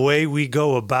right. The way we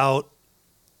go about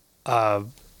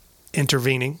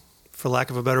intervening, for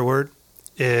lack of a better word,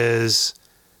 is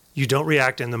you don't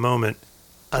react in the moment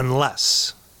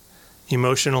unless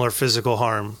emotional or physical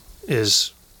harm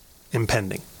is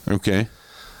impending. Okay.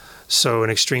 So an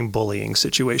extreme bullying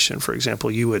situation, for example,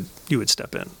 you would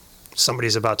step in.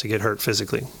 Somebody's about to get hurt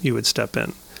physically, you would step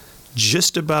in.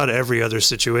 just about every other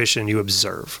situation you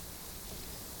observe.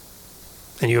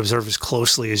 And you observe as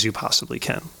closely as you possibly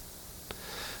can.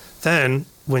 Then,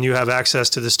 when you have access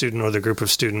to the student or the group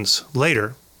of students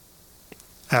later,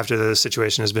 after the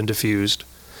situation has been diffused,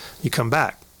 you come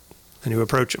back and you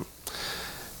approach them.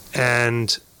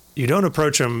 And you don't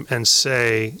approach them and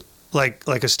say, like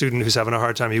a student who's having a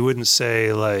hard time, you wouldn't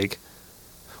say, like,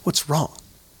 what's wrong?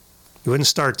 You wouldn't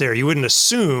start there. You wouldn't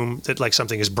assume that, like,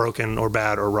 something is broken or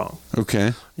bad or wrong.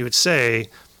 Okay. You would say,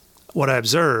 what I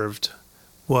observed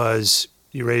was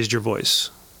you raised your voice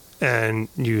and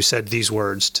you said these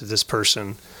words to this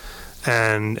person.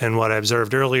 And what I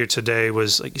observed earlier today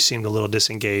was, like, you seemed a little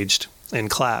disengaged in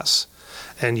class.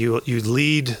 And you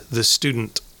lead the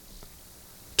student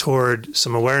toward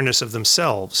some awareness of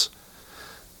themselves.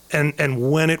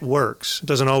 And when it works, it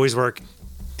doesn't always work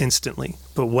instantly,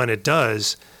 but when it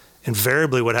does,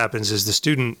 invariably what happens is the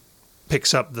student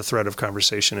picks up the thread of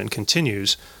conversation and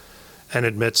continues and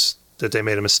admits that they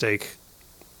made a mistake,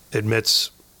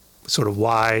 admits sort of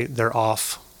why they're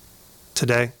off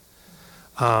today.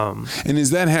 And is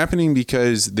that happening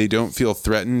because they don't feel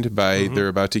threatened by they're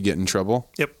about to get in trouble?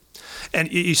 Yep.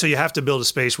 And so you have to build a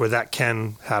space where that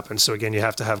can happen. So again, you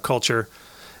have to have culture.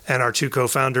 And our two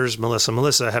co-founders,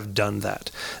 Melissa, have done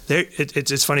that.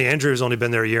 It's funny. Andrew's only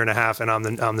been there a year and a half, and I'm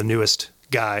the newest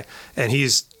guy. And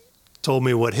he's told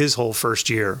me what his whole first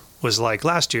year was like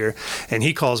last year. And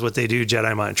he calls what they do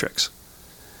Jedi mind tricks,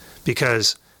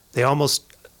 because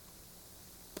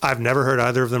I've never heard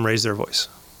either of them raise their voice,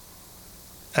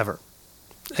 ever.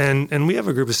 And we have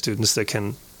a group of students that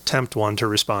can tempt one to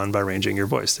respond by ranging your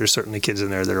voice. There's certainly kids in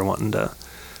there that are wanting to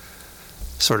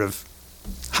sort of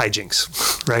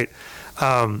hijinks, right?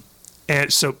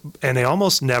 And they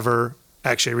almost never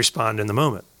actually respond in the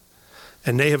moment.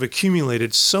 And they have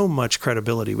accumulated so much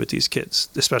credibility with these kids,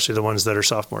 especially the ones that are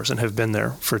sophomores and have been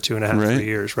there for 2.5, 3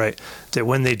 years, right? That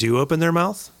when they do open their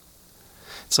mouth,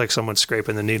 it's like someone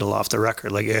scraping the needle off the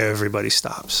record, like everybody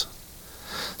stops.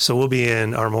 So we'll be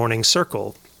in our morning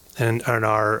circle, and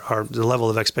the level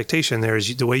of expectation there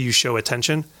is the way you show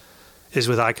attention is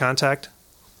with eye contact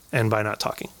and by not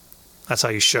talking. That's how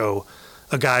you show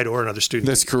a guide or another student.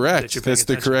 That's correct. That's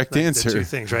the correct answer. The two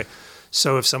things, right?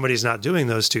 So if somebody's not doing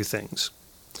those two things,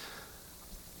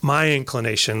 my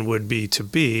inclination would be to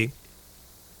be,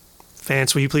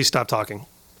 Vance, will you please stop talking,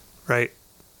 right?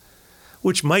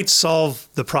 Which might solve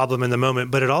the problem in the moment,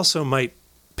 but it also might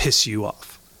piss you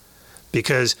off.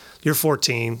 Because you're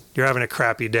 14, you're having a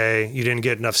crappy day, you didn't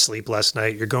get enough sleep last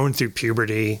night, you're going through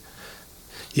puberty.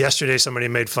 Yesterday somebody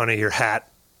made fun of your hat,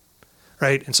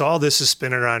 right? And so all this is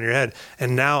spinning around your head.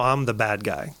 And now I'm the bad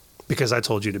guy because I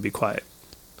told you to be quiet.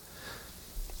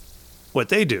 What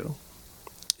they do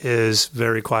is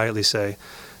very quietly say,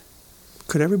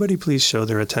 could everybody please show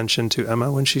their attention to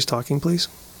Emma when she's talking, please?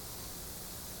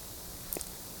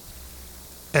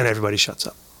 And everybody shuts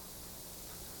up.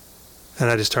 And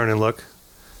I just turn and look.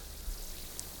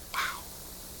 Wow.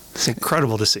 It's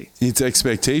incredible to see. It's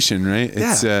expectation, right?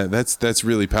 It's that's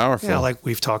really powerful. Yeah, like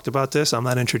we've talked about this. I'm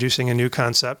not introducing a new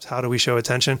concept. How do we show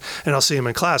attention? And I'll see them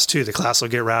in class too. The class will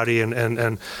get rowdy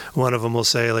and one of them will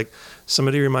say, like,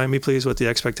 somebody remind me please what the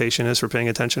expectation is for paying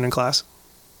attention in class.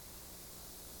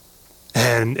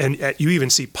 And you even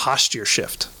see posture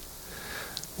shift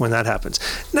when that happens.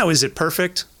 Now, is it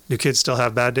perfect? Do kids still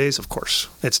have bad days? Of course.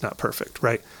 It's not perfect,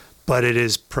 right? But it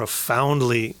is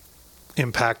profoundly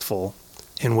impactful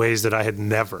in ways that I had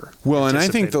never anticipated. And I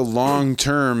think the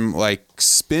long-term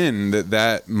spin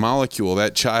that molecule,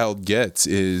 that child gets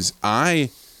is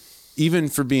even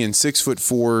for being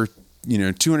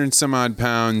 6'4", 200 some odd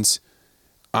pounds,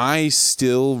 I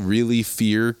still really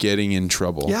fear getting in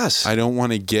trouble. Yes. I don't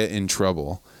want to get in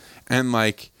trouble. And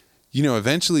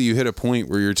eventually you hit a point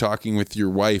where you're talking with your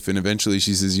wife and eventually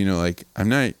she says,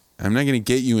 I'm not going to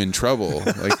get you in trouble.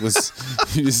 Let's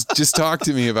just talk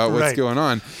to me about what's going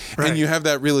on. Right. And you have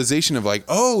that realization of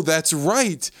oh, that's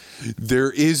right.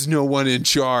 There is no one in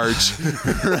charge.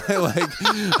 Right?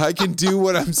 I can do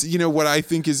what what I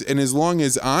think is, and as long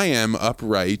as I am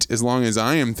upright, as long as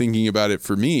I am thinking about it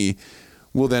for me,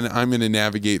 well, then I'm going to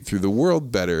navigate through the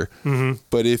world better. Mm-hmm.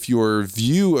 But if your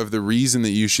view of the reason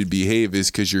that you should behave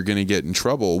is because you're going to get in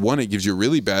trouble, one, it gives you a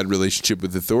really bad relationship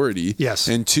with authority. Yes.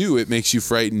 And two, it makes you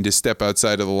frightened to step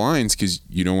outside of the lines because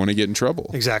you don't want to get in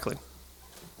trouble. Exactly.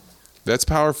 That's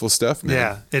powerful stuff, man.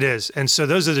 Yeah, it is. And so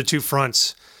those are the two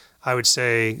fronts I would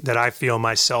say that I feel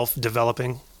myself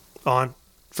developing on,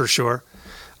 for sure.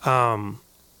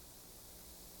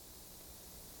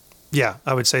 Yeah,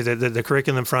 I would say that the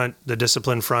curriculum front, the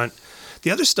discipline front,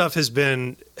 the other stuff has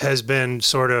been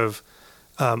sort of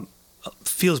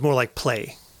feels more like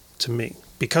play to me.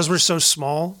 because we're so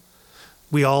small,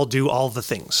 we all do all the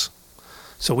things.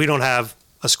 So we don't have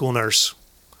a school nurse.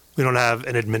 We don't have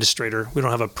an administrator. We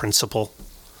don't have a principal.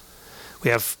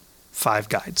 We have 5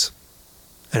 guides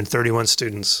and 31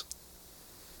 students.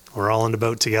 We're all in the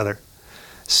boat together.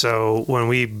 So when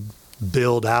we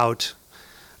build out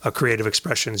a creative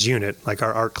expressions unit, like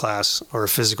our art class, or a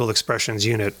physical expressions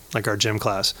unit, like our gym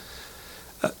class,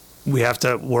 we have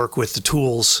to work with the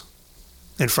tools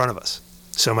in front of us.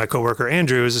 So my coworker,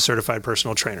 Andrew, is a certified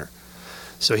personal trainer.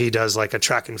 So he does like a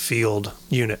track and field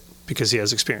unit because he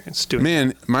has experience doing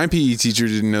Man, my PE teacher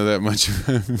didn't know that much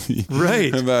about me.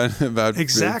 Right. about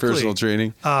Exactly. personal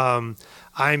training.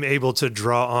 I'm able to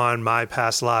draw on my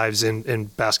past lives in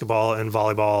basketball and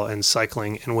volleyball and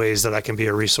cycling in ways that I can be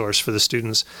a resource for the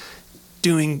students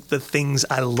doing the things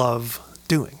I love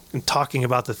doing and talking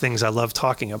about the things I love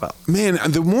talking about. Man,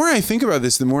 the more I think about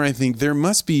this, the more I think there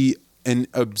must be an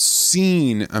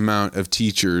obscene amount of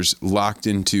teachers locked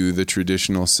into the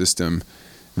traditional system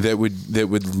that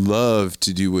would love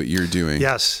to do what you're doing.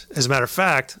 Yes. As a matter of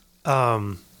fact,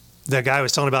 the guy I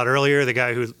was telling about earlier, the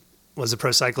guy who was a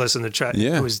pro cyclist in the track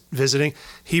who was visiting,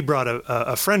 he brought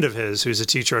a friend of his who's a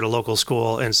teacher at a local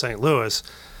school in St. Louis,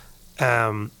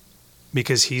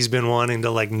 because he's been wanting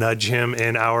to like nudge him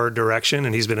in our direction,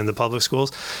 and he's been in the public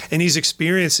schools, and he's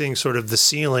experiencing sort of the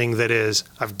ceiling that is,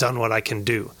 I've done what I can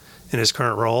do in his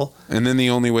current role. And then the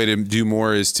only way to do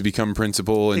more is to become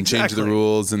principal and change the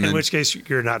rules. And in which case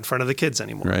you're not in front of the kids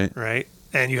anymore. Right.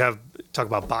 And you have, talk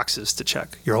about boxes to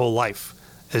check. Your whole life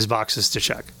is boxes to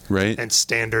check. Right. And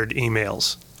standard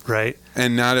emails. Right.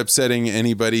 And not upsetting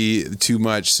anybody too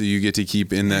much, so you get to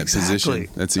keep in that position.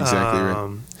 That's exactly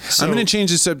right. So, I'm going to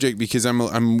change the subject because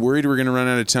I'm worried we're going to run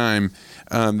out of time,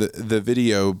 the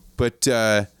video. But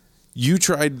you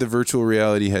tried the virtual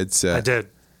reality headset. I did.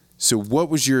 So what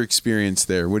was your experience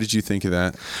there? What did you think of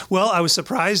that? Well, I was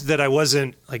surprised that I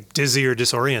wasn't like dizzy or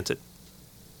disoriented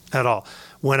at all.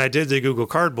 When I did the Google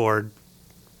Cardboard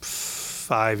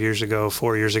 4 years ago,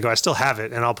 I still have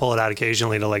it, and I'll pull it out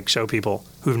occasionally to like show people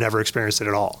who've never experienced it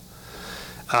at all.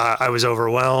 I was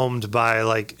overwhelmed by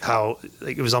like how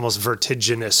like, it was almost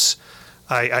vertiginous.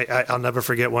 I'll never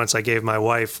forget once I gave my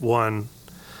wife one,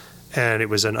 and it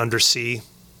was an undersea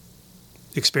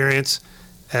experience.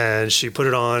 And she put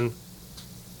it on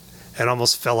and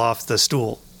almost fell off the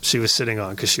stool she was sitting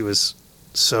on because she was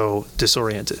so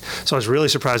disoriented. So I was really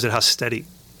surprised at how steady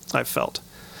I felt.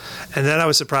 And then I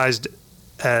was surprised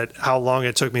at how long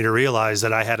it took me to realize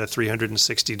that I had a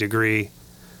 360-degree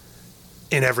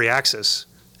in every axis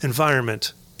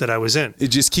environment that I was in.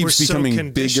 It just keeps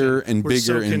becoming bigger and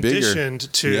bigger and bigger. We're so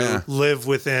conditioned to live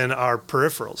within our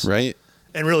peripherals. Right.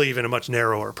 And really even a much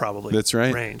narrower probably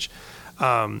range.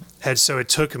 And so it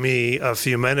took me a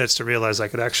few minutes to realize I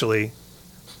could actually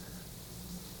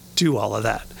do all of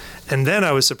that. And then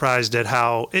I was surprised at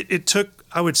how it took,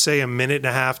 I would say,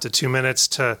 1.5 to 2 minutes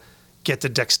to get the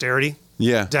dexterity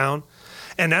down.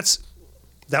 And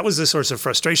that was the source of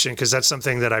frustration, because that's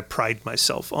something that I pride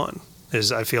myself on,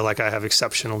 is I feel like I have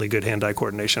exceptionally good hand-eye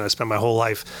coordination. I spent my whole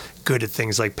life good at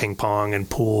things like ping pong and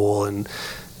pool and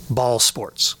ball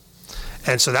sports.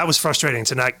 And so that was frustrating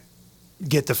to not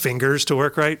get the fingers to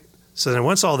work right. So then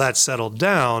once all that settled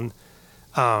down,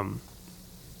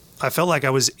 I felt like I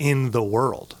was in the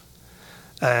world.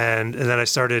 And then I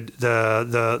started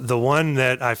the one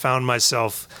that I found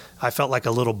myself, I felt like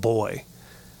a little boy,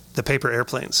 the paper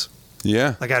airplanes.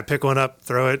 Yeah. Like I'd pick one up,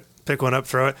 throw it, pick one up,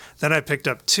 throw it. Then I picked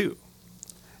up 2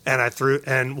 and I threw,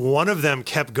 and one of them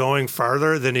kept going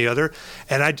farther than the other.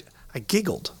 And I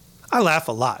giggled. I laugh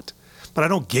a lot, but I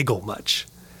don't giggle much.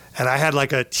 And I had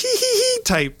like a tee-hee-hee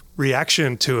type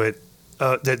reaction to it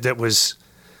that was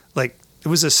like, it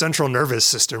was a central nervous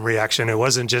system reaction. It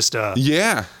wasn't just a...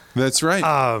 Yeah, that's right.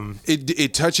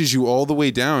 It touches you all the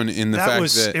way down in the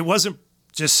fact that... It wasn't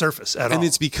just surface at all. And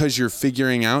it's because you're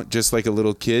figuring out, just like a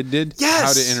little kid did,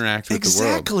 how to interact with the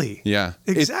world. Exactly. Yeah.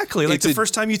 Exactly. Like the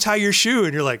first time you tie your shoe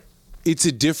and you're like... It's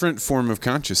a different form of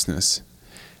consciousness.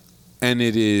 And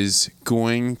it is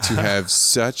going to have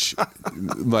such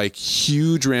like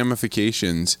huge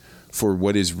ramifications for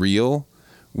what is real.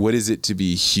 What is it to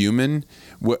be human?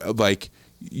 Like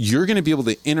you're going to be able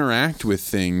to interact with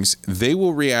things. They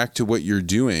will react to what you're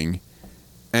doing.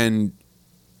 And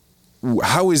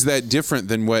how is that different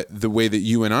than the way that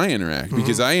you and I interact? Mm-hmm.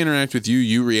 Because I interact with you,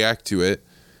 you react to it.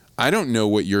 I don't know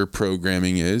what your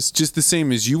programming is, just the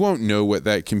same as you won't know what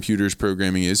that computer's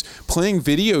programming is. Playing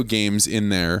video games in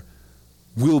there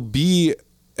will be,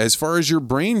 as far as your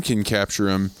brain can capture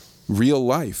them, real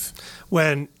life.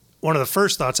 When one of the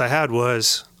first thoughts I had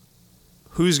was,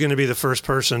 who's going to be the first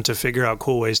person to figure out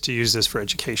cool ways to use this for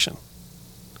education?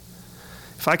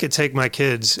 If I could take my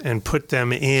kids and put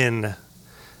them in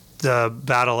the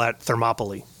battle at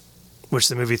Thermopylae, which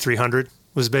the movie 300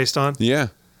 was based on. Yeah.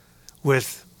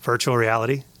 With virtual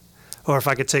reality. Or if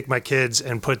I could take my kids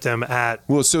and put them at...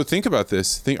 Well, so think about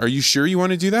this. Are you sure you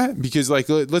want to do that? Because, like,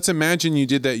 let's imagine you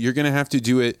did that. You're going to have to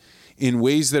do it in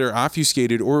ways that are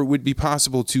obfuscated, or it would be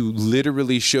possible to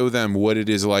literally show them what it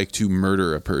is like to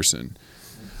murder a person.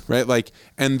 Right? Like,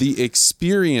 and the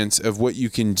experience of what you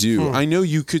can do. I know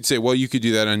you could say, well, you could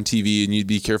do that on TV and you'd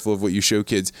be careful of what you show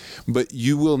kids, but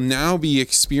you will now be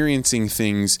experiencing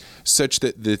things such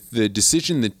that the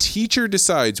decision, the teacher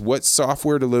decides what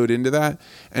software to load into that,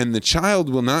 and the child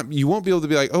will not, you won't be able to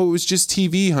be like, oh, it was just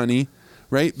TV, honey.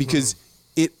 Right? Because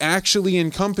it actually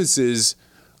encompasses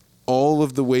all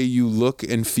of the way you look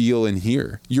and feel and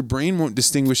hear. Your brain won't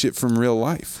distinguish it from real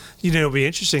life. You know, it'll be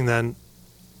interesting then.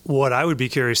 What I would be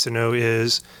curious to know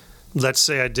is, let's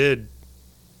say I did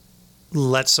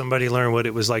let somebody learn what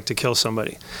it was like to kill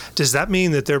somebody. Does that mean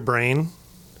that their brain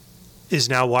is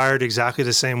now wired exactly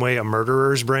the same way a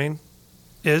murderer's brain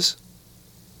is?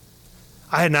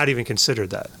 I had not even considered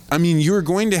that. I mean, you're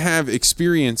going to have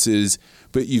experiences,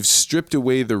 but you've stripped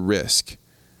away the risk,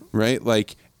 right?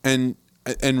 Like,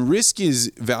 and risk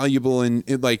is valuable in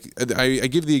it. Like, I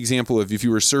give the example of if you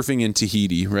were surfing in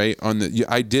Tahiti, right?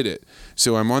 I did it.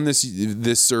 So I'm on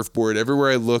this surfboard.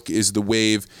 Everywhere I look is the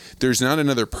wave. There's not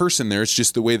another person there. It's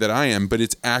just the way that I am, but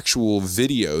it's actual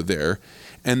video there.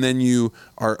 And then you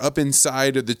are up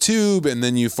inside of the tube, and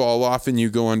then you fall off and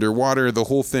you go underwater. The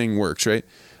whole thing works, right?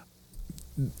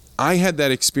 I had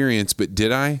that experience, but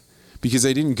did I? Because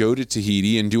I didn't go to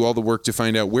Tahiti and do all the work to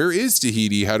find out, where is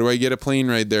Tahiti? How do I get a plane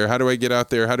ride there? How do I get out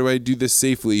there? How do I do this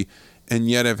safely? And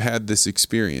yet I've had this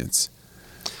experience.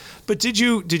 But did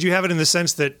you have it in the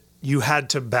sense that you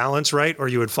had to balance right or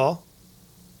you would fall?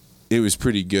 It was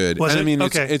pretty good. Was and it? I mean,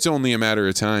 Okay. it's only a matter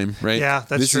of time, right? Yeah,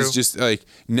 that's true. This is just like,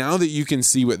 now that you can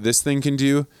see what this thing can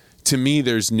do, to me,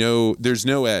 there's no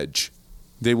edge.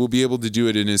 They will be able to do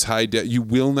it in as high depth. You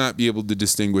will not be able to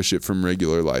distinguish it from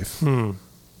regular life.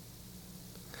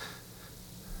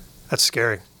 That's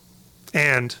scary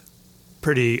and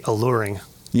pretty alluring.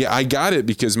 Yeah, I got it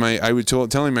because I was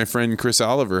telling my friend Chris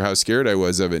Oliver how scared I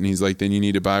was of it, and he's like, then you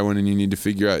need to buy one and you need to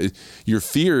figure out. Your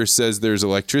fear says there's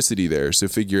electricity there, so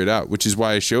figure it out, which is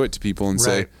why I show it to people and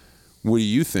say, what do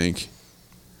you think?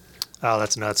 Oh,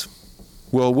 that's nuts.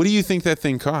 Well, what do you think that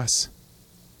thing costs?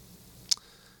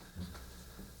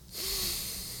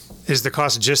 Is the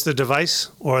cost just the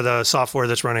device or the software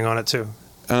that's running on it too?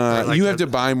 You have to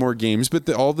buy more games, but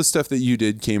all the stuff that you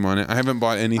did came on it. I haven't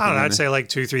bought anything. I don't know, I'd say like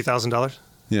 $2,000-$3,000.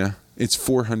 Yeah, it's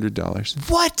 $400.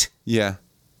 What? Yeah,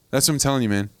 that's what I'm telling you,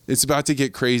 man. It's about to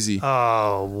get crazy.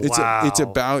 Oh, wow. It's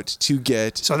about to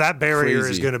get so that barrier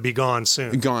crazy. is going to be gone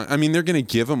soon. Gone. I mean, they're going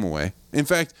to give them away. In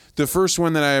fact, the first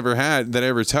one that I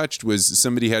ever touched was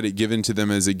somebody had it given to them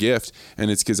as a gift,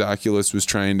 and it's because Oculus was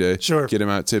trying to get them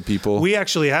out to people. We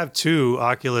actually have 2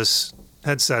 Oculus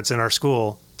headsets in our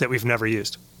school that we've never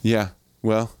used. Yeah.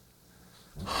 Well,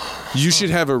 you should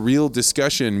have a real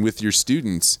discussion with your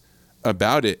students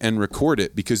about it and record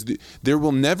it, because there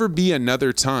will never be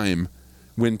another time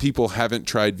when people haven't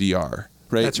tried VR,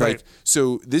 right? That's right. Like,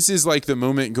 so this is like the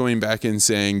moment going back and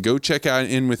saying, go check out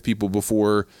in with people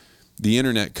before the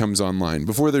internet comes online,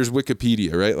 before there's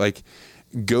Wikipedia, right? Like,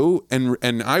 go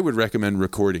and I would recommend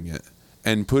recording it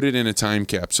and put it in a time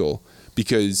capsule,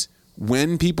 because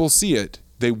when people see it,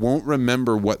 they won't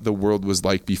remember what the world was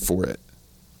like before it.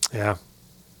 Yeah.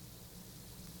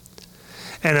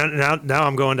 And now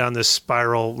I'm going down this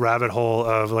spiral rabbit hole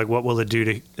of like, what will it do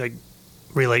to like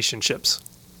relationships?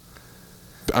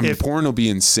 I mean, porn will be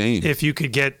insane. If you can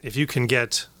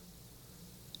get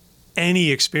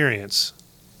any experience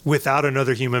without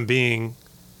another human being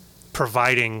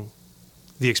providing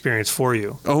the experience for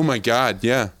you. Oh my God.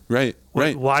 Yeah. Right.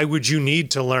 Right. Why would you need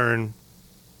to learn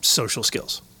social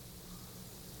skills?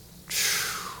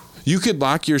 You could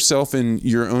lock yourself in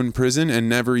your own prison and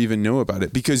never even know about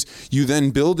it, because you then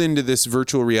build into this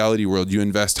virtual reality world. You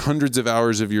invest hundreds of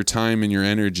hours of your time and your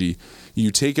energy.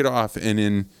 You take it off, and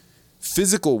in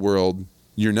physical world,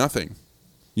 you're nothing.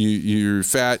 You're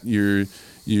fat, you're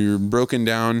broken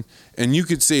down, and you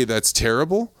could say that's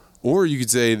terrible, or you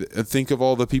could say, think of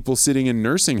all the people sitting in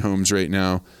nursing homes right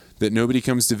now that nobody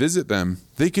comes to visit them.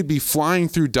 They could be flying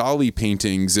through Dali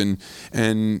paintings and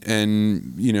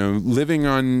living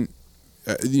on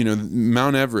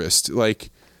Mount Everest.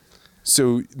 Like,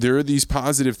 so there are these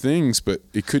positive things, but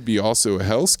it could be also a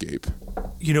hellscape.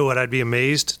 You know what I'd be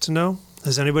amazed to know?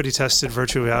 Has anybody tested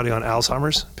virtual reality on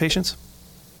Alzheimer's patients?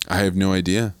 I have no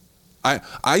idea.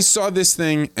 I saw this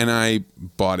thing and I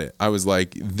bought it. I was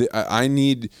like, I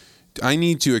need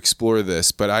need to explore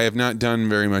this, but I have not done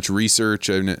very much research.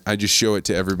 I just show it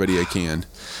to everybody I can.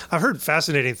 I've heard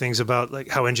fascinating things about like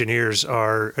how engineers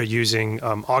are using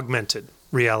augmented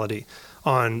reality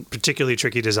on particularly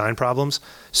tricky design problems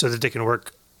so that they can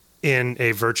work in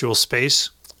a virtual space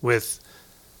with.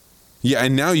 Yeah,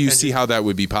 and now you see how that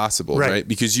would be possible, right?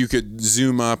 Because you could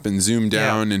zoom up and zoom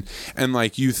down, and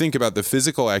like you think about the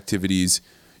physical activities,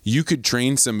 you could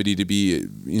train somebody to be,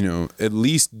 at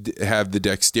least have the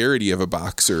dexterity of a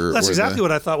boxer. That's exactly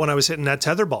what I thought when I was hitting that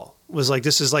tetherball. Was like,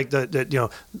 this is like the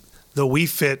Wii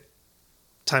Fit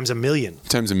times a million.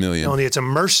 Times a million. Only it's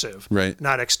immersive, right?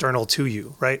 Not external to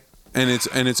you, right? And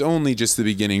it's only just the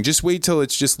beginning. Just wait till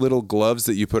it's just little gloves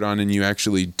that you put on and you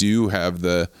actually do have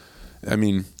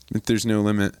there's no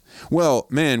limit. Well,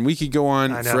 man, we could go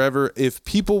on forever. If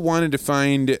people wanted to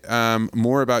find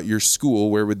more about your school,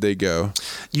 where would they go?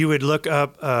 You would look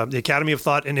up the Academy of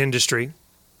Thought and Industry,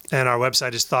 and our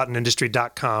website is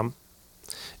thoughtandindustry.com.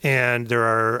 And there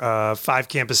are 5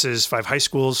 campuses, 5 high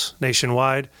schools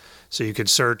nationwide. So you could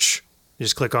search,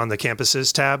 just click on the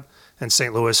campuses tab, and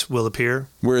St. Louis will appear.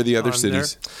 Where are the other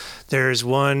cities? There's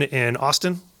one in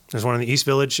Austin. There's one in the East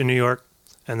Village in New York.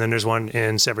 And then there's one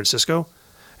in San Francisco.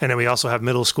 And then we also have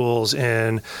middle schools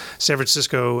in San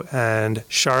Francisco and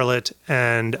Charlotte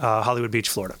and Hollywood Beach,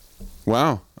 Florida.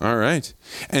 Wow. All right.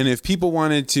 And if people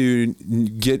wanted to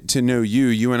get to know you,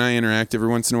 you and I interact every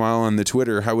once in a while on the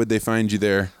Twitter. How would they find you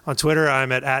there? On Twitter,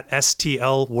 I'm at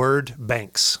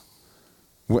STLWordBanks.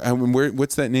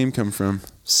 What's that name come from?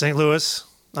 St. Louis.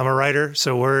 I'm a writer,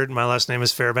 so Word. My last name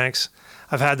is Fairbanks.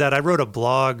 I've had that. I wrote a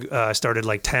blog I started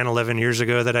like 10, 11 years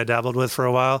ago that I dabbled with for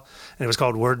a while, and it was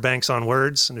called Word Banks on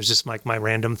Words, and it was just like my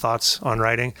random thoughts on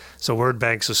writing. So Word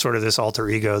Banks was sort of this alter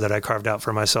ego that I carved out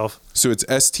for myself. So it's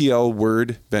STL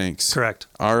Word Banks. Correct.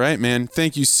 All right, man.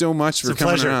 Thank you so much for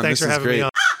coming around. Thanks for having me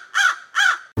on.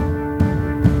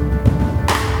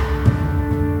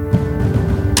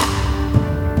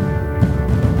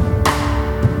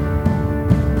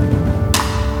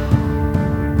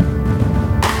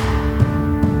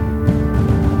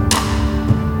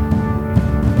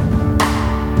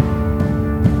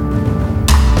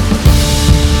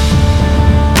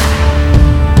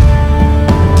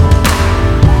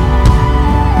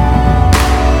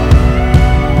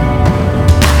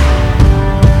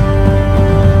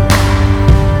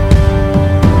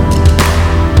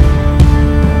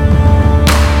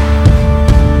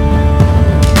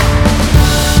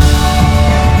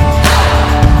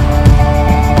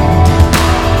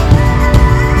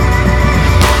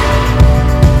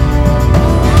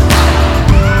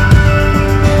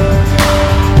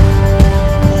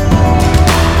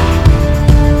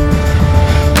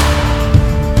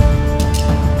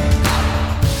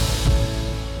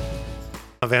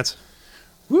 Vance.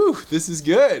 Woo, this is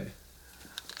good.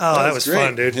 Oh, that was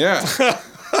fun, dude. Yeah.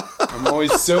 I'm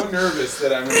always so nervous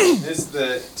that I'm going to miss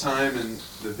the time and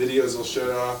the videos will shut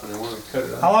off and I want to cut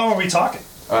it off. How long were we talking?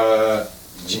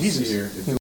 Jesus. We'll